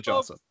totally it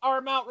is, folks. Our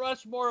Mount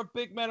Rushmore of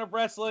big men of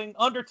wrestling: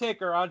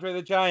 Undertaker, Andre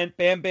the Giant,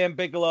 Bam Bam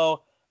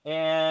Bigelow,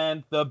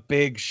 and The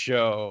Big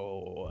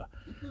Show.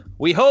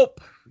 We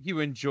hope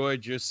you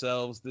enjoyed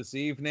yourselves this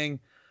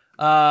evening.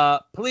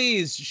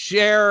 Please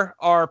share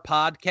our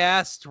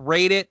podcast,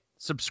 rate it,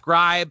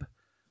 subscribe,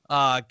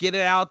 get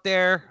it out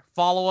there.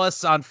 Follow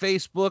us on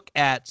Facebook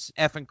at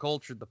Effin'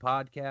 Cultured the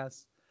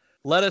Podcast.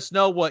 Let us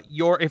know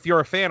if you're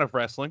a fan of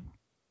wrestling.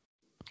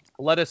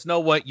 Let us know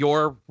what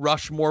your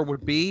Rushmore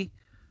would be.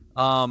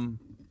 We'll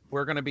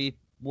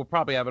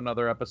probably have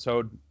another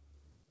episode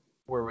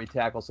where we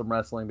tackle some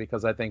wrestling,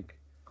 because I think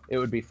it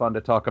would be fun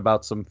to talk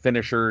about some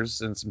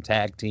finishers and some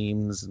tag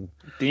teams and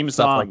theme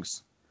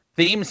songs.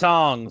 Theme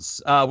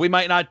songs. We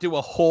might not do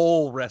a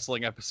whole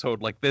wrestling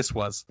episode like this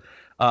was,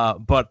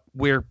 but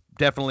we're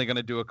definitely going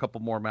to do a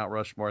couple more Mount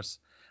Rushmores.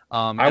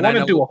 I want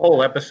to do a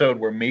whole episode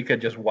where Mika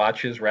just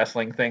watches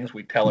wrestling things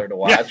we tell her to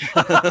watch.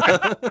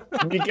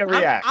 Mika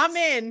reacts. I'm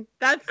in.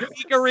 That's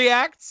Mika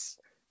reacts.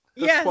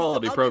 That's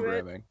quality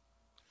programming.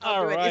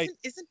 All right.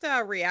 Isn't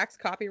Reacts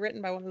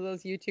copywritten by one of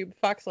those YouTube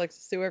fucks likes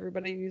to sue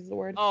everybody who uses the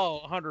word?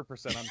 Oh,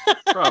 100%.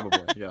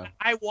 Probably, yeah.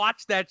 I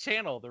watched that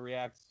channel, the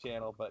Reacts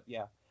channel, but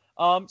yeah.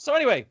 So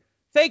anyway,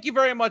 thank you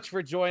very much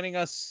for joining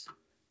us.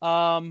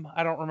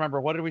 I don't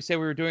remember. What did we say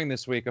we were doing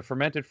this week? A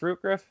fermented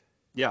fruit, Griff?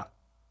 Yeah.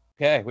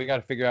 Okay, we got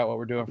to figure out what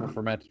we're doing for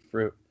fermented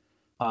fruit.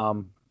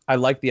 I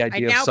like the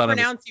idea of I now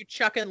pronounce you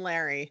Chuck and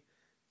Larry.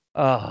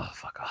 Oh,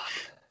 fuck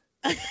off.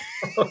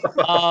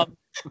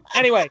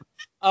 Anyway,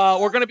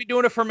 we're going to be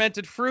doing a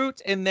fermented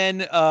fruit, and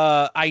then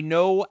I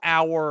know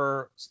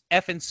our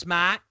Effin'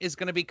 Smart is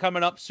going to be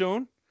coming up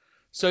soon.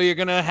 So you're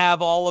going to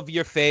have all of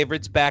your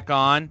favorites back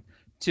on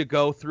to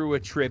go through a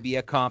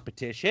trivia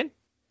competition.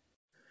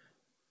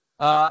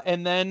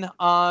 And then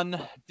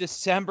on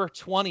December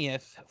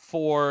 20th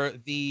for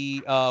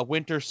the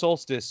winter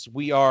solstice,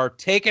 we are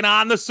taking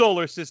on the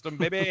solar system,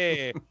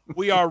 baby.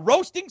 We are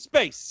roasting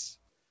space.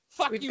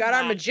 We've got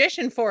our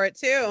magician for it,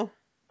 too.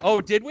 Oh,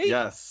 did we?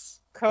 Yes.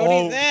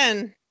 Cody's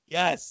in.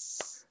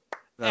 Yes.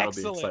 That'll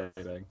be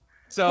exciting.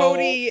 So,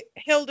 Cody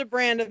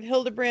Hildebrand of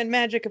Hildebrand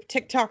Magic of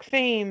TikTok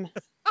fame.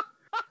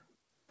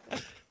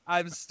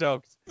 I'm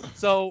stoked.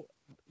 So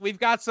we've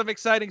got some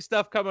exciting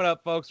stuff coming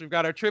up, folks. We've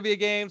got our trivia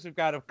games. We've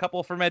got a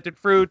couple of fermented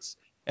fruits,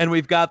 and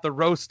we've got the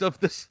roast of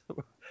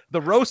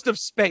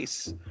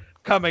space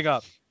coming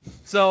up.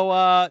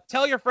 So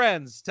tell your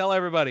friends, tell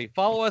everybody.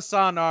 Follow us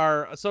on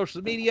our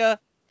social media.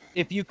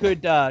 If you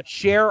could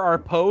share our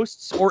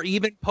posts, or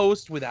even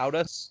post without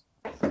us,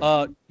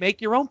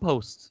 make your own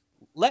posts.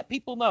 Let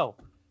people know.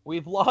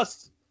 We've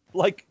lost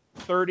like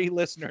 30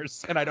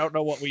 listeners, and I don't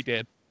know what we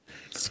did.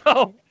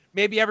 So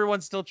maybe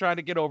everyone's still trying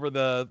to get over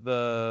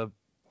the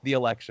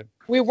election.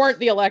 We weren't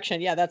the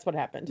election. Yeah, that's what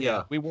happened.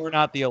 Yeah, we were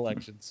not the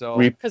election. So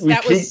because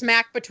that was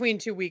smack between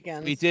two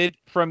weekends. We did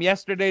from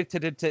yesterday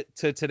to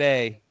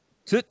today.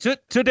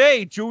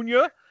 Today,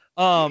 Junior.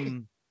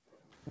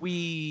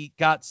 We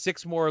got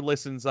 6 more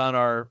listens on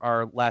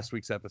our last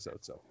week's episode.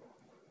 So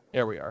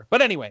there we are.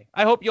 But anyway,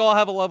 I hope you all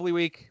have a lovely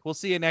week. We'll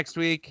see you next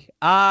week.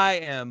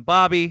 I am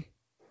Bobby.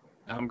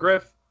 I'm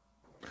Griff.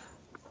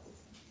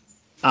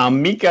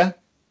 I'm Mika.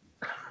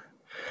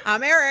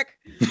 I'm Eric.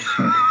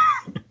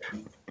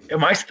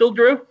 Am I still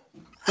Drew?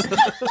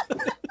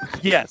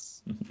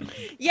 Yes.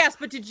 Yes,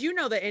 but did you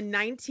know that in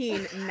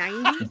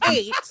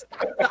 1998,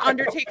 The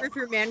Undertaker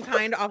threw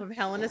Mankind off of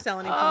Hell in a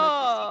Cell?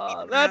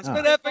 Oh, that's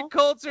been Epic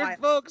Culture,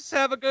 folks.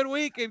 Have a good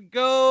week and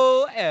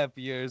go F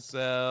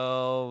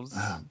yourselves.